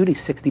Call of Duty,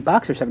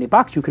 $60 or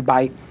 $70. You could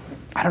buy,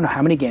 I don't know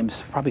how many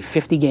games, probably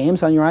 50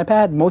 games on your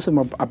iPad. Most of them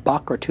are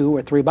 $1 or $2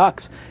 or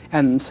 $3.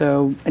 And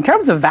so in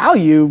terms of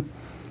value,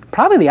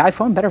 probably the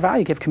iPhone, better value.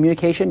 You have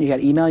communication, you got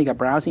email, you got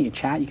browsing, you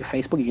chat, you can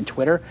Facebook, you can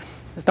Twitter.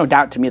 There's no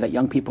doubt to me that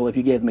young people, if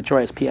you gave them a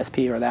choice,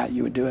 PSP or that,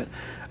 you would do it.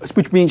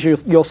 Which means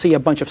you'll see a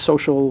bunch of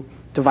social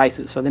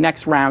devices. So the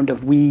next round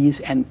of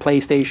Wiis and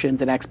PlayStations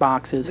and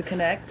Xboxes. The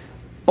Kinect.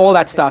 All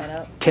that stuff, that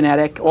out.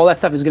 Kinetic, all that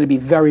stuff is going to be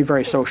very,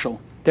 very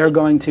social. They're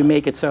going to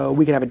make it so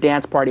we could have a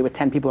dance party with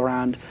 10 people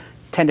around,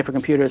 10 different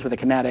computers with a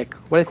Kinetic.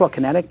 What do they call it?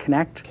 Kinetic?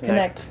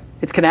 Kinect.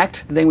 It's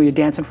Kinect, the thing where you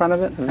dance in front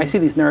of it. I see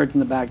these nerds in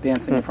the back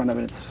dancing in front of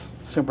it. It's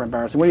super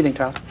embarrassing. What do you think,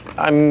 Tyler?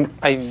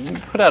 I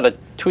put out a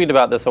tweet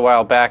about this a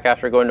while back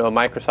after going to a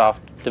Microsoft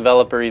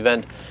developer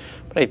event,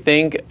 but I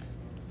think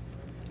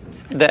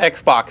the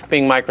Xbox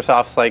being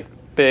Microsoft's like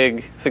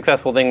big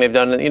successful thing they've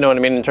done, you know what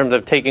I mean, in terms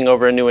of taking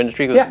over a new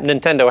industry. 'Cause Yeah.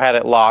 Nintendo had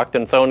it locked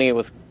and Sony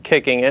was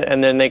kicking it,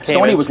 and then they came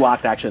Sony in, was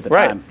locked actually at the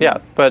right, time. yeah,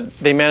 but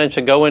they managed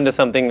to go into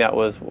something that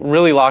was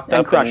really locked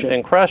And up crush it.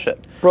 and crush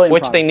it, Brilliant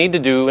which they product. need to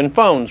do in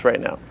phones right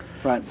now.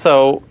 Right.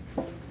 So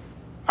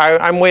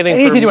I'm waiting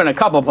They for... need to do it in a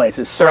couple of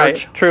places. Search,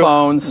 right, true,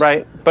 phones,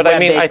 right. But I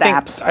mean, I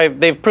web-based think apps.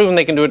 they've proven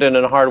they can do it in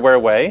a hardware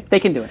way. They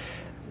can do it.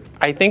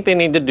 I think they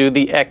need to do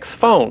the X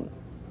phone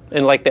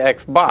in like the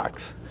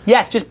Xbox.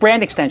 Yes, just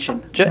brand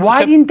extension. Ju-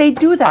 Why didn't they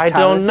do that, I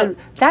Tyler? don't know.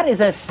 That is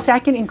a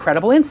second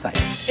incredible insight.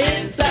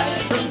 Insight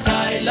from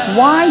Thailand.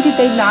 Why did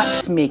they not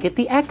just make it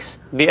the X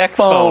The X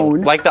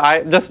phone, like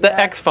just the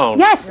X phone.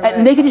 Yes, You're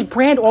and they right. could just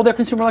brand all their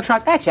consumer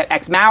electronics X. You have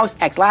X mouse,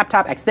 X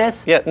laptop, X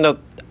this. Yeah, no,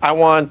 I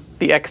want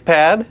the X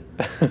pad.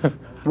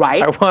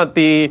 Right? I want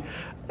the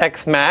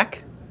X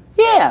Mac.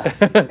 Yeah.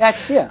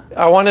 X, yeah.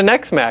 I want an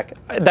X Mac.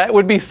 That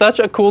would be such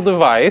a cool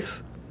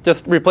device.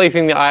 Just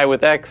replacing the I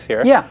with X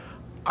here. Yeah.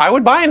 I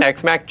would buy an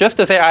X Mac just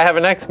to say I have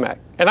an X Mac,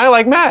 and I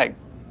like Mac.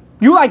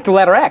 You like the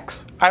letter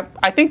X.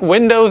 I think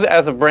Windows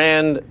as a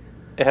brand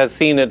has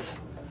seen its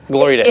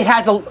glory days. It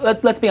has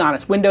let's be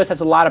honest, Windows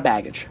has a lot of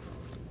baggage.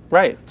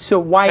 Right. So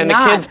why And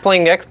not? the kids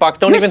playing the Xbox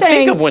don't even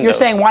think of Windows. You're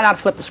saying why not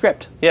flip the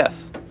script?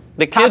 Yes.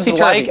 The kids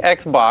Topsy-turvy. like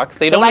Xbox. They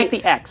They don't like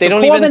the X. They So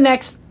don't call even. the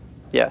next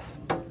Yes.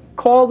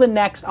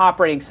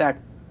 operating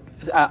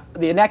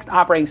the next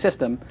operating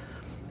system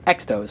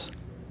XDOS.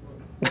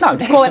 No,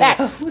 just call it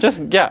X.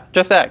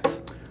 Just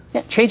X.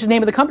 Yeah, change the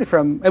name of the company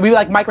from it'd be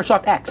like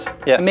Microsoft X.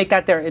 Yes. And make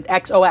that their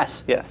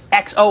XOS. Yes.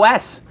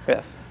 XOS.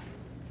 Yes.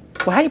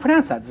 Well, how do you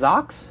pronounce that?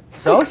 Zox?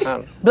 Zos?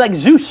 Um, Be like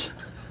Zeus.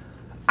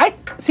 I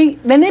see.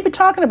 Then they've been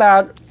talking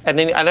about. And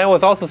I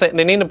was also saying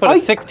they need to put Oh, a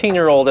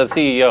 16-year-old as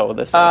CEO.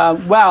 This.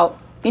 Well,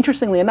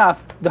 interestingly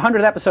enough, the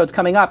 100th episode's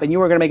coming up, and you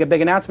were going to make a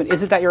big announcement.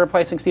 Is it that you're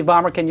replacing Steve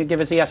Ballmer? Can you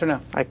give us a yes or no?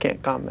 I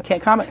can't comment.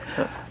 Can't comment.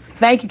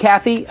 Thank you,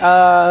 Kathy.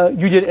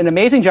 You did an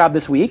amazing job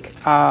this week.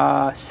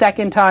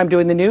 Second time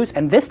doing the news,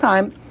 and this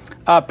time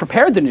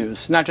prepared the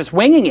news, not just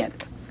winging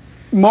it.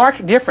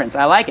 Marked difference.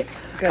 I like it.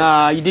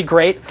 You did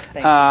great.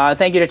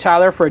 Thank you to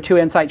Tyler for a 2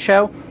 Insight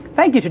show.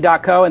 Thank you to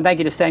 .co, and thank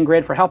you to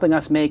SendGrid for helping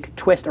us make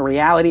Twist a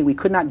reality. We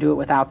could not do it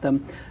without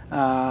them.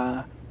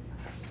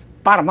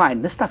 Bottom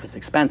line, this stuff is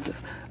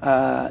expensive.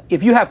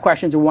 If you have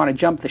questions or want to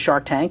jump the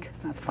Shark Tank,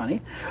 that's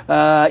funny,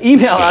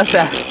 email us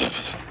at,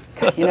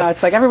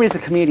 it's like everybody's a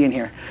comedian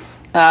here.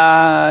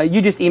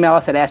 You just email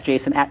us at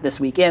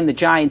AskJason@thisweekend. The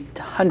giant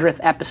 100th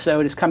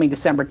episode is coming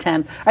December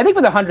 10th. I think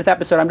for the 100th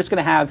episode, I'm just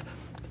going to have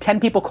 10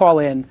 people call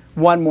in,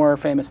 one more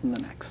famous than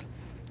the next.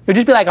 It'll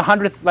just be like a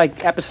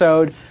 100th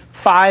episode,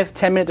 5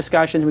 10-minute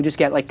discussions. We just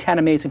get like 10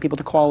 amazing people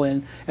to call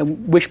in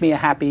and wish me a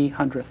happy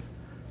 100th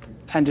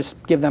and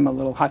just give them a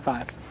little high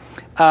five.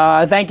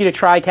 Thank you to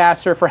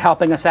TriCaster for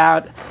helping us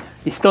out.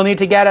 You still need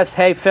to get us.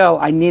 Hey, Phil,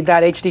 I need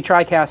that HD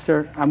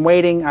TriCaster. I'm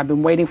waiting. I've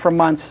been waiting for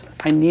months.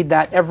 I need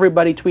that.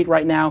 Everybody tweet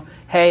right now.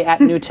 Hey,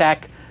 at New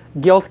Tech.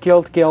 Guilt,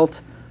 guilt,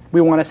 guilt.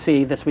 We want to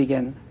see This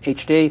Weekend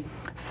HD.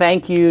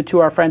 Thank you to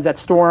our friends at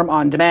Storm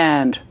On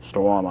Demand,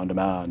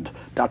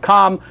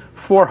 stormondemand.com,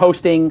 for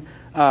hosting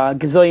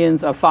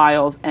gazillions of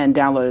files and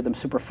downloaded them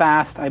super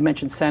fast. I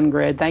mentioned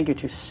SendGrid. Thank you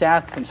to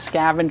Seth from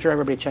Scavenger.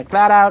 Everybody check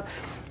that out.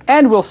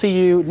 And we'll see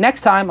you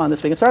next time on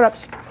This Week in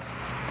Startups.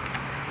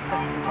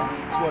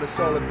 That's what it's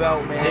all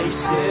about, man. They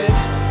said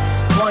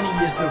money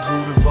is the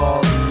root of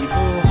all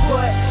evil.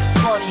 What?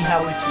 Funny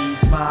how it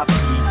feeds my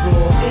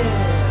people.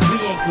 Yeah. We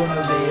ain't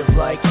gonna live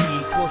like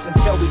equals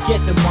until we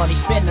get the money,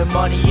 spend the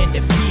money, and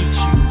defeat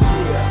you.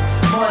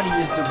 Yeah.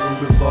 Money is the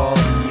root of all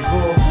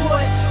evil.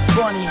 What?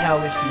 Funny how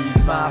it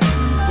feeds my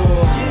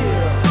people.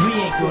 Yeah. We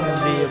ain't gonna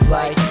live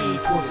like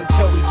equals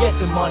until we get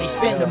the money,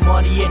 spend the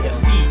money, and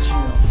defeat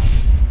you.